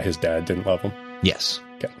see why his dad didn't love him? Yes.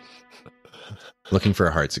 Okay. Looking for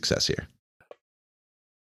a hard success here.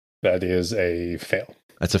 That is a fail.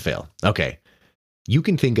 That's a fail. Okay. You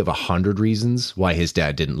can think of 100 reasons why his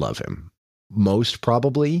dad didn't love him. Most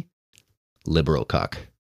probably, liberal cuck.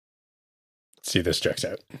 See, this checks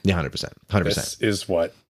out. Yeah, 100%. 100%. This is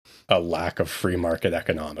what a lack of free market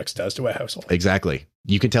economics does to a household. Exactly.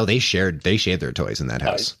 You can tell they shared their toys in that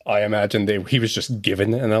house. I imagine he was just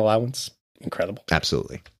given an allowance. Incredible.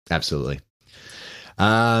 Absolutely. Absolutely.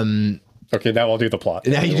 Okay, now I'll do the plot.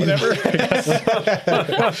 Whatever.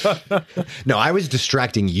 No, I was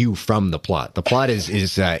distracting you from the plot. The plot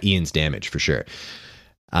is Ian's damage for sure.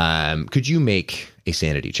 Could you make a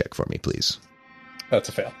sanity check for me, please? That's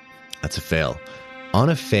a fail. That's a fail. On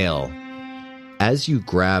a fail, as you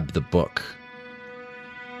grab the book,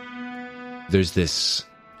 there's this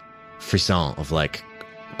frisson of like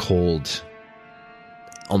cold,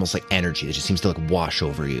 almost like energy that just seems to like wash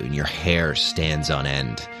over you, and your hair stands on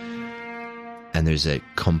end. And there's a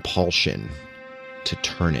compulsion to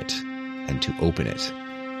turn it and to open it.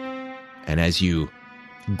 And as you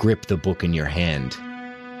grip the book in your hand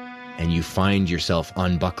and you find yourself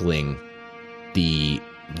unbuckling the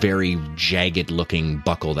very jagged-looking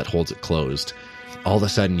buckle that holds it closed, all of a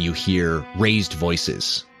sudden you hear raised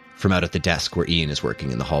voices from out at the desk where Ian is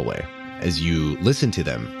working in the hallway. As you listen to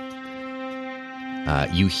them,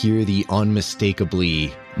 you hear the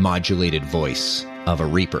unmistakably modulated voice of a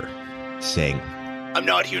Reaper saying, I'm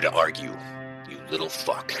not here to argue, you little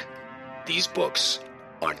fuck. These books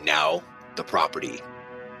are now the property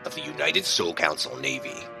of the United Soul Council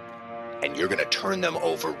Navy, and you're gonna turn them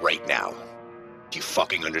over right now. Do you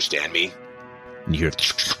fucking understand me? and you hear,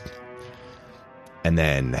 and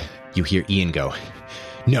then you hear Ian go,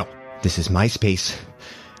 no, this is my space.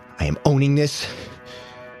 I am owning this.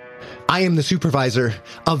 I am the supervisor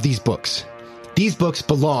of these books. These books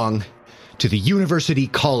belong to the University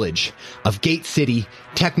College of Gate City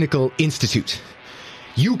Technical Institute.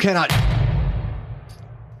 You cannot...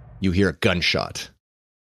 You hear a gunshot.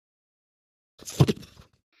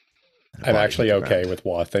 I'm actually okay with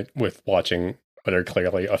watching what are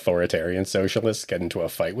clearly authoritarian socialists get into a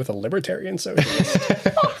fight with a libertarian socialist.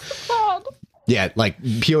 Yeah, like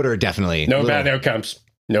Pyotr definitely. Bad outcomes.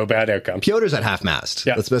 No bad outcomes. Pyotr's at half-mast.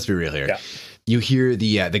 Yeah. Let's be real here. Yeah. You hear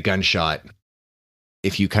the gunshot.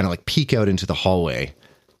 If you kind of like peek out into the hallway,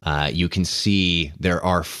 you can see there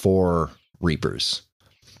are 4 Reapers.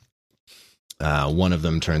 One of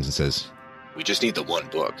them turns and says, We just need the one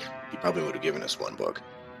book. He probably would have given us one book.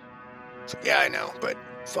 It's like, yeah, I know, but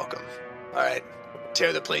fuck him. All right,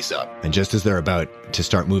 tear the place up. and just as they're about to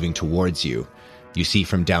start moving towards you, you see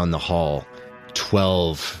from down the hall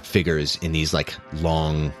 12 figures in these like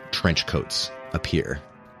long trench coats appear.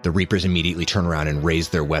 The Reapers immediately turn around and raise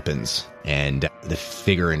their weapons, and the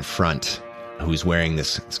figure in front, who's wearing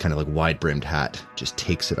this kind of like wide-brimmed hat, just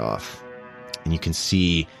takes it off. And you can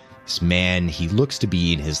see this man, he looks to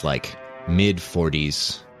be in his like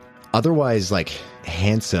mid-40s, otherwise like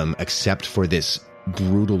handsome except for this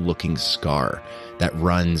brutal-looking scar that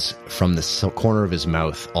runs from the corner of his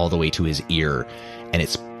mouth all the way to his ear, and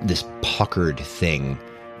it's this puckered thing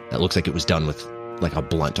that looks like it was done with like a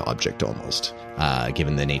blunt object almost,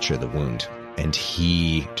 given the nature of the wound. And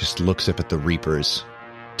he just looks up at the Reapers,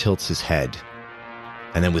 tilts his head,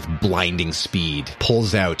 and then with blinding speed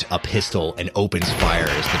pulls out a pistol and opens fire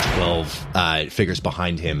as the 12 figures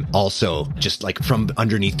behind him also just like from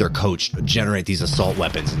underneath their coach generate these assault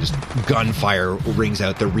weapons, and just gunfire rings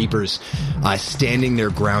out. The Reapers standing their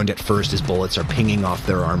ground at first as bullets are pinging off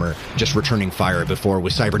their armor, just returning fire before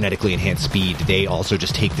with cybernetically enhanced speed they also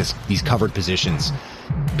just take these covered positions.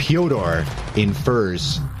 Pyotr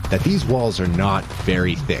infers that these walls are not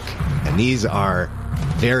very thick, and these are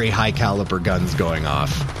very high caliber guns going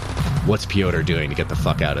off. What's Pyotr doing to get the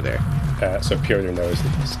fuck out of there? So Pyotr knows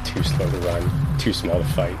that he's too slow to run, too small to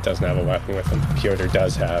fight, doesn't have a weapon with him. Pyotr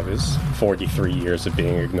does have his 43 years of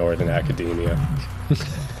being ignored in academia.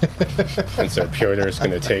 And so Pyotr is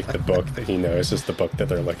going to take the book that he knows is the book that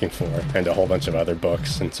they're looking for, and a whole bunch of other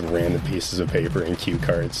books and some random pieces of paper and cue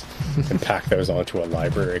cards, and pack those onto a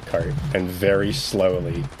library cart, and very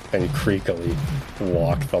slowly and creakily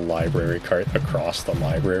walk the library cart across the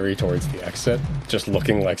library towards the exit, just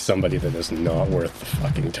looking like somebody that is not worth the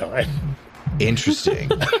fucking time. Interesting.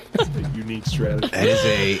 That's a unique strategy.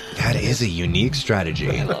 That is a unique strategy.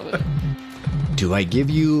 I love it. Do I give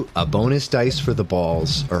you a bonus dice for the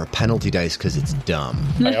balls or a penalty dice because it's dumb?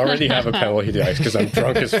 I already have a penalty dice because I'm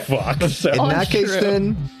drunk as fuck. So In that case, true.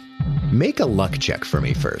 then, make a luck check for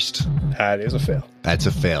me first. that is a fail. That's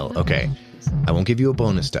a fail. Okay. I won't give you a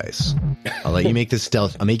bonus dice. I'll let you make this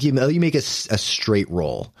stealth. I'll let you make a straight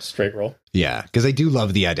roll. Straight roll. Yeah, because I do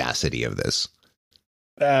love the audacity of this.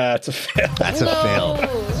 That's a fail. That's a fail.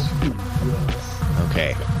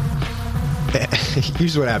 Okay.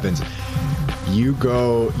 Here's what happens. You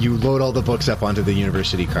load all the books up onto the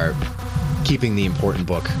university cart, keeping the important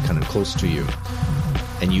book kind of close to you.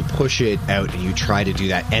 And you push it out and you try to do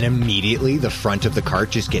that. And immediately the front of the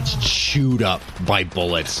cart just gets chewed up by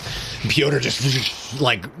bullets. Pyotr just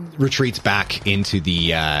like retreats back into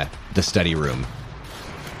the study room.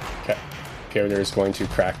 Okay. Pyotr is going to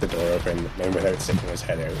crack the door open, and without sticking his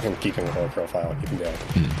head out and keeping a low profile, keeping down.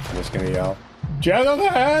 I'm just going to yell,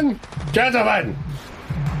 "Gentlemen! Gentlemen!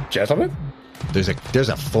 Gentlemen!" There's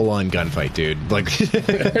a full-on gunfight, dude. Like,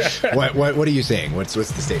 what are you saying? What's the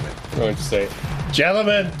statement? I'm going to say,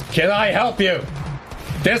 "Gentlemen, can I help you?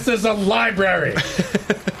 This is a library.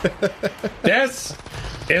 This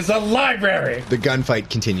is a library." The gunfight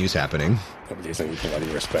continues happening. Nobody has any bloody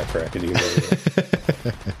respect for academia.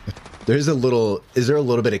 Is there a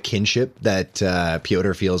little bit of kinship that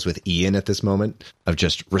Pyotr feels with Ian at this moment, of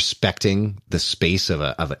just respecting the space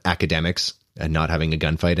of academics and not having a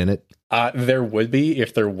gunfight in it? There would be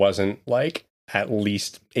if there wasn't like at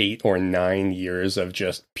least 8 or 9 years of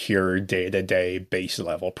just pure day-to-day base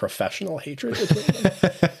level professional hatred between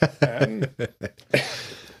them.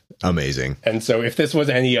 Amazing. And so if this was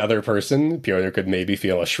any other person, Pyotr could maybe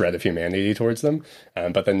feel a shred of humanity towards them.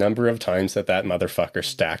 But the number of times that motherfucker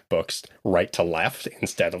stacked books right to left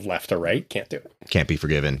instead of left to right, can't do it. Can't be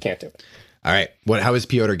forgiven. Can't do it. All right. How is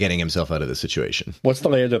Pyotr getting himself out of the situation? What's the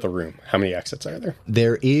layout of the room? How many exits are there?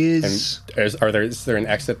 There is... Is there an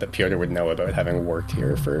exit that Pyotr would know about, having worked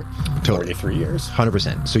here for 43 years?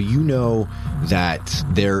 100%. So you know that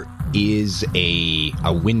there is a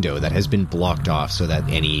window that has been blocked off so that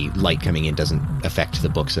any light coming in doesn't affect the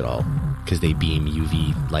books at all, because they beam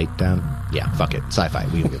UV light down. Yeah, fuck it. Sci-fi.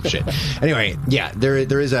 We don't give a shit. Anyway, yeah, there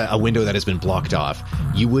is a window that has been blocked off.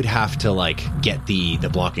 You would have to like get the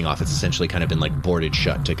blocking off. It's essentially kind of been like boarded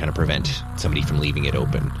shut to kind of prevent somebody from leaving it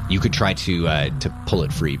open. You could try to pull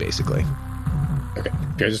it free, basically. Okay.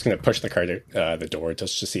 You're just going to push the cart out the door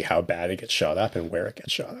just to see how bad it gets shot up and where it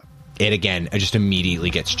gets shot up. It again just immediately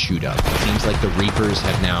gets chewed up. It seems like the Reapers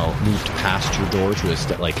have now moved past your door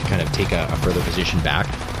to kind of take a further position back,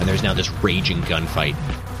 and there's now this raging gunfight.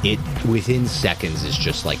 It, within seconds, is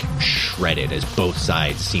just like shredded as both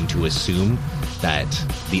sides seem to assume that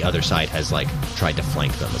the other side has like tried to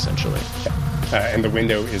flank them, essentially. And the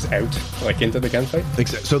window is out, like into the gunfight?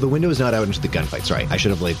 So the window is not out into the gunfight. Sorry, I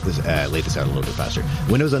should have laid this out a little bit faster.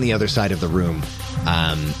 Window's on the other side of the room.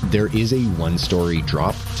 There is a 1-story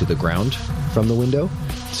drop to the ground from the window,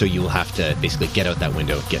 so you'll have to basically get out that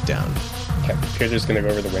window and get down. Okay, Peter's going to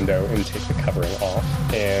go over the window and take the covering off,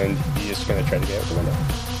 and he's just going to try to get out the window.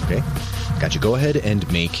 Okay, gotcha. Go ahead and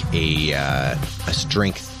make a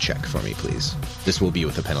strength check for me, please. This will be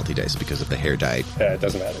with a penalty dice because of the hair dye. It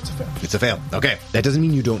doesn't matter, it's a fail. It's a fail. Okay, that doesn't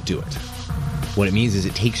mean you don't do it. What it means is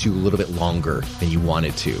it takes you a little bit longer than you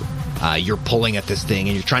wanted to. You're pulling at this thing,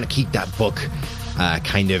 and you're trying to keep that book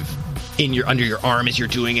kind of under your arm as you're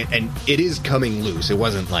doing it, and it is coming loose. It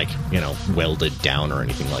wasn't like, welded down or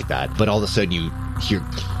anything like that. But all of a sudden you hear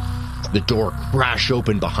the door crash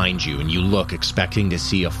open behind you, and you look expecting to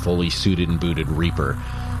see a fully suited and booted Reaper.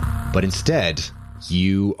 But instead,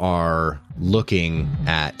 you are looking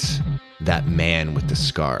at that man with the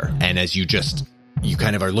scar. And as you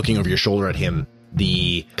kind of are looking over your shoulder at him,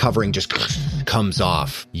 the covering just comes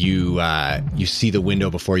off. You see the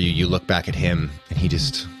window before you. You look back at him, and he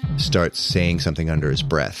just starts saying something under his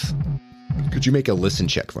breath. Could you make a listen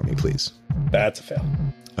check for me, please? That's a fail.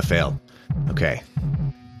 A fail. Okay.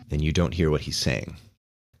 Then you don't hear what he's saying.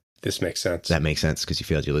 This makes sense. That makes sense because you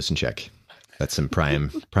failed your listen check. That's some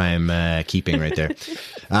prime keeping right there.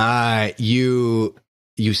 You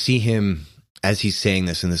see him, as he's saying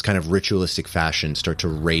this in this kind of ritualistic fashion, start to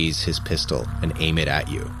raise his pistol and aim it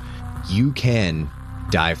at you. You can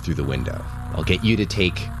dive through the window. I'll get you to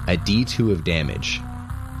take a D2 of damage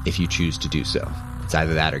if you choose to do so. It's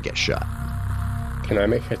either that or get shot. Can I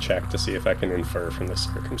make a check to see if I can infer from the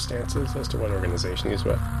circumstances as to what organization he's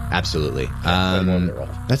with? Absolutely.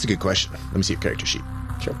 That's a good question. Let me see your character sheet.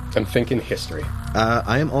 Sure. I'm thinking history.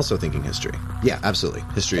 I am also thinking history. Yeah, absolutely.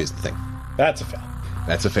 History is the thing. That's a fail.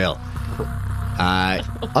 That's a fail.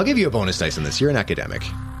 I'll give you a bonus dice on this. You're an academic.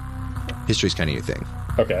 History's kind of your thing.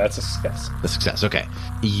 Okay, that's a success. A success, okay.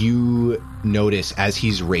 You notice as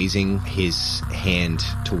he's raising his hand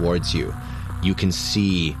towards you, you can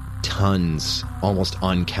see tons, almost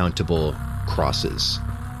uncountable crosses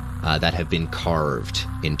that have been carved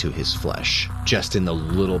into his flesh, just in the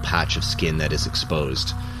little patch of skin that is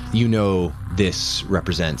exposed. You know this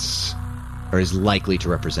represents, or is likely to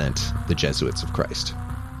represent, the Jesuits of Christ.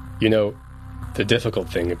 The difficult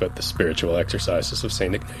thing about the spiritual exercises of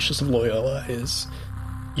St. Ignatius of Loyola is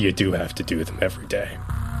you do have to do them every day.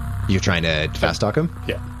 You're trying to fast talk him?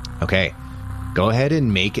 Yeah. Okay. Go ahead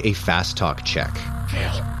and make a fast talk check.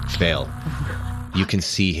 Fail. You can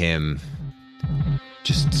see him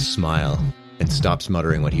just smile and stops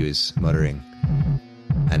muttering what he was muttering,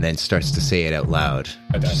 and then starts to say it out loud.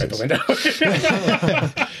 I dive out the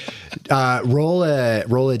window. Roll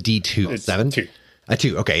a D2. It's 7? 2. A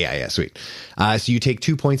 2. Okay, yeah, sweet. So you take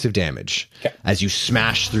 2 points of damage as you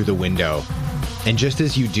smash through the window, and just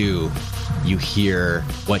as you do, you hear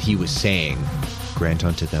what he was saying. Grant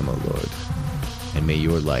unto them, O Lord, and may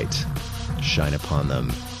your light shine upon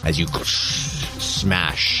them. As you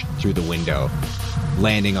smash through the window,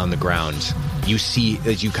 landing on the ground, you see,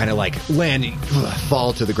 as you kind of like land,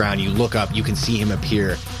 fall to the ground, you look up, you can see him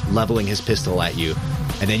appear, leveling his pistol at you,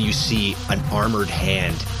 and then you see an armored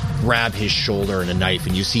hand grab his shoulder and a knife,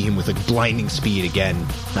 and you see him with like blinding speed again,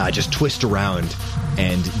 just twist around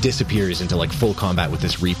and disappears into like full combat with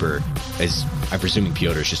this Reaper, as I'm presuming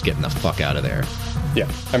Piotr's just getting the fuck out of there. Yeah,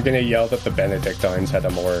 I'm going to yell that the Benedictines had a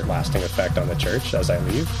more lasting effect on the church as I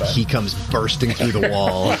leave. But he comes bursting through the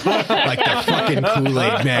wall like the fucking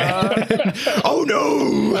Kool-Aid man. Oh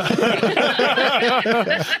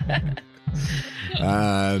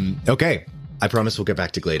no! Okay, I promise we'll get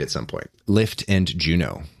back to Glade at some point. Lift and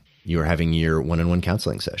Juno, you are having your one-on-one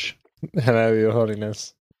counseling sesh. Hello, Your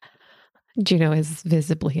Holiness. Juno is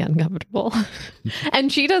visibly uncomfortable.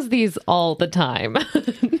 And she does these all the time.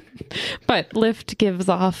 But Lift gives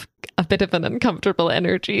off a bit of an uncomfortable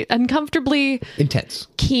energy. Uncomfortably... intense.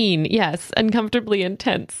 Keen, yes. Uncomfortably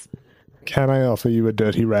intense. Can I offer you a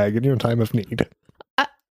dirty rag in your time of need?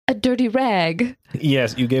 A dirty rag.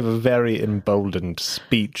 Yes, you gave a very emboldened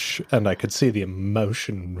speech, and I could see the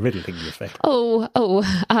emotion riddling your face.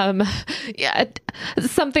 Yeah,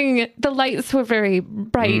 the lights were very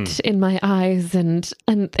bright in my eyes, and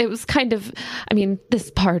it was kind of,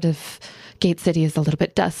 this part of Gate City is a little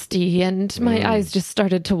bit dusty, and my eyes just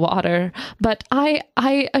started to water. But I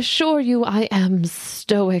assure you, I am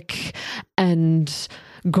stoic and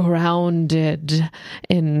grounded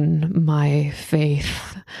in my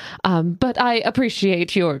faith. But I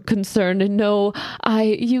appreciate your concern, and know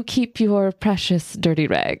you keep your precious dirty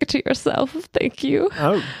rag to yourself. Thank you.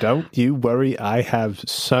 Oh, don't you worry. I have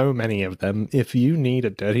so many of them. If you need a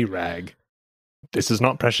dirty rag, this is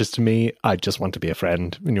not precious to me. I just want to be a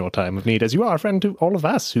friend in your time of need, as you are a friend to all of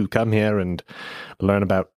us who come here and learn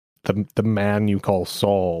about the man you call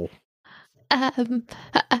Saul. Thank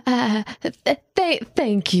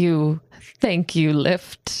you,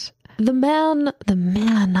 Lift. The man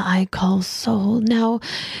I call Soul. Now,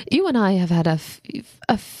 you and I have had a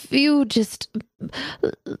few just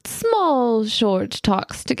small, short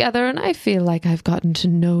talks together, and I feel like I've gotten to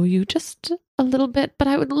know you just a little bit, but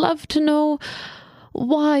I would love to know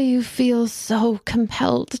why you feel so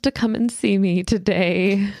compelled to come and see me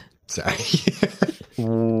today. Sorry.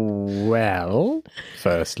 Well,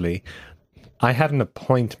 firstly, I had an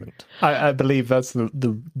appointment. I believe that's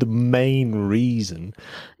the main reason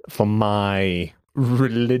for my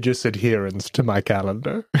religious adherence to my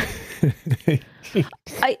calendar.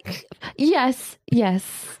 Yes.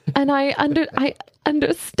 And I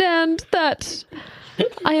understand that.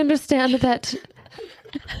 I understand that.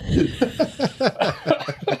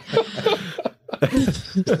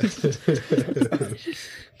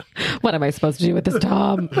 What am I supposed to do with this,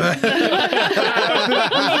 Tom? That's who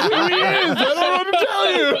he is. I don't want to tell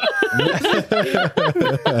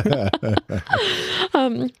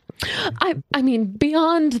you. I mean,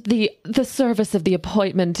 beyond the service of the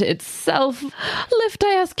appointment itself, Lift,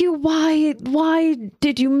 I ask you, why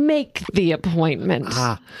did you make the appointment?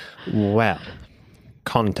 Well,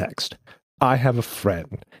 context. I have a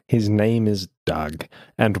friend. His name is Doug.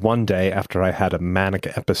 And one day after I had a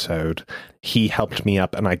manic episode, he helped me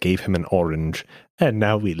up and I gave him an orange. And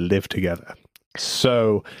now we live together.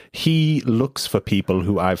 So he looks for people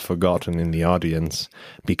who I've forgotten in the audience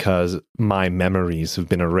because my memories have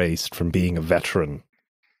been erased from being a veteran.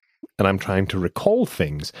 And I'm trying to recall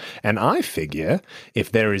things. And I figure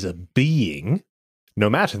if there is a being, no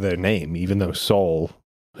matter their name, even though Saul,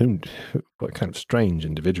 what kind of strange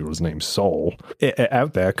individual's named Saul,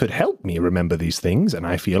 out there could help me remember these things. And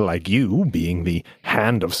I feel like you, being the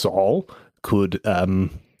hand of Saul, could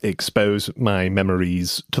expose my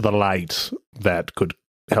memories to the light that could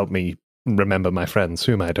help me remember my friends,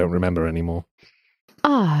 whom I don't remember anymore.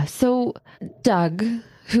 So Doug,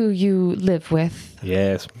 who you live with,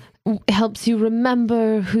 yes, helps you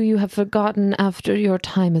remember who you have forgotten after your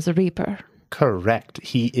time as a Reaper. Correct.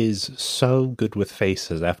 He is so good with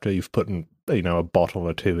faces after you've put a bottle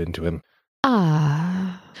or two into him.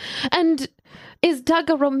 And is Doug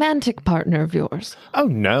a romantic partner of yours? Oh,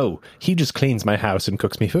 no. He just cleans my house and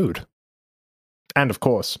cooks me food. And, of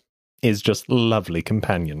course, is just lovely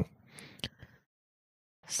companion.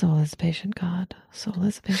 Soul is a patient God. Soul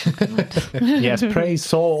is a patient God. Yes, praise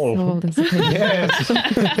Saul. Soul is a patient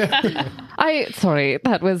Yes. Sorry,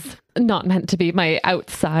 that was not meant to be my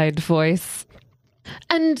outside voice.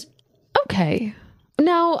 And, okay.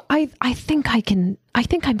 Now, I think I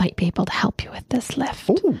might be able to help you with this, Lift.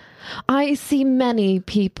 Ooh. I see many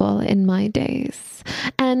people in my days,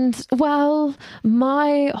 and while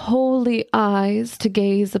my holy eyes to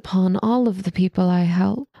gaze upon all of the people I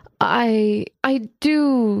help, I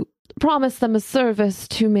do promise them a service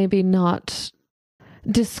to maybe not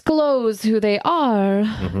disclose who they are.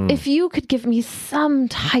 Mm-hmm. If you could give me some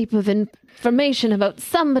type of information about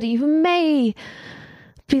somebody who may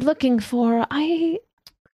be looking for,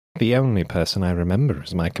 The only person I remember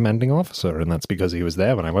is my commanding officer, and that's because he was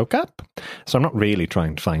there when I woke up. So I'm not really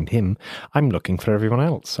trying to find him. I'm looking for everyone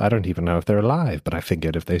else. I don't even know if they're alive, but I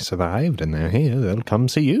figured if they survived and they're here, they'll come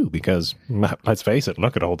see you because, let's face it,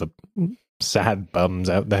 look at all the sad bums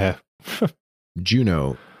out there.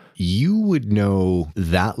 Juno, you would know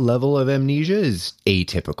that level of amnesia is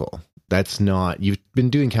atypical. That's not... You've been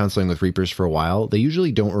doing counseling with Reapers for a while. They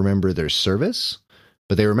usually don't remember their service,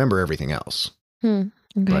 but they remember everything else. Okay.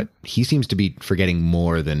 But he seems to be forgetting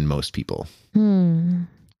more than most people.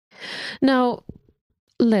 Now,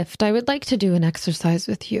 Lift, I would like to do an exercise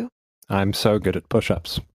with you. I'm so good at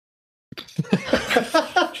push-ups.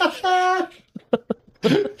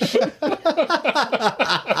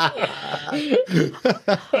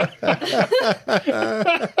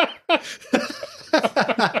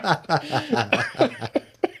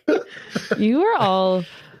 You are all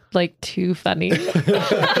like too funny.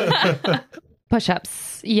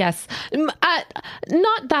 Push-ups, yes.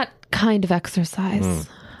 Not that kind of exercise.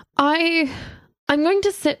 I'm going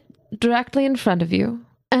to sit directly in front of you,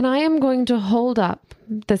 and I am going to hold up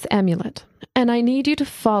this amulet, and I need you to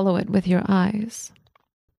follow it with your eyes.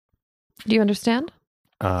 Do you understand?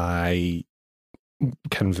 I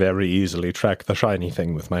can very easily track the shiny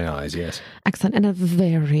thing with my eyes, yes. Excellent. And a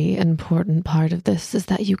very important part of this is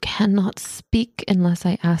that you cannot speak unless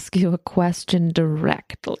I ask you a question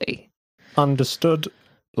directly. Understood.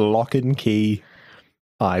 Lock and key.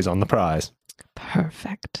 Eyes on the prize.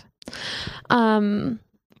 Perfect.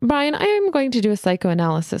 Brian, I am going to do a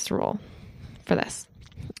psychoanalysis roll for this.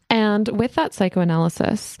 And with that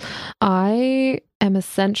psychoanalysis, I am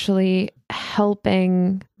essentially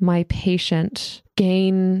helping my patient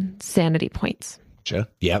gain sanity points. Sure.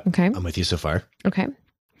 Yep. Okay. I'm with you so far. Okay.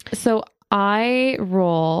 So I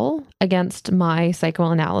roll against my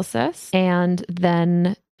psychoanalysis, and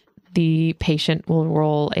then the patient will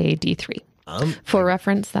roll a D3. For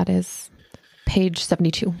reference, that is page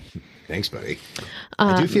 72. Thanks, buddy.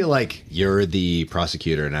 I do feel like you're the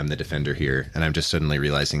prosecutor and I'm the defender here, and I'm just suddenly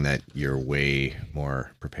realizing that you're way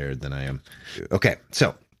more prepared than I am. Okay,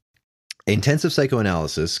 so intensive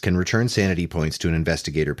psychoanalysis can return sanity points to an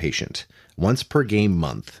investigator patient. Once per game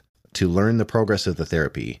month, to learn the progress of the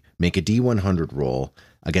therapy, make a D100 roll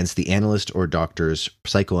against the analyst or doctor's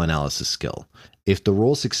psychoanalysis skill. If the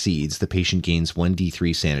roll succeeds, the patient gains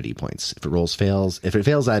 1d3 sanity points. If it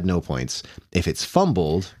fails, add no points. If it's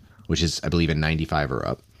fumbled, which is, I believe, a 95 or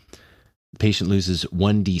up, the patient loses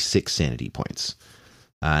 1d6 sanity points.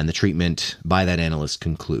 And the treatment by that analyst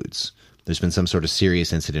concludes. There's been some sort of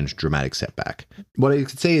serious incident, dramatic setback. What I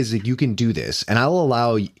could say is that you can do this, and I'll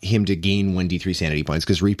allow him to gain 1d3 sanity points,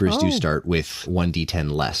 because Reapers do start with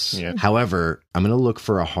 1d10 less. Yeah. However, I'm going to look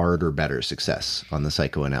for a hard or better success on the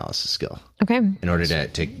psychoanalysis skill. Okay. In order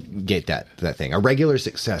to get that thing. A regular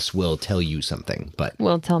success will tell you something, but...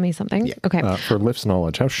 Will tell me something? Yeah. Okay. For Lift's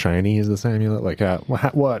knowledge, how shiny is this amulet? Like,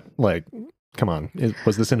 what? Like, come on.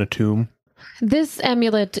 Was this in a tomb? This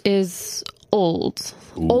amulet is old.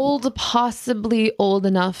 Ooh. Old, possibly old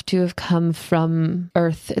enough to have come from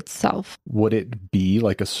Earth itself. Would it be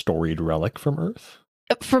like a storied relic from Earth?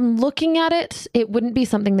 From looking at it, it wouldn't be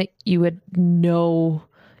something that you would know.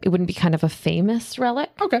 It wouldn't be kind of a famous relic.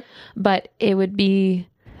 Okay. But it would be,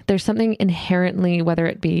 there's something inherently, whether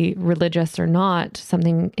it be religious or not,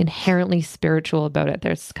 something inherently spiritual about it.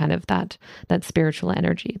 There's kind of that spiritual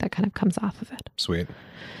energy that kind of comes off of it. Sweet.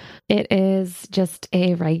 It is just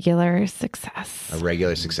a regular success. A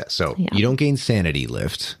regular success. So you don't gain sanity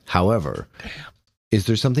lift. However, is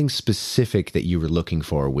there something specific that you were looking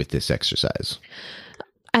for with this exercise?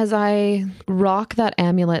 As I rock that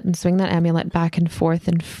amulet and swing that amulet back and forth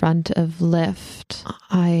in front of Lift,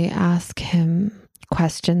 I ask him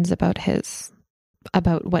questions about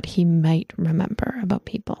what he might remember about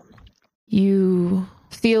people. You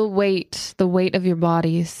feel the weight of your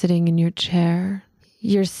body sitting in your chair.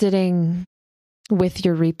 You're sitting with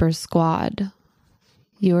your Reaper squad.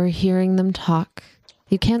 You're hearing them talk.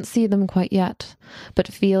 You can't see them quite yet, but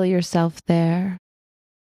feel yourself there.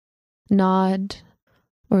 Nod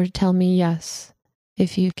or tell me yes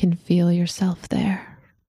if you can feel yourself there.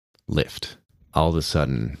 Lift. All of a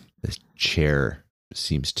sudden, this chair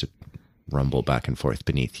seems to rumble back and forth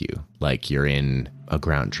beneath you, like you're in a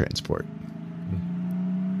ground transport.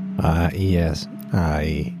 Yes,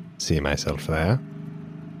 I see myself there.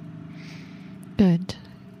 Good.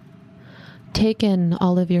 Take in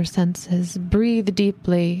all of your senses. Breathe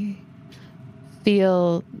deeply.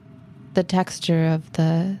 Feel the texture of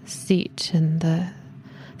the seat and the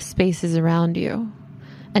spaces around you.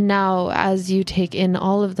 And now, as you take in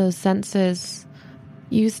all of those senses,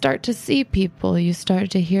 you start to see people. You start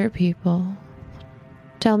to hear people.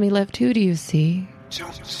 Tell me, Lift, who do you see?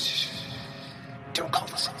 Don't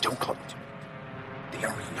call us. Don't call us.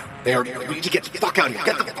 They already know. We need to get the fuck out of here.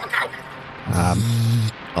 Get the fuck out.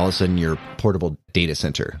 All of a sudden, your portable data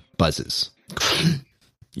center buzzes.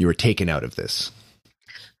 You were taken out of this.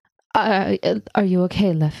 Are you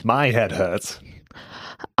okay, Lift? My head hurts.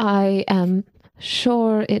 I am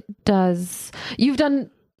sure it does. You've done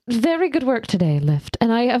very good work today, Lift,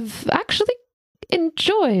 and I have actually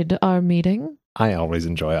enjoyed our meeting. I always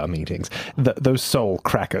enjoy our meetings. Those soul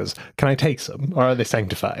crackers, can I take some, or are they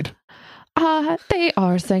sanctified? They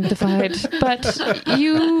are sanctified, but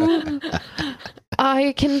you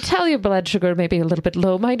I can tell your blood sugar may be a little bit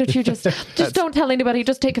low. Why don't you just don't tell anybody.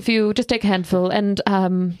 Just take a handful. And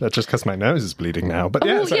That's just because my nose is bleeding now. But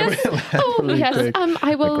oh, yes. yes.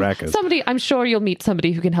 I will. crackers. Somebody. I'm sure you'll meet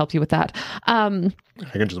somebody who can help you with that. I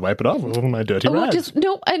can just wipe it off with my dirty rags.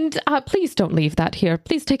 And please don't leave that here.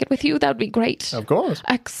 Please take it with you. That would be great. Of course.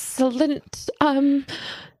 Excellent.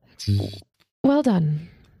 Well done,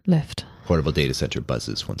 Lift. Portable data center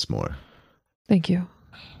buzzes once more. Thank you.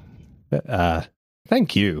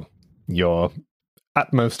 Thank you, your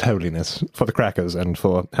utmost holiness, for the crackers and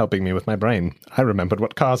for helping me with my brain. I remembered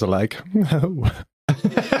what cars are like.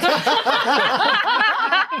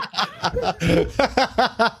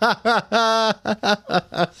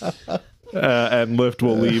 And Lift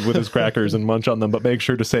will leave with his crackers and munch on them, but make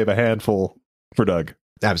sure to save a handful for Doug.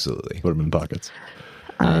 Absolutely. Put them in pockets.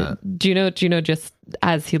 Juno, just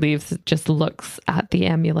as he leaves, just looks at the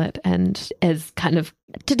amulet and is kind of,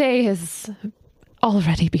 today has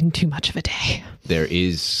already been too much of a day. There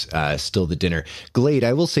is still the dinner. Glade,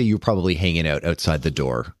 I will say you're probably hanging out outside the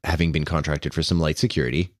door, having been contracted for some light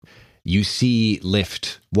security. You see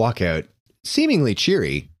Lift walk out, seemingly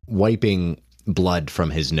cheery, wiping blood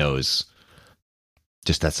from his nose.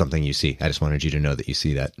 Just that's something you see. I just wanted you to know that you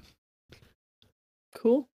see that.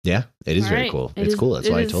 Cool. Yeah, it is All very right. cool. It's cool. That's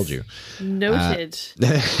why I told you. Noted.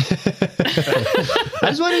 I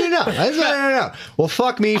just wanted you to know. Well,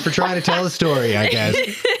 fuck me for trying to tell the story, I guess.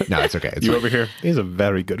 No, it's okay. It's You fine. over here? These are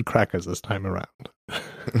very good crackers this time around.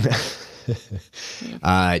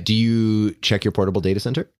 Do you check your portable data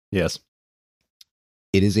center? Yes.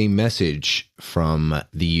 It is a message from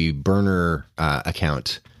the burner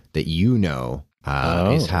account that you know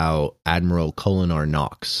is how Admiral Colinar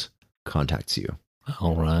Knox contacts you.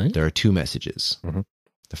 All right. There are two messages. Mhm.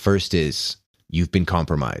 The first is, you've been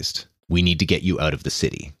compromised. We need to get you out of the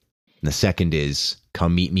city. And the second is,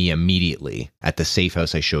 come meet me immediately at the safe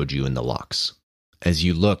house I showed you in the locks. As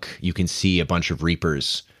you look, you can see a bunch of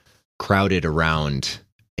Reapers crowded around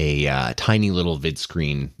a tiny little vid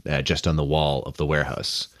screen just on the wall of the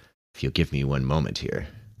warehouse. If you'll give me one moment here.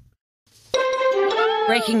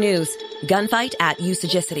 Breaking news. Gunfight at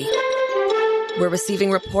Usagicity. We're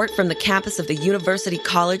receiving report from the campus of the University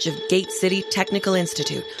College of Gate City Technical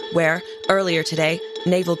Institute, where, earlier today,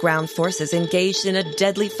 Naval Ground Forces engaged in a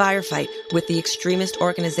deadly firefight with the extremist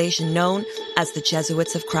organization known as the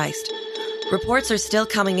Jesuits of Christ. Reports are still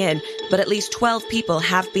coming in, but at least 12 people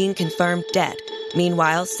have been confirmed dead.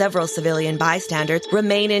 Meanwhile, several civilian bystanders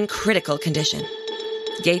remain in critical condition.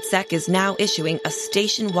 GateSec is now issuing a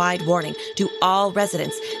station-wide warning to all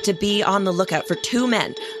residents to be on the lookout for two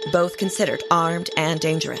men, both considered armed and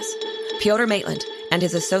dangerous. Piotr Maitland and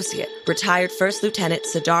his associate, retired First Lieutenant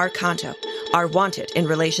Sidar Kanto, are wanted in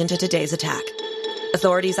relation to today's attack.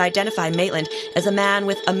 Authorities identify Maitland as a man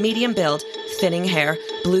with a medium build, thinning hair,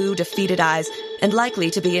 blue defeated eyes, and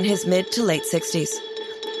likely to be in his mid to late 60s.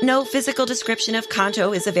 No physical description of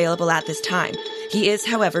Kanto is available at this time. He is,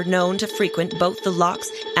 however, known to frequent both the Locks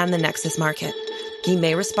and the Nexus Market. He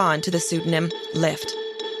may respond to the pseudonym Lift.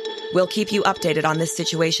 We'll keep you updated on this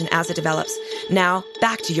situation as it develops. Now,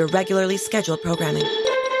 back to your regularly scheduled programming.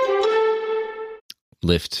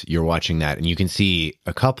 Lift, you're watching that, and you can see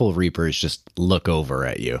a couple of Reapers just look over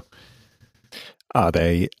at you. Are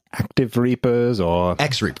they active Reapers or...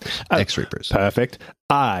 Ex-Reapers. Ex-Reapers. Perfect.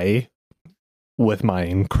 I, with my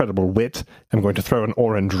incredible wit, am going to throw an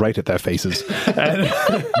orange right at their faces.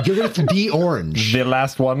 You're going to be orange. The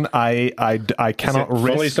last one, I cannot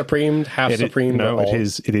risk. Fully supremed, half supremed? No, it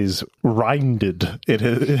is rinded. It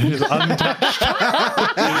is untouched.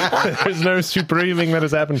 There's no supreming that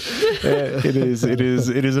has happened. It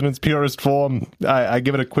is in its purest form. I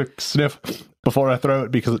give it a quick sniff before I throw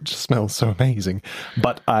it because it just smells so amazing.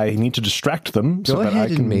 But I need to distract them. Go ahead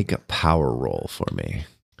and make a power roll for me.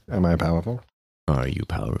 Am I powerful? Are you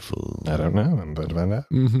powerful? I don't know. I'm about to find out.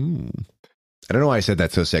 Mm-hmm. I don't know why I said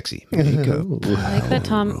that so sexy. Make a I like that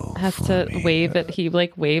Tom has to wave it. He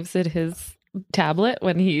waves at his tablet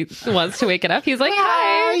when he wants to wake it up. He's like,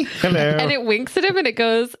 hi. Hello. And it winks at him and it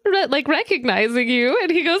goes, recognizing you.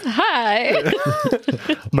 And he goes, hi.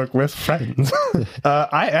 Look, we're friends.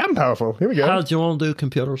 I am powerful. Here we go. How do you want to do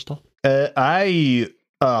computer stuff? I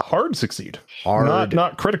hard succeed. Hard.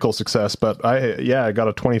 Not critical success, but I got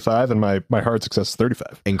a 25 and my hard success is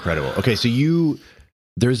 35. Incredible. Okay, so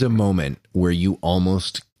there's a moment where you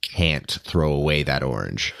almost can't throw away that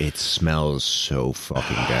orange. It smells so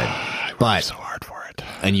fucking good. But so hard for it.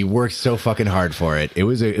 And you worked so fucking hard for it. It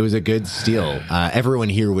was a good steal. Everyone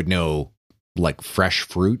here would know, like, fresh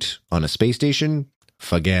fruit on a space station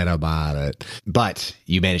Forget about it. But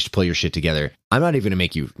you managed to pull your shit together. I'm not even going to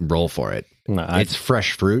make you roll for it. No, It's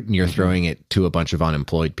fresh fruit, and you're throwing it to a bunch of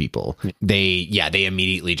unemployed people. They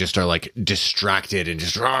immediately just are like distracted and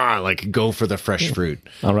just like go for the fresh fruit.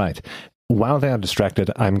 All right. While they are distracted,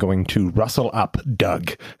 I'm going to rustle up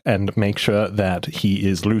Doug and make sure that he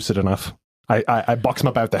is lucid enough. I box him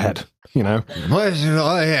about the head, you know? What?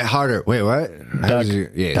 Oh, yeah, harder. Wait, what? Doug.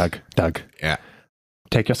 Yeah.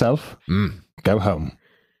 Take yourself. Go home.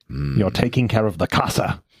 You're taking care of the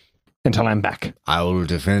casa until I'm back. I will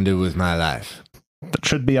defend it with my life. That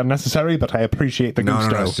should be unnecessary, but I appreciate the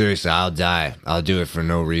gusto. No, seriously, I'll die. I'll do it for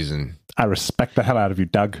no reason. I respect the hell out of you,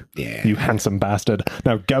 Doug. Yeah. You handsome bastard.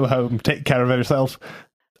 Now go home, take care of yourself,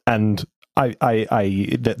 and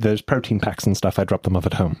there's protein packs and stuff. I drop them off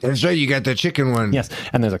at home. That's right, you got the chicken one. Yes,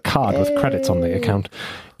 and there's a card with credits on the account.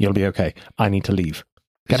 You'll be okay. I need to leave.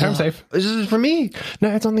 Get home safe. This is for me. No,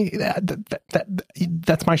 it's on the...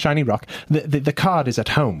 that's my shiny rock. The card is at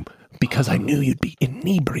home because I knew you'd be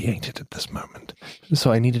inebriated at this moment.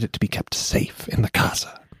 So I needed it to be kept safe in the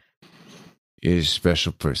casa. You're a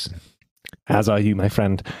special person. As are you, my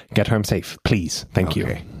friend. Get home safe, please. Thank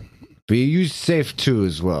you. Be you safe too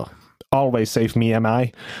as well. Always safe, me, am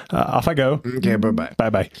I? Off I go. Okay, bye-bye.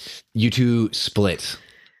 Bye-bye. You two split.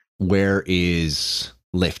 Where is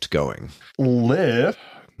Lift going? Lift?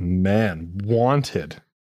 Man, wanted.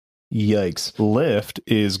 Yikes. Lift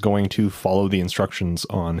is going to follow the instructions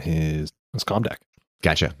on his comm deck.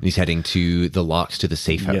 Gotcha. He's heading to the locks to the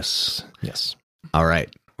safe house. Yes. All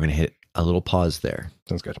right. We're going to hit a little pause there.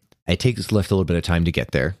 Sounds good. It takes Lift a little bit of time to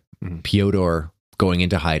get there. Pyodor going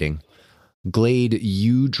into hiding. Glade,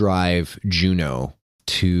 you drive Juno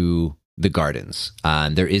to the gardens.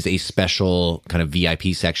 There is a special kind of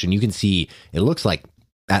VIP section. You can see, it looks like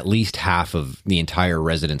at least half of the entire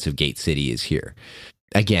residents of Gate City is here.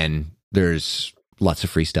 Again, there's lots of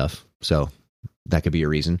free stuff, so that could be a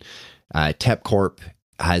reason. Tep Corp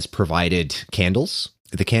has provided candles.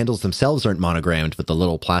 The candles themselves aren't monogrammed, but the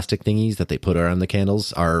little plastic thingies that they put around the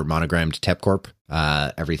candles are monogrammed Tep Corp.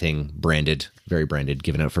 Everything branded, very branded,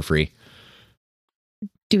 given out for free.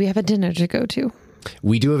 Do we have a dinner to go to?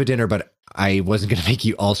 We do have a dinner, but I wasn't going to make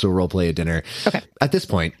you also roleplay a dinner. Okay. At this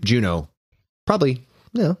point, Juno, probably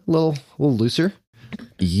a little looser.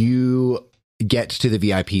 You get to the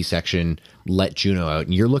VIP section, let Juno out,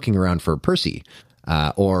 and you're looking around for Percy,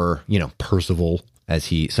 or, Percival, as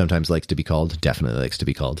he sometimes likes to be called, definitely likes to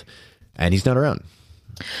be called, and he's not around.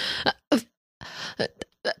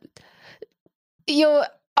 You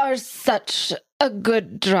are such a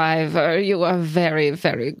good driver. You are very,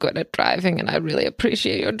 very good at driving, and I really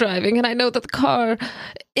appreciate your driving. And I know that the car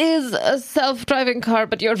is a self-driving car,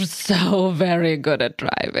 but you're so very good at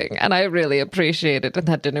driving, and I really appreciate it. And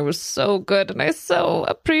that dinner was so good, and I so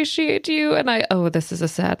appreciate you. And this is a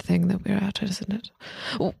sad thing that we're at, isn't it?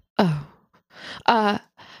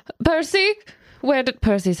 Percy? Where did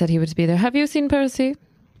Percy said he would be there? Have you seen Percy?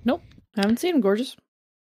 Nope. I haven't seen him, gorgeous.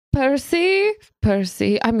 Percy,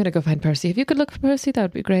 I'm going to go find Percy. If you could look for Percy, that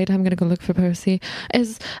would be great. I'm going to go look for Percy.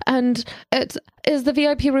 Is the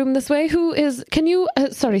VIP room this way? Can you,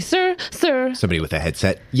 sorry, sir. Somebody with a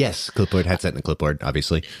headset. Yes, clipboard, headset and a clipboard,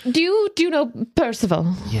 obviously. Do you know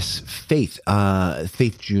Percival? Yes, Faith,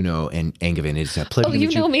 Juno, and Angevin. It's a pleasure to meet you.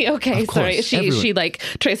 Oh, you know me? Okay, of course, sorry. She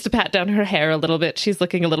tries to pat down her hair a little bit. She's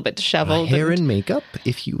looking a little bit disheveled. Hair and makeup,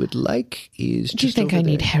 if you would like, is just Do you think I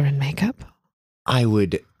need hair and makeup? I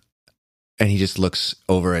would... And he just looks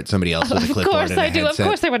over at somebody else with a clipboard. Of course I do. Headset. Of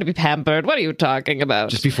course I want to be pampered. What are you talking about?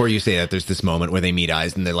 Just before you say that, there's this moment where they meet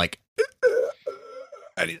eyes and they're like,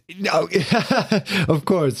 no, of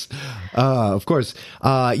course.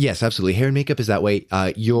 Yes, absolutely. Hair and makeup is that way.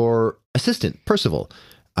 Your assistant, Percival,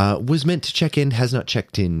 was meant to check in, has not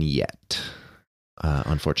checked in yet,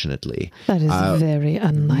 unfortunately. That is very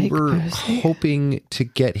unlike We're Percy. hoping to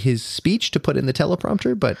get his speech to put in the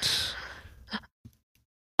teleprompter, but...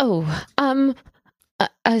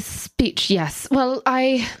 A speech, yes. Well,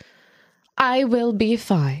 I will be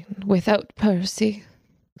fine without Percy.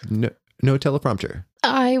 No teleprompter.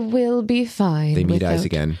 I will be fine. They meet eyes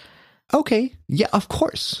again. Okay. Yeah, of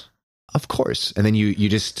course. And then you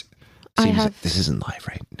just... This isn't live,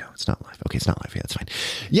 right? No, it's not live. Okay, it's not live. Yeah, that's fine.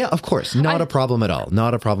 Yeah, of course. Not a problem at all.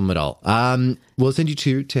 We'll send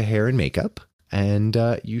you to hair and makeup, and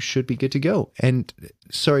you should be good to go. And,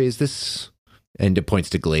 sorry, is this... And it points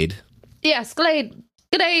to Glade. Yes, Glade,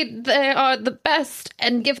 they are the best,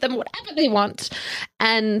 and give them whatever they want.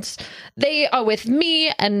 And they are with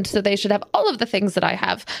me, and so they should have all of the things that I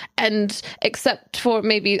have. And except for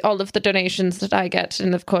maybe all of the donations that I get.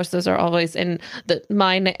 And of course, those are always in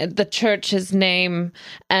the church's name.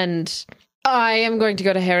 And I am going to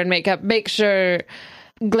go to hair and makeup. Make sure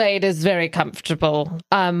Glade is very comfortable.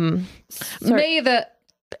 May the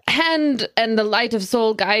hand and the light of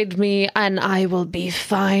soul guide me, and I will be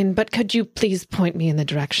fine. But could you please point me in the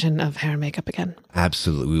direction of hair and makeup again?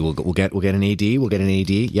 Absolutely. We'll get an AD. We'll get an AD.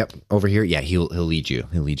 Yep, over here. Yeah, he'll lead you.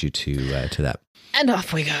 He'll lead you to that. And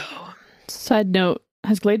off we go. Side note,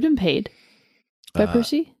 has Glade been paid by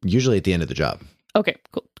Percy? Usually at the end of the job. Okay,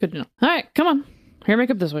 cool. Good to know. All right, come on. Hair and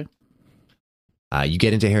makeup this way. You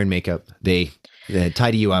get into hair and makeup. They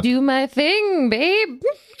tidy you up. Do my thing, babe.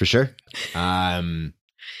 For sure. Somebody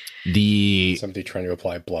trying to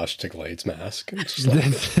apply blush to Glade's mask. It's just like,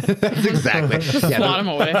 That's exactly. Just swat him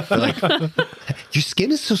away. They're like, your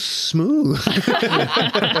skin is so smooth.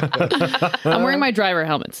 I'm wearing my driver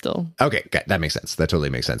helmet still. Okay, that makes sense. That totally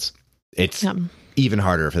makes sense. It's Yum. even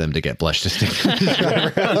harder for them to get blush to stick to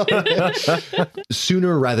the driver.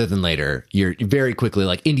 Sooner rather than later, you're very quickly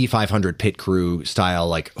like Indy 500 pit crew style,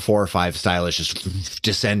 like 4 or 5 stylists just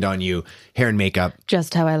descend on you, hair and makeup.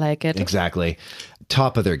 Just how I like it. Exactly.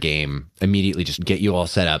 Top of their game, immediately just get you all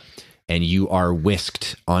set up, and you are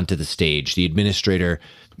whisked onto the stage. The administrator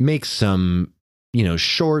makes some,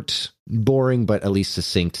 short, boring, but at least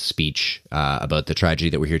succinct speech about the tragedy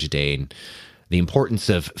that we're here today and the importance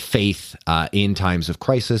of faith in times of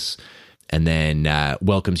crisis, and then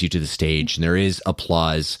welcomes you to the stage. And there is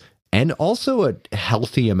applause and also a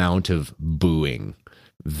healthy amount of booing,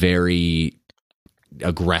 very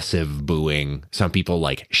aggressive booing. Some people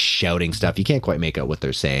like shouting stuff. You can't quite make out what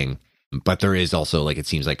they're saying, but there is also it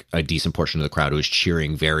seems like a decent portion of the crowd who is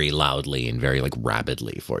cheering very loudly and very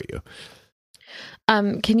rabidly for you.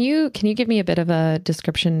 Can you give me a bit of a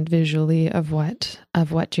description visually of what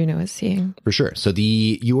Juno is seeing? For sure. So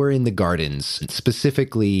you are in the gardens.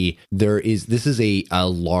 Specifically, this is a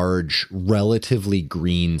large, relatively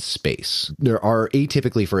green space. There are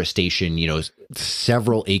atypically for a station,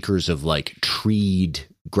 several acres of treed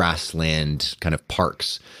grassland kind of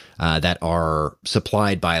parks that are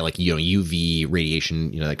supplied by UV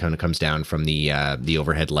radiation, that kind of comes down from the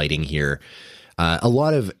overhead lighting here. A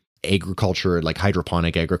lot of agriculture, like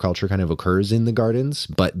hydroponic agriculture, kind of occurs in the gardens,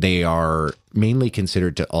 but they are mainly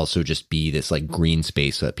considered to also just be this green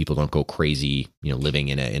space so that people don't go crazy, living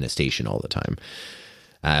in a station all the time.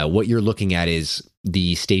 What you're looking at is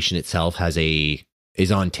the station itself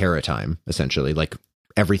is on Terra time, essentially.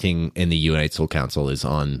 Everything in the United Soul Council is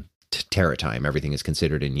on Terra time. Everything is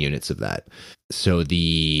considered in units of that. So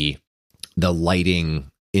the lighting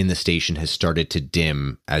in the station has started to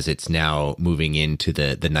dim as it's now moving into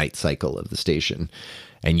the night cycle of the station.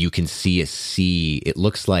 And you can see it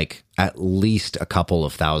looks like at least a couple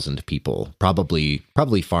of thousand people, probably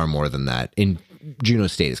far more than that. In Juno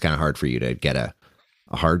State, it's kind of hard for you to get a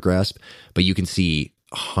hard grasp, but you can see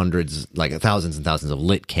hundreds, thousands and thousands of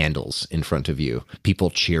lit candles in front of you, people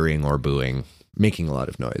cheering or booing, making a lot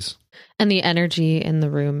of noise. And the energy in the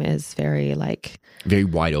room is very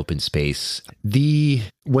wide open space.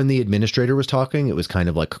 When the administrator was talking, it was kind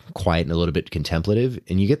of quiet and a little bit contemplative.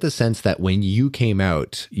 And you get the sense that when you came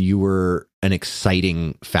out, you were an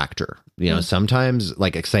exciting factor. Sometimes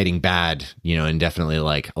exciting bad, and definitely a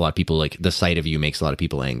lot of people the sight of you makes a lot of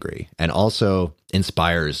people angry and also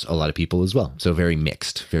inspires a lot of people as well. So very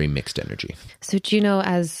mixed energy. So Juno,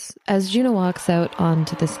 as Juno walks out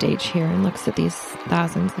onto the stage here and looks at these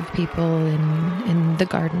thousands of people in the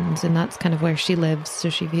gardens, and that's kind of where she lives,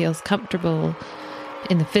 so she feels comfortable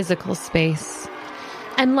in the physical space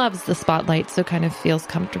and loves the spotlight, so kind of feels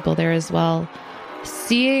comfortable there as well.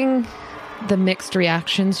 Seeing the mixed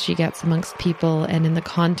reactions she gets amongst people and in the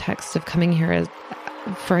context of coming here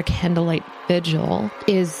for a candlelight vigil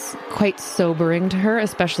is quite sobering to her,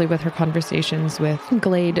 especially with her conversations with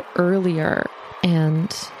Glade earlier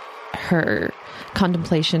and her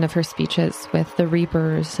contemplation of her speeches with the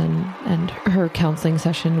Reapers and her counseling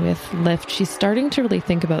session with Lift. She's starting to really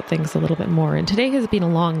think about things a little bit more, and today has been a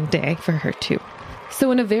long day for her too. So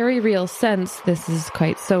in a very real sense, this is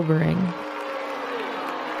quite sobering.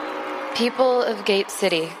 People of Gate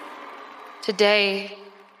City, today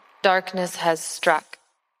darkness has struck.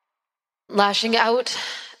 Lashing out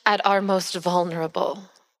at our most vulnerable,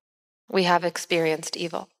 we have experienced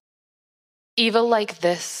evil. Evil like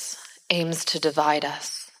this aims to divide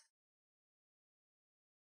us,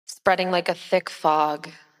 spreading like a thick fog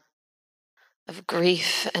of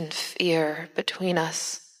grief and fear between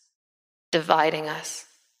us, dividing us.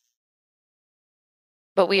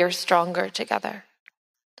 But we are stronger together.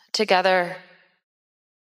 Together,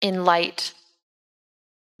 in light,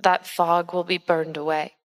 that fog will be burned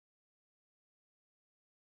away.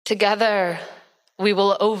 Together, we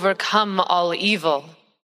will overcome all evil.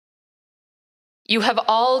 You have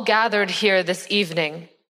all gathered here this evening,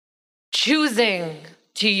 choosing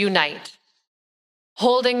to unite,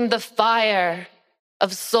 holding the fire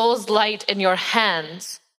of soul's light in your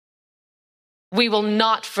hands. We will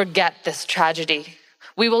not forget this tragedy.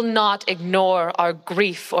 We will not ignore our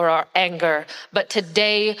grief or our anger, but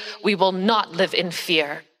today we will not live in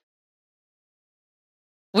fear.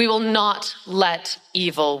 We will not let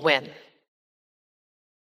evil win.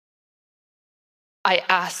 I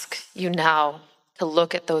ask you now to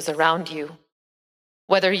look at those around you.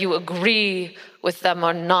 Whether you agree with them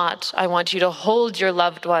or not, I want you to hold your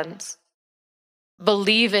loved ones,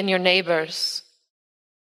 believe in your neighbors,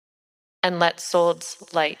 and let soul's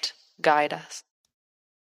light guide us.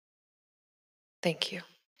 Thank you.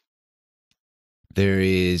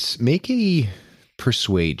 Make a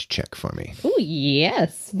persuade check for me. Oh,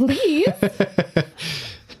 yes, please.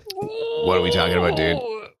 What are we talking about, dude?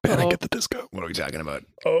 Panic at the Disco. What are we talking about?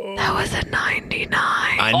 That was a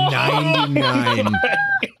 99. A 99.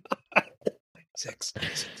 6.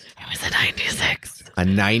 It was a 96. A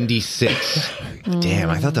 96. Damn,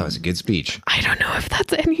 I thought that was a good speech. I don't know if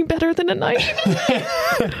that's any better than a 99.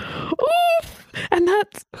 Oof. And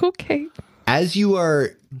that's okay. As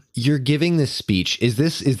you're giving this speech, is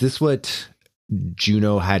this what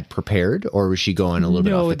Juno had prepared, or was she going a little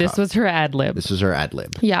bit off the this cuff? was her ad lib. This was her ad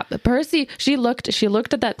lib. Yeah, but Percy, she looked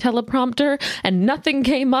at that teleprompter and nothing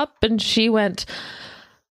came up, and she went,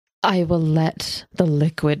 I will let the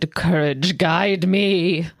liquid courage guide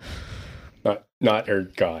me. Not her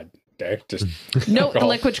god. Okay? Just No, the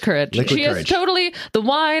liquid courage. Liquid She courage. has totally, the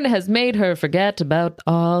wine has made her forget about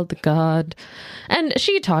all the God. And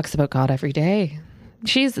she talks about God every day.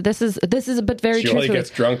 This is but very she true. only gets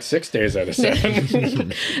drunk 6 days out of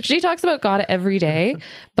 7. She talks about God every day,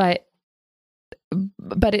 but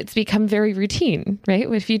it's become very routine,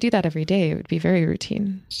 right? If you do that every day, it would be very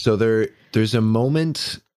routine. So there's a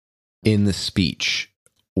moment in the speech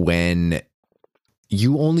when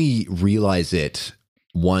you only realize it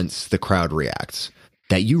once the crowd reacts,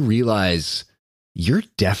 that you realize you're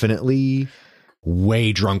definitely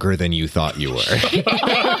way drunker than you thought you were. You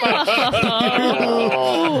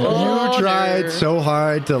tried so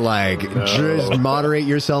hard to just moderate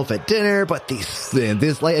yourself at dinner, but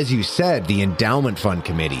this, like as you said, the endowment fund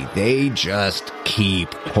committee, they just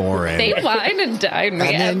keep pouring. They wine and dine me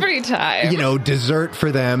And then, every time. Dessert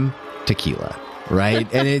for them, tequila,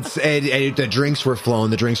 right? And the drinks were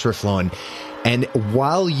flowing. And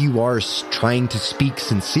while you are trying to speak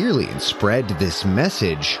sincerely and spread this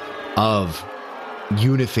message of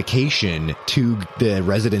unification to the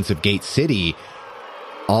residents of Gate City,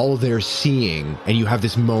 all they're seeing, and you have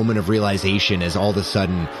this moment of realization as all of a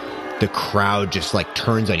sudden the crowd just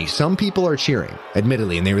turns on you. Some people are cheering,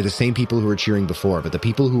 admittedly, and they were the same people who were cheering before, but the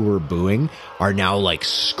people who were booing are now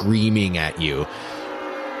screaming at you.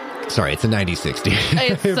 Sorry, it's a 96, dude.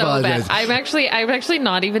 It's so apologize. bad. I'm actually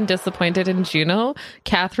not even disappointed in Juno.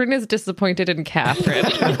 Catherine is disappointed in Catherine.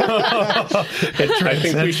 I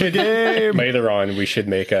think we should later on. We should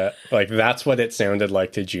make that's what it sounded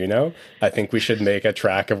like to Juno. I think we should make a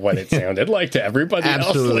track of what it sounded like to everybody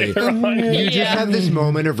Absolutely. else later on. You just have this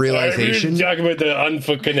moment of realization. Talk about the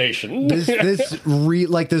unfuckination.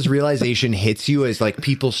 This realization hits you as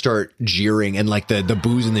people start jeering, and the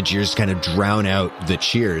boos and the jeers kind of drown out the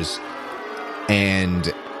cheers.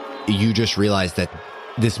 And you just realize that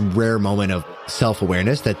this rare moment of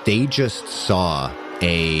self-awareness, that they just saw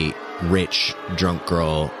a rich drunk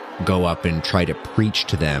girl go up and try to preach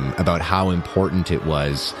to them about how important it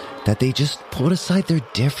was that they just put aside their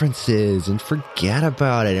differences and forget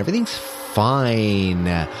about it. Everything's fine.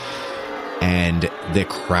 And the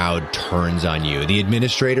crowd turns on you. The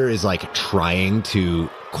administrator is trying to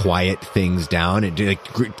quiet things down and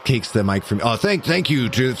takes the mic from, thank you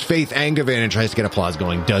to Faith Angevin, and tries to get applause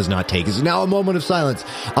going. Does not take. It's now a moment of silence.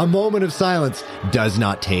 A moment of silence. Does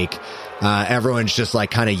not take. Everyone's just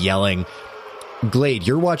kind of yelling. Glade,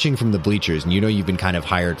 you're watching from the bleachers, and you've been kind of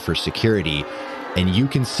hired for security, and you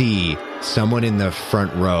can see someone in the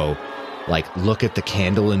front row look at the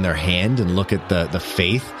candle in their hand and look at the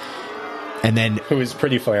faith. And then It was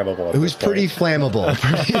pretty flammable. It was pretty flammable.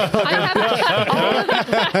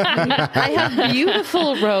 I have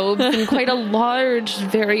beautiful robes and quite a large,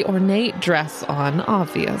 very ornate dress on,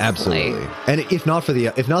 obviously. Absolutely. And if not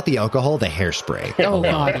the alcohol, the hairspray. Oh,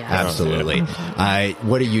 God, yes. Absolutely.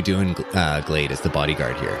 What are you doing, Glade, as the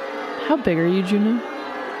bodyguard here? How big are you, Juno?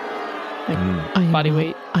 Body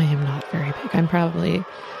weight? I am not very big. I'm probably,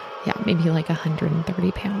 maybe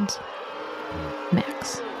 130 pounds.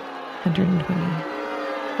 Max.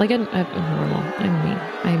 120. Like a normal. I'm me.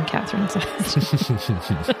 I am Catherine sized.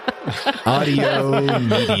 Audio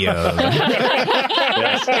medium.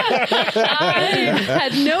 I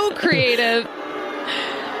had no creative.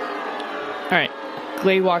 All right.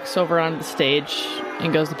 Glade walks over onto the stage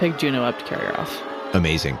and goes to pick Juno up to carry her off.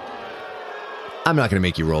 Amazing. I'm not going to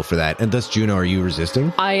make you roll for that. And thus, Juno, are you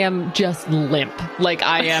resisting? I am just limp. Like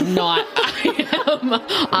I am not.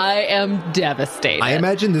 I am devastated. I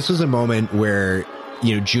imagine this was a moment where,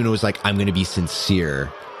 Juno was like, I'm going to be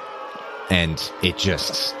sincere. And it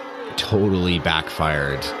just totally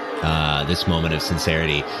backfired, this moment of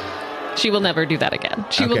sincerity. She will never do that again.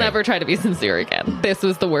 She will never try to be sincere again. This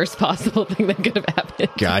was the worst possible thing that could have happened.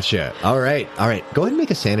 Gotcha. All right. Go ahead and make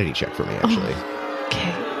a sanity check for me, actually.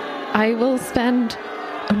 Okay. I will spend...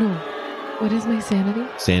 Oh, no. What is my sanity?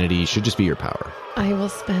 Sanity should just be your power. I will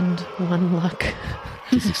spend 1 luck.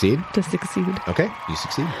 To succeed? To succeed. Okay, you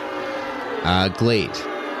succeed. Glade,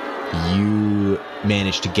 you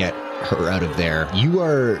managed to get her out of there. You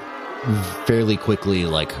are fairly quickly,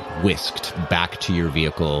 whisked back to your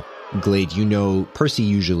vehicle. Glade, Percy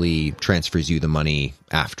usually transfers you the money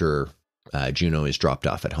after Juno is dropped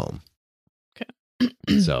off at home. Okay.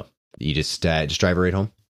 So you just drive her right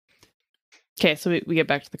home? Okay, so we get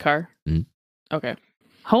back to the car. Mhm. Okay.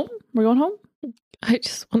 Home? We're going home? I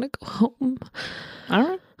just want to go home. All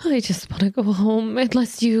right. I just want to go home.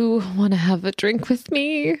 Unless you want to have a drink with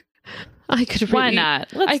me. I could really... Why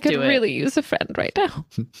not? Let's I could do it. really use a friend right now.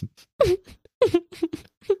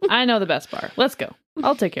 I know the best bar. Let's go.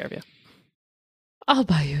 I'll take care of you. I'll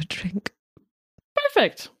buy you a drink.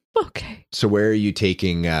 Perfect. Okay. So where are you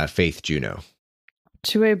taking Faith Juno?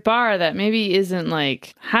 To a bar that maybe isn't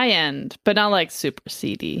high end, but not super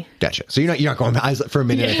seedy. Gotcha. So you're not going back. For a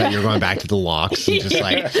minute, I thought you were going back to the locks and just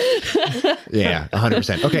yeah,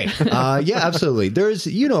 100%. Okay. Yeah, absolutely. There's,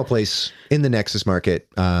 a place in the Nexus Market,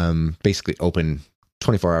 basically open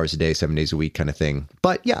 24 hours a day, 7 days a week kind of thing.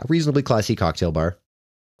 But yeah, reasonably classy cocktail bar.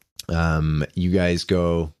 You guys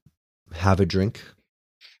go have a drink.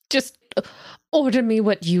 Just order me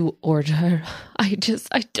what you order. I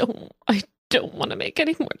don't want to make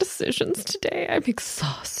any more decisions today. I'm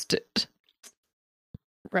exhausted.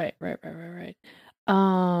 Right.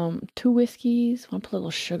 2 whiskeys. Want to put a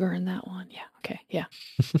little sugar in that one? Yeah. Okay.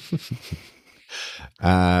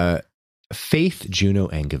 Yeah. Faith Juno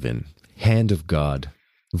Angevin, Hand of God,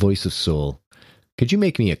 Voice of Soul. Could you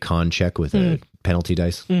make me a con check with a penalty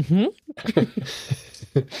dice? Mm-hmm.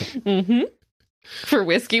 Mm-hmm. For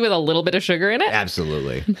whiskey with a little bit of sugar in it?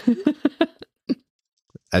 Absolutely.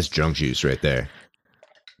 That's junk juice right there.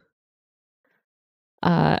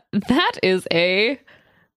 That is a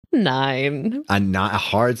 9. Not a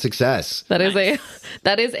hard success. That is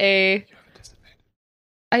a.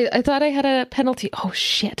 I thought I had a penalty. Oh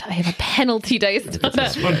shit! I have a penalty dice. Not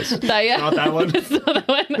that one. It's not that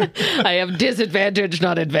one. I have disadvantage,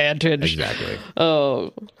 not advantage. Exactly.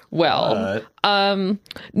 Oh well.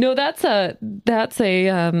 No, that's a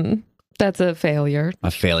failure.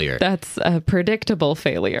 A failure. That's a predictable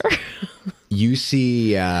failure. You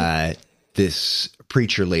see this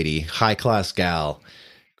preacher lady, high class gal,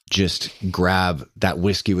 just grab that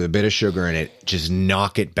whiskey with a bit of sugar in it, just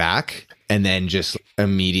knock it back, and then just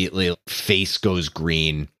immediately face goes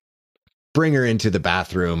green. Bring her into the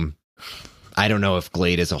bathroom. I don't know if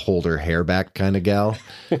Glade is a hold her hair back kind of gal.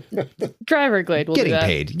 Driver Glade will Getting do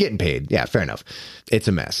that. Getting paid. Yeah, fair enough. It's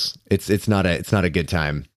a mess. It's not a good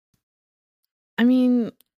time. I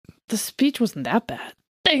mean, the speech wasn't that bad.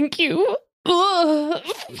 Thank you. For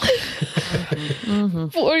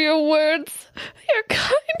your words, your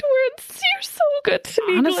kind words. You're so good to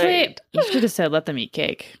me. Honestly, Glade. you should have said let them eat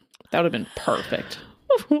cake. That would have been perfect.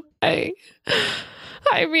 I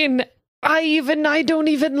mean, I don't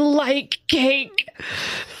even like cake.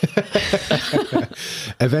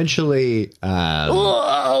 Eventually,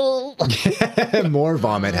 more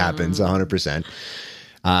vomit happens. 100%.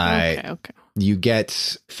 Okay. You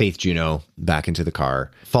get Faith Juno back into the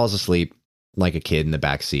car, falls asleep like a kid in the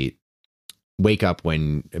back seat, wake up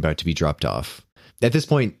when about to be dropped off. At this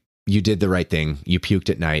point, you did the right thing. You puked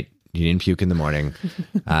at night. You didn't puke in the morning.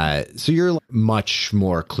 So you're much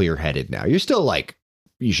more clear-headed now. You're still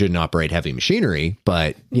you shouldn't operate heavy machinery,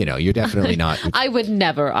 but you're definitely not. I would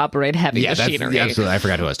never operate heavy machinery. Absolutely. I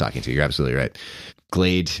forgot who I was talking to. You're absolutely right.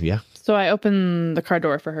 Glade, yeah. So I open the car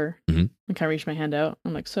door for her Mhm. and kind of reach my hand out.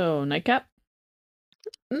 I'm like, so nightcap?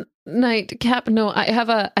 Nightcap? No, I have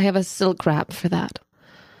a silk wrap for that.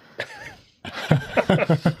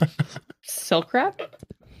 Silk wrap?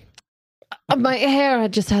 My hair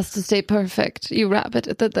just has to stay perfect. You wrap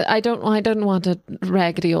it. I don't want a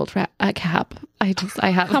raggedy old cap. I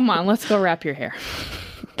have. Come on, let's go wrap your hair.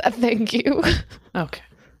 Thank you. Okay.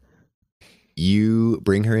 You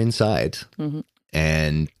bring her inside,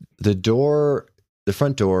 and the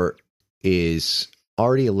front door is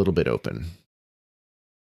already a little bit open.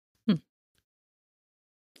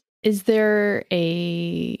 Is it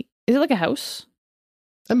like a house?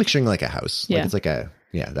 I'm picturing like a house. Yeah. Like it's like the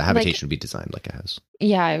habitation would be designed like a house.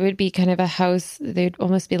 Yeah, it would be kind of a house. They'd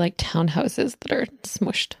almost be like townhouses that are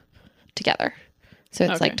smushed together. So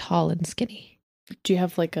it's like tall and skinny. Do you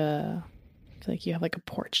have like a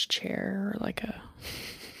porch chair or like a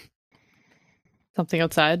something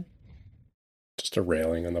outside? Just a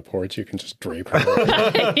railing on the porch. You can just drape her.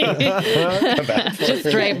 Just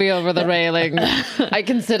drape me over the railing. I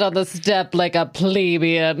can sit on the step like a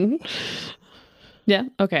plebeian. Yeah.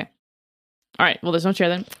 Okay. All right. Well, there's no chair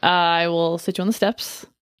then. I will sit you on the steps.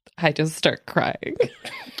 I just start crying.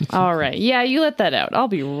 All right. Yeah, you let that out. I'll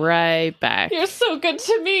be right back. You're so good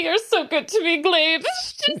to me. You're so good to me, Glade.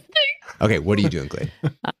 Okay, what are you doing, Glade?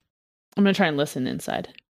 I'm going to try and listen inside.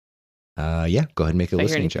 Yeah, go ahead and make a If I hear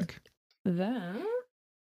listening anything. check. That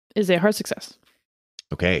is a hard success.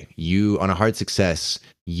 Okay, on a hard success,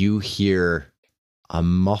 you hear a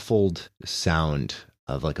muffled sound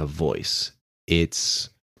of like a voice. It's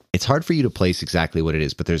hard for you to place exactly what it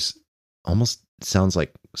is, but there's almost sounds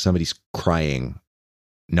like somebody's crying,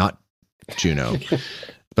 not Juno,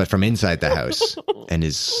 but from inside the house, and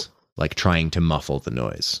is like trying to muffle the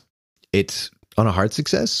noise. It's on a hard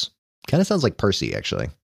success. Kind of sounds like Percy, actually.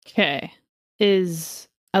 Okay.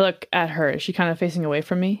 I look at her. Is she kind of facing away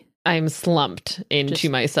from me? I'm slumped into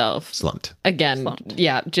myself. Slumped. Again, Slumped.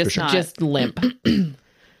 yeah, just sure. just limp. All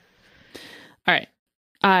right.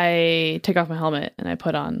 I take off my helmet and I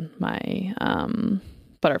put on my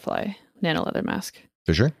butterfly nano leather mask.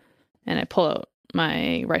 For sure. And I pull out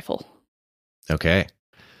my rifle Okay.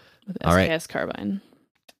 with All right. SKS carbine.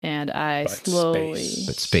 And I But slowly... space.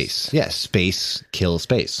 But space. Yes, space, kill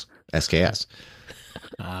space. SKS.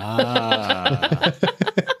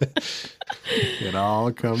 It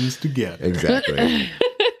all comes together. Exactly.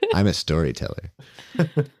 I'm a storyteller.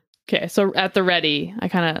 Okay, so at the ready, I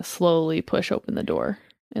kind of slowly push open the door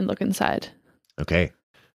and look inside. Okay.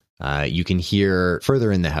 You can hear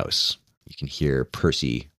further in the house, you can hear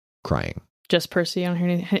Percy crying. Just Percy. I don't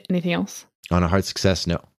hear anything else. On a hard success,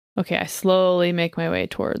 no. Okay, I slowly make my way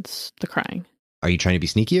towards the crying. Are you trying to be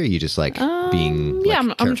sneaky or are you just like being Yeah, like, I'm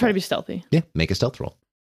going to try to careful? be stealthy. Yeah, make a stealth roll.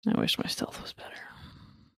 I wish my stealth was better.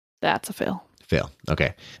 That's a fail. Fail.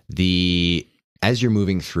 Okay. As you're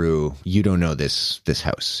moving through, you don't know this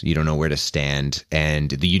house. You don't know where to stand.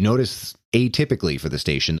 And you notice atypically for the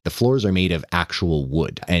station, the floors are made of actual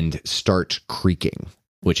wood and start creaking,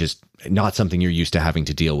 which is not something you're used to having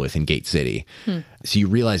to deal with in Gate City. So you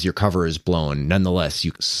realize your cover is blown. Nonetheless,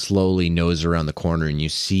 you slowly nose around the corner and you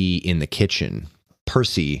see in the kitchen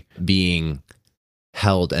Percy being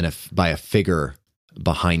held by a figure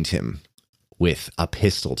behind him with a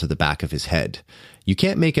pistol to the back of his head. You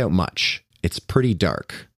can't make out much. It's pretty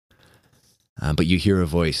dark. But you hear a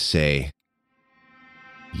voice say,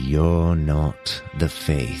 "You're not the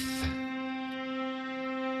faith."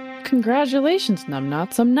 Congratulations,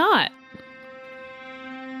 numbnuts. I'm not.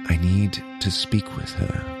 I need to speak with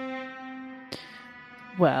her.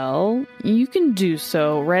 Well, you can do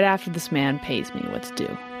so right after this man pays me what's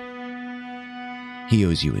due. He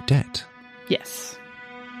owes you a debt, Yes.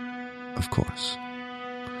 of course.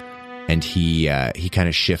 And he kind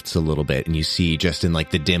of shifts a little bit, and you see just in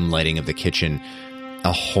like the dim lighting of the kitchen,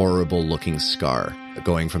 a horrible looking scar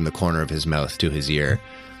going from the corner of his mouth to his ear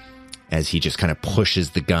as he just kind of pushes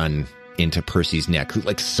the gun into Percy's neck, who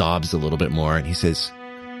like sobs a little bit more, and he says,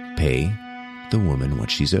 "Pay the woman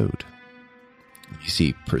what she's owed." You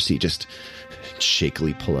see Percy just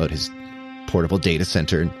shakily pull out his portable data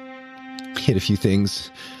center and hit a few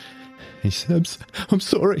things. He says, I'm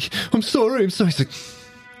sorry. He's like,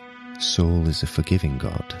 "Soul is a forgiving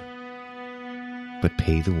God, but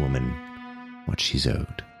pay the woman what she's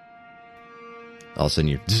owed." All of a sudden,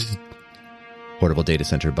 your portable data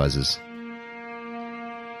center buzzes.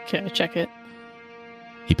 Okay, I check it.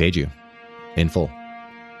 He paid you in full.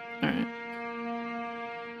 All right.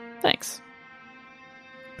 Thanks.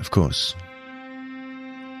 Of course.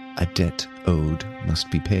 A debt owed must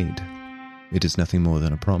be paid. It is nothing more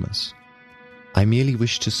than a promise. I merely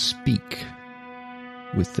wish to speak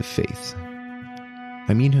with the faith.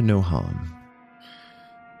 I mean her no harm.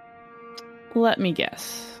 Let me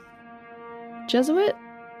guess. Jesuit?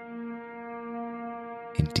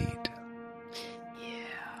 Indeed.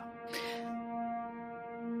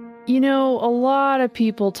 You know, a lot of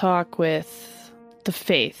people talk with the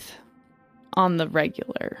faith on the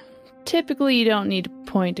regular. Typically, you don't need to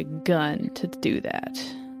point a gun to do that.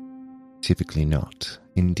 Typically not,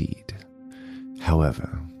 indeed.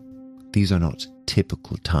 However, these are not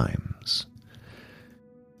typical times.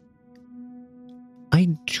 I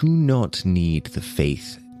do not need the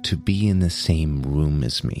faith to be in the same room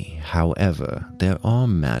as me. However, there are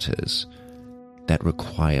matters that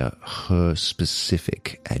require her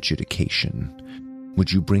specific adjudication.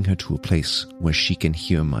 Would you bring her to a place where she can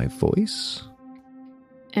hear my voice?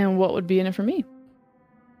 And what would be in it for me?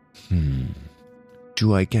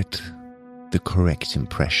 Do I get the correct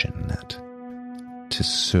impression that to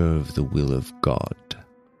serve the will of God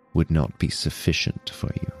would not be sufficient for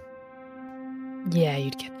you? Yeah,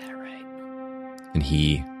 you'd get that right. And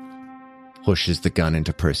he pushes the gun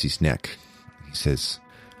into Percy's neck. He says,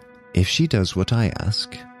 if she does what I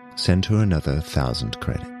ask, send her another 1,000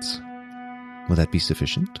 credits. Will that be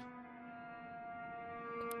sufficient?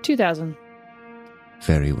 2,000.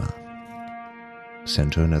 Very well.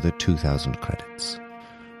 Send her another 2,000 credits.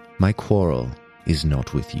 My quarrel is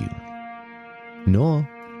not with you, nor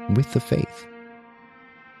with the faith.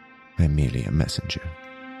 I'm merely a messenger.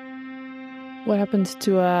 What happens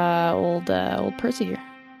to old Percy here?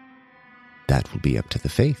 That will be up to the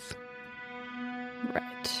faith.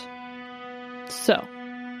 Right. So,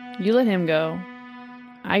 you let him go.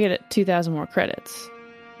 I get 2,000 more credits.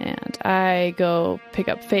 And I go pick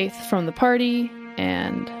up Faith from the party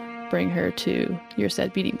and bring her to your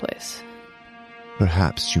said meeting place.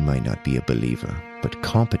 Perhaps you might not be a believer, but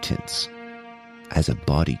competence as a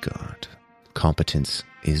bodyguard, competence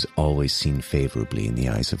is always seen favorably in the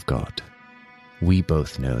eyes of God. We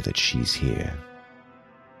both know that she's here.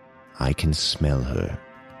 I can smell her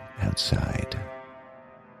outside.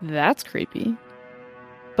 That's creepy.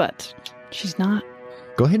 But she's not.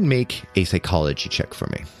 Go ahead and make a psychology check for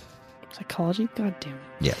me. Psychology? God damn it.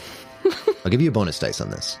 Yeah. I'll give you a bonus dice on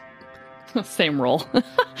this. Same roll.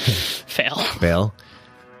 Fail. Fail.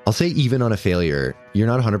 I'll say even on a failure, you're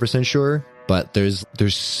not 100% sure, but there's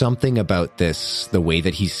something about this, the way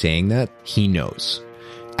that he's saying that, he knows.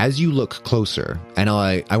 As you look closer, and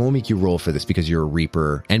I won't make you roll for this because you're a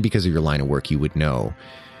Reaper, and because of your line of work, you would know.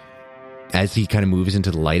 As he kind of moves into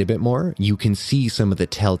the light a bit more, you can see some of the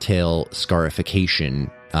telltale scarification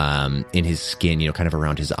in his skin, kind of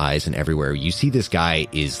around his eyes and everywhere. You see this guy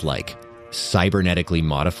is like cybernetically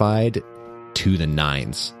modified to the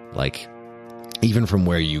nines. Like, even from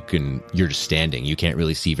where you're just standing, you can't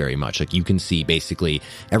really see very much. Like, you can see basically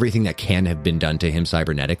everything that can have been done to him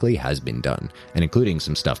cybernetically has been done, and including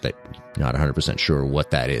some stuff that you're not 100% sure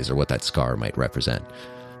what that is or what that scar might represent.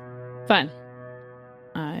 Fine.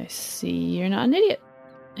 I see you're not an idiot,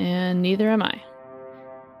 and neither am I.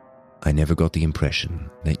 I never got the impression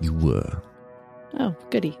that you were. Oh,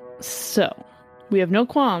 goody. So, we have no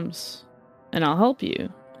qualms, and I'll help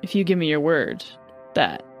you if you give me your word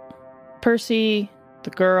that Percy, the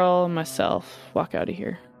girl, and myself walk out of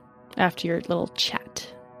here after your little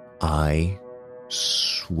chat. I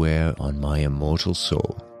swear on my immortal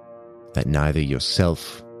soul that neither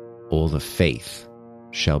yourself or the faith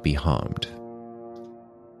shall be harmed,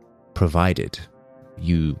 provided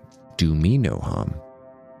you do me no harm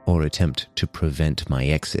or attempt to prevent my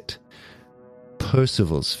exit.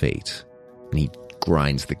 Percival's fate, and he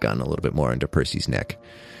grinds the gun a little bit more into Percy's neck,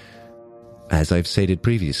 as I've stated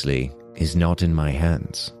previously, is not in my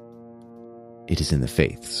hands. It is in the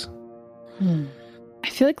faith's. I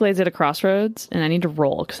feel like Lade's at a crossroads, and I need to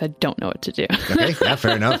roll because I don't know what to do. Okay, yeah,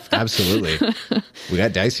 fair enough. Absolutely. We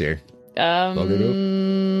got dice here. I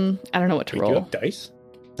don't know what to You roll. have dice?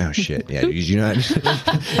 Oh, shit. Yeah, did you not?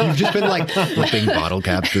 You've just been like flipping bottle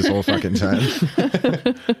caps this whole fucking time.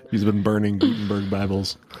 He's been burning Gutenberg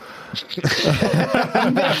Bibles.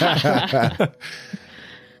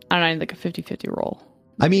 I don't know, like a 50-50 roll.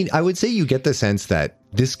 I mean, I would say you get the sense that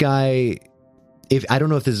this guy, I don't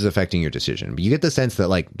know if this is affecting your decision, but you get the sense that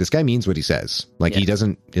like this guy means what he says. Like he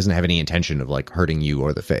doesn't have any intention of like hurting you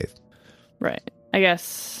or the faith. Right. I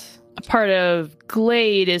guess a part of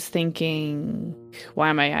Glade is thinking, why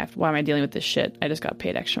am I dealing with this shit? I just got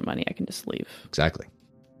paid extra money. I can just leave. Exactly.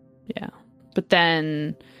 Yeah. But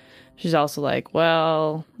then she's also like,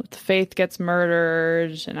 well, if the faith gets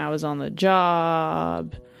murdered and I was on the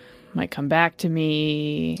job, might come back to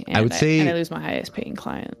me. And I would say, and I lose my highest paying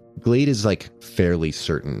client. Glade is like fairly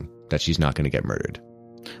certain that she's not going to get murdered.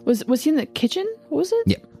 Was he in the kitchen? What was it?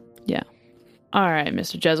 Yeah. Yeah. All right,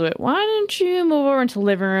 Mr. Jesuit, why don't you move over into the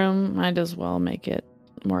living room? Might as well make it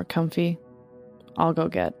more comfy. I'll go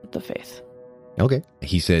get the faith. Okay.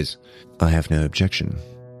 He says, I have no objection.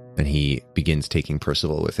 And he begins taking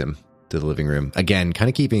Percival with him to the living room. Again, kind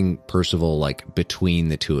of keeping Percival like between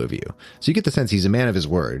the two of you. So you get the sense he's a man of his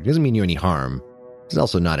word. He doesn't mean you any harm. He's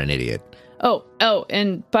also not an idiot. Oh,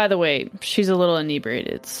 and by the way, she's a little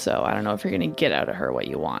inebriated, so I don't know if you're going to get out of her what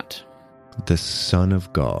you want. The Son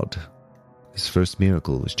of God. His first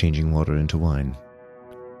miracle was changing water into wine.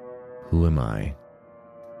 Who am I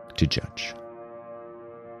to judge?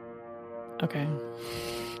 Okay.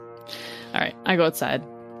 All right, I go outside.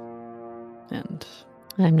 And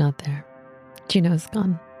I'm not there. Juno's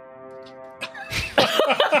gone.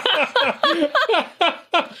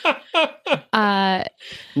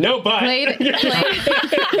 No, but Glade.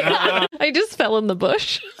 I just fell in the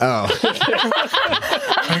bush. Oh.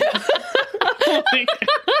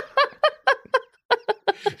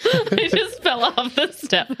 I just fell off the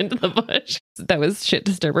step into the bush. That was shit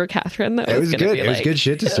disturber, Catherine. It was good. It was good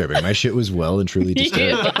shit disturbing. My shit was well and truly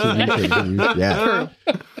disturbed. Yeah.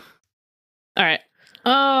 all right.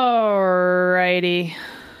 Alrighty.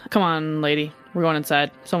 Come on, lady. We're going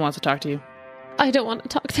inside. Someone wants to talk to you. I don't want to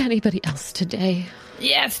talk to anybody else today.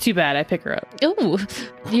 Yeah, it's too bad. I pick her up. Oh,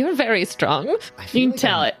 you're very strong. You can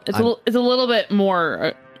tell it. It's a little bit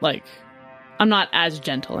more like I'm not as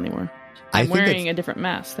gentle anymore. I'm wearing a different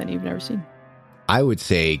mask than you've never seen. I would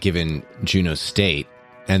say, given Juno's state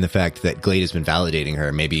and the fact that Glade has been validating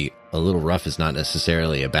her, maybe a little rough is not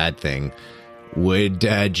necessarily a bad thing. Would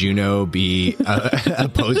Juno be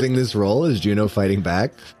opposing this role? Is Juno fighting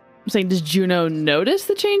back? I'm saying, does Juno notice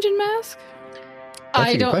the change in mask?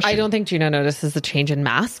 I don't think Juno notices the change in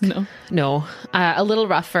mask. No. A little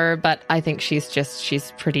rougher, but I think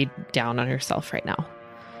she's pretty down on herself right now.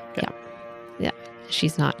 Okay. Yeah.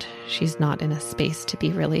 She's not in a space to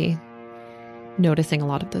be really noticing a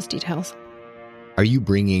lot of those details. Are you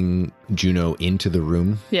bringing Juno into the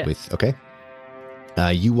room? Yeah. Okay.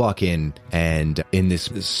 You walk in, and in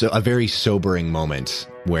this a very sobering moment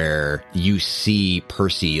where you see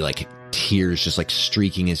Percy, like tears just like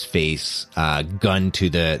streaking his face, gun to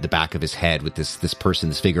the back of his head with this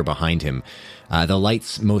figure behind him. The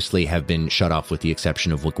lights mostly have been shut off with the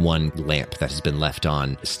exception of like one lamp that has been left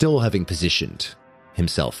on, still having positioned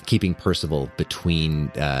himself, keeping Percival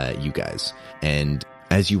between you guys. And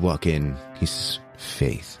as you walk in, he says,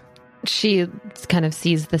 Faith. She kind of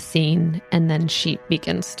sees the scene, and then she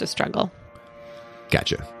begins to struggle.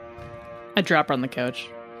 Gotcha. I drop her on the couch.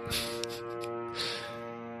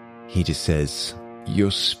 He just says, Your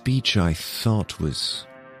speech I thought was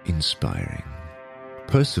inspiring.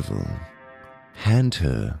 Percival, hand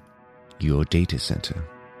her your data center.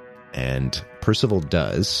 And Percival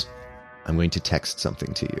does. I'm going to text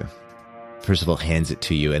something to you. Percival hands it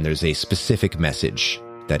to you, and there's a specific message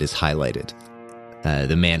that is highlighted.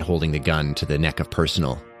 The man holding the gun to the neck of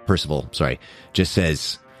Percival, just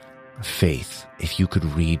says, Faith, if you could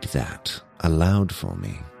read that aloud for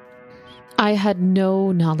me. I had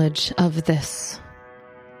no knowledge of this.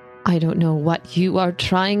 I don't know what you are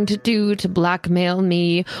trying to do to blackmail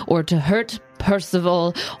me or to hurt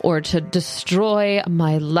Percival or to destroy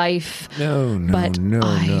my life. No.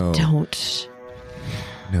 Don't.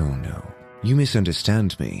 No. You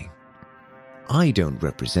misunderstand me. I don't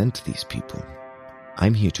represent these people.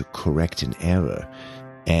 I'm here to correct an error.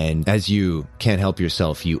 And as you can't help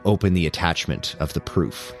yourself, you open the attachment of the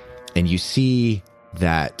proof. And you see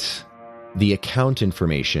that the account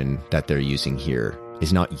information that they're using here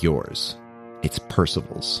is not yours. It's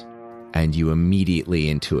Percival's. And you immediately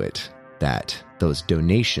intuit that those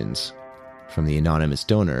donations from the anonymous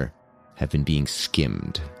donor have been being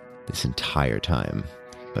skimmed this entire time.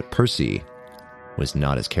 But Percy was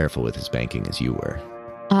not as careful with his banking as you were.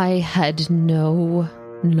 I had no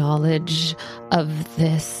knowledge of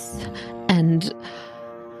this, and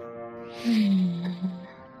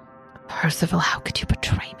Percival, how could you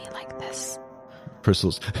betray me like this?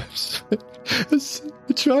 Percival's,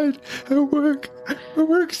 I tried. I work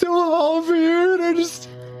so hard for you, and I just...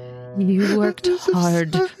 You worked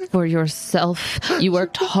hard for yourself. You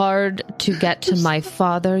worked hard to get to my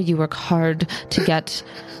father. You worked hard to get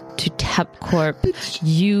to TepCorp.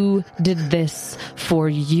 You did this for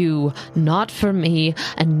you, not for me,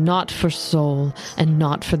 and not for Soul, and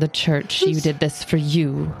not for the church. You did this for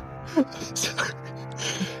you.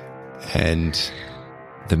 And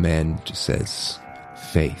the man just says,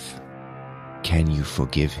 Faith, can you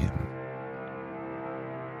forgive him?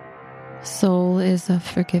 Soul is a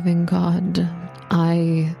forgiving God.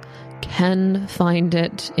 I can find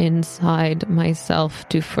it inside myself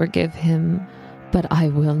to forgive him, but I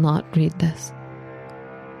will not read this.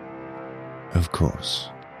 Of course.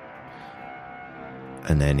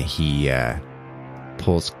 And then he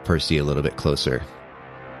pulls Percy a little bit closer.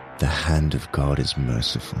 The hand of God is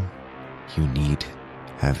merciful. You need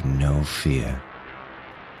have no fear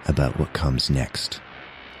about what comes next.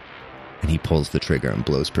 And he pulls the trigger and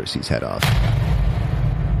blows Percy's head off.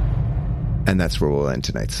 And that's where we'll end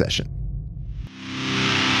tonight's session.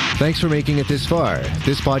 Thanks for making it this far.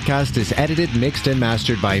 This podcast is edited, mixed, and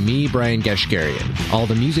mastered by me, Brian Geshgarian. All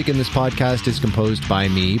the music in this podcast is composed by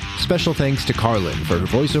me. Special thanks to Carlin for her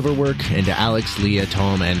voiceover work, and to Alex, Leah,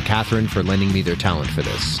 Tom, and Catherine for lending me their talent for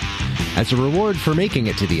this. As a reward for making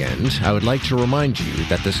it to the end, I would like to remind you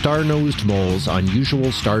that the star-nosed mole's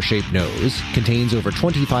unusual star-shaped nose contains over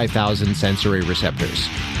 25,000 sensory receptors.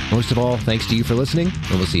 Most of all, thanks to you for listening,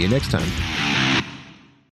 and we'll see you next time.